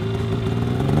go!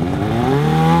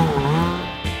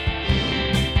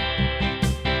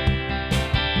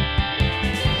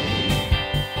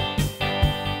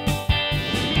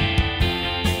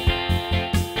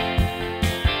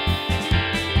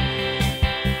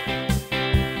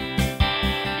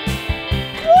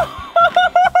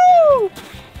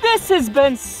 This has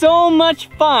been so much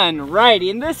fun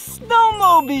riding this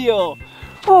snowmobile.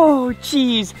 Oh,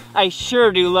 geez, I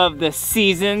sure do love the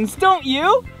seasons, don't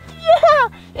you? Yeah,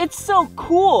 it's so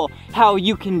cool how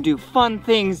you can do fun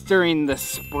things during the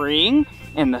spring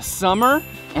and the summer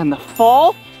and the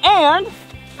fall and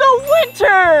the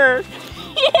winter.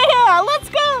 Yeah, let's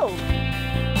go.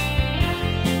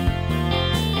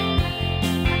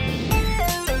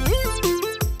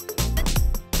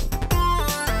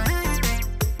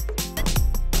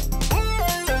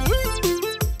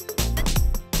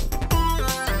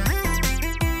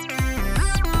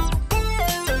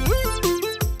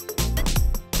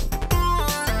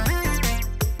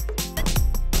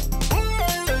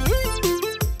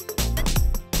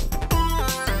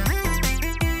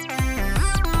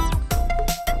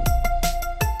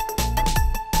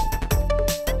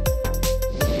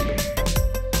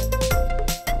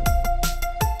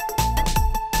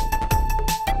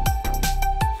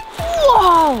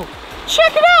 Whoa!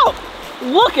 Check it out!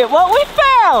 Look at what we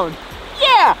found!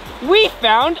 Yeah, we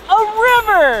found a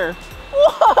river!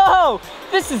 Whoa!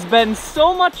 This has been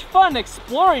so much fun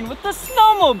exploring with the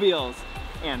snowmobiles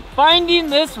and finding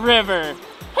this river.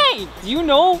 Hey, do you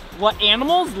know what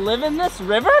animals live in this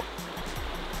river?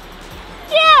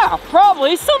 Yeah,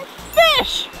 probably some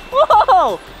fish!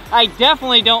 Whoa! I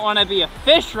definitely don't want to be a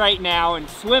fish right now and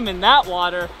swim in that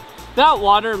water. That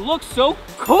water looks so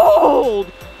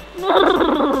cold!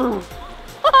 Woohoo!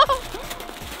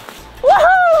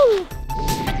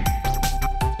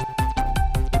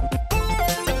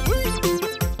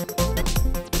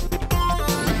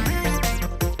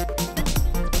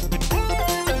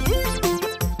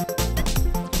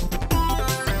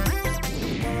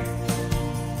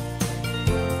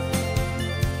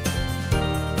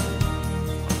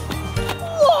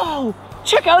 Whoa!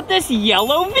 Check out this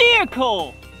yellow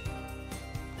vehicle!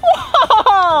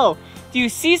 Whoa! Do you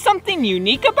see something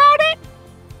unique about it?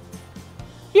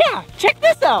 Yeah, check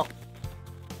this out.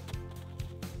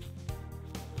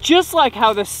 Just like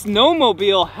how the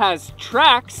snowmobile has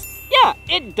tracks, yeah,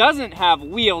 it doesn't have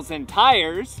wheels and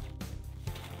tires.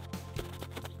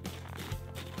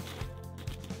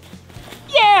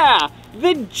 Yeah,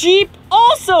 the Jeep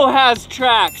also has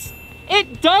tracks.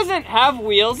 It doesn't have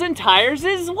wheels and tires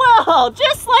as well,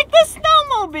 just like the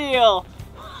snowmobile.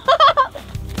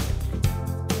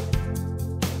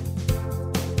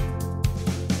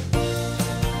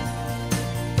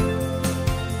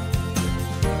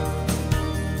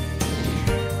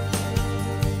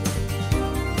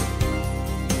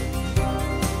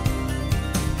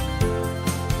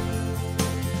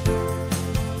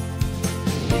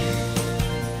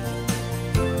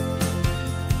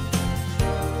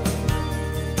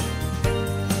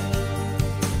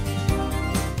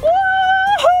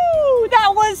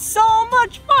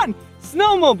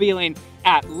 Snowmobiling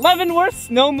at Leavenworth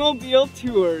Snowmobile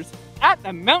Tours at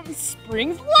the Mountain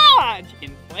Springs Lodge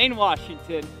in Plain,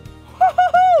 Washington.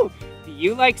 Woo-hoo-hoo! Do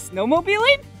you like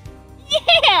snowmobiling?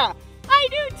 Yeah, I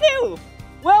do too.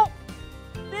 Well,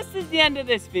 this is the end of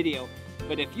this video,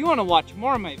 but if you want to watch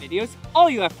more of my videos, all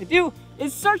you have to do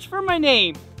is search for my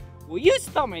name. Will you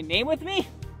spell my name with me?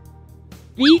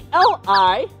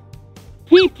 B-L-I-P-P-I.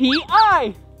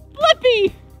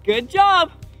 Blippi. Good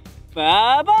job.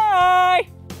 Bye-bye!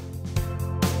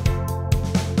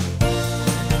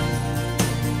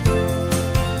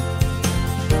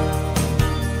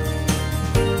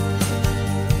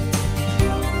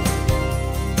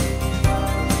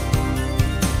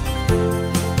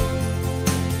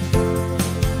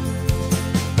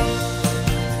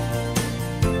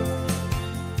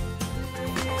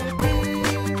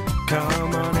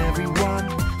 Come on everyone,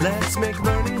 let's make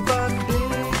learning fun.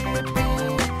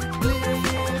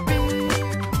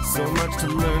 So much to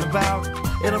learn about,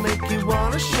 it'll make you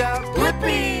wanna shout,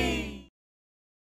 Blippi!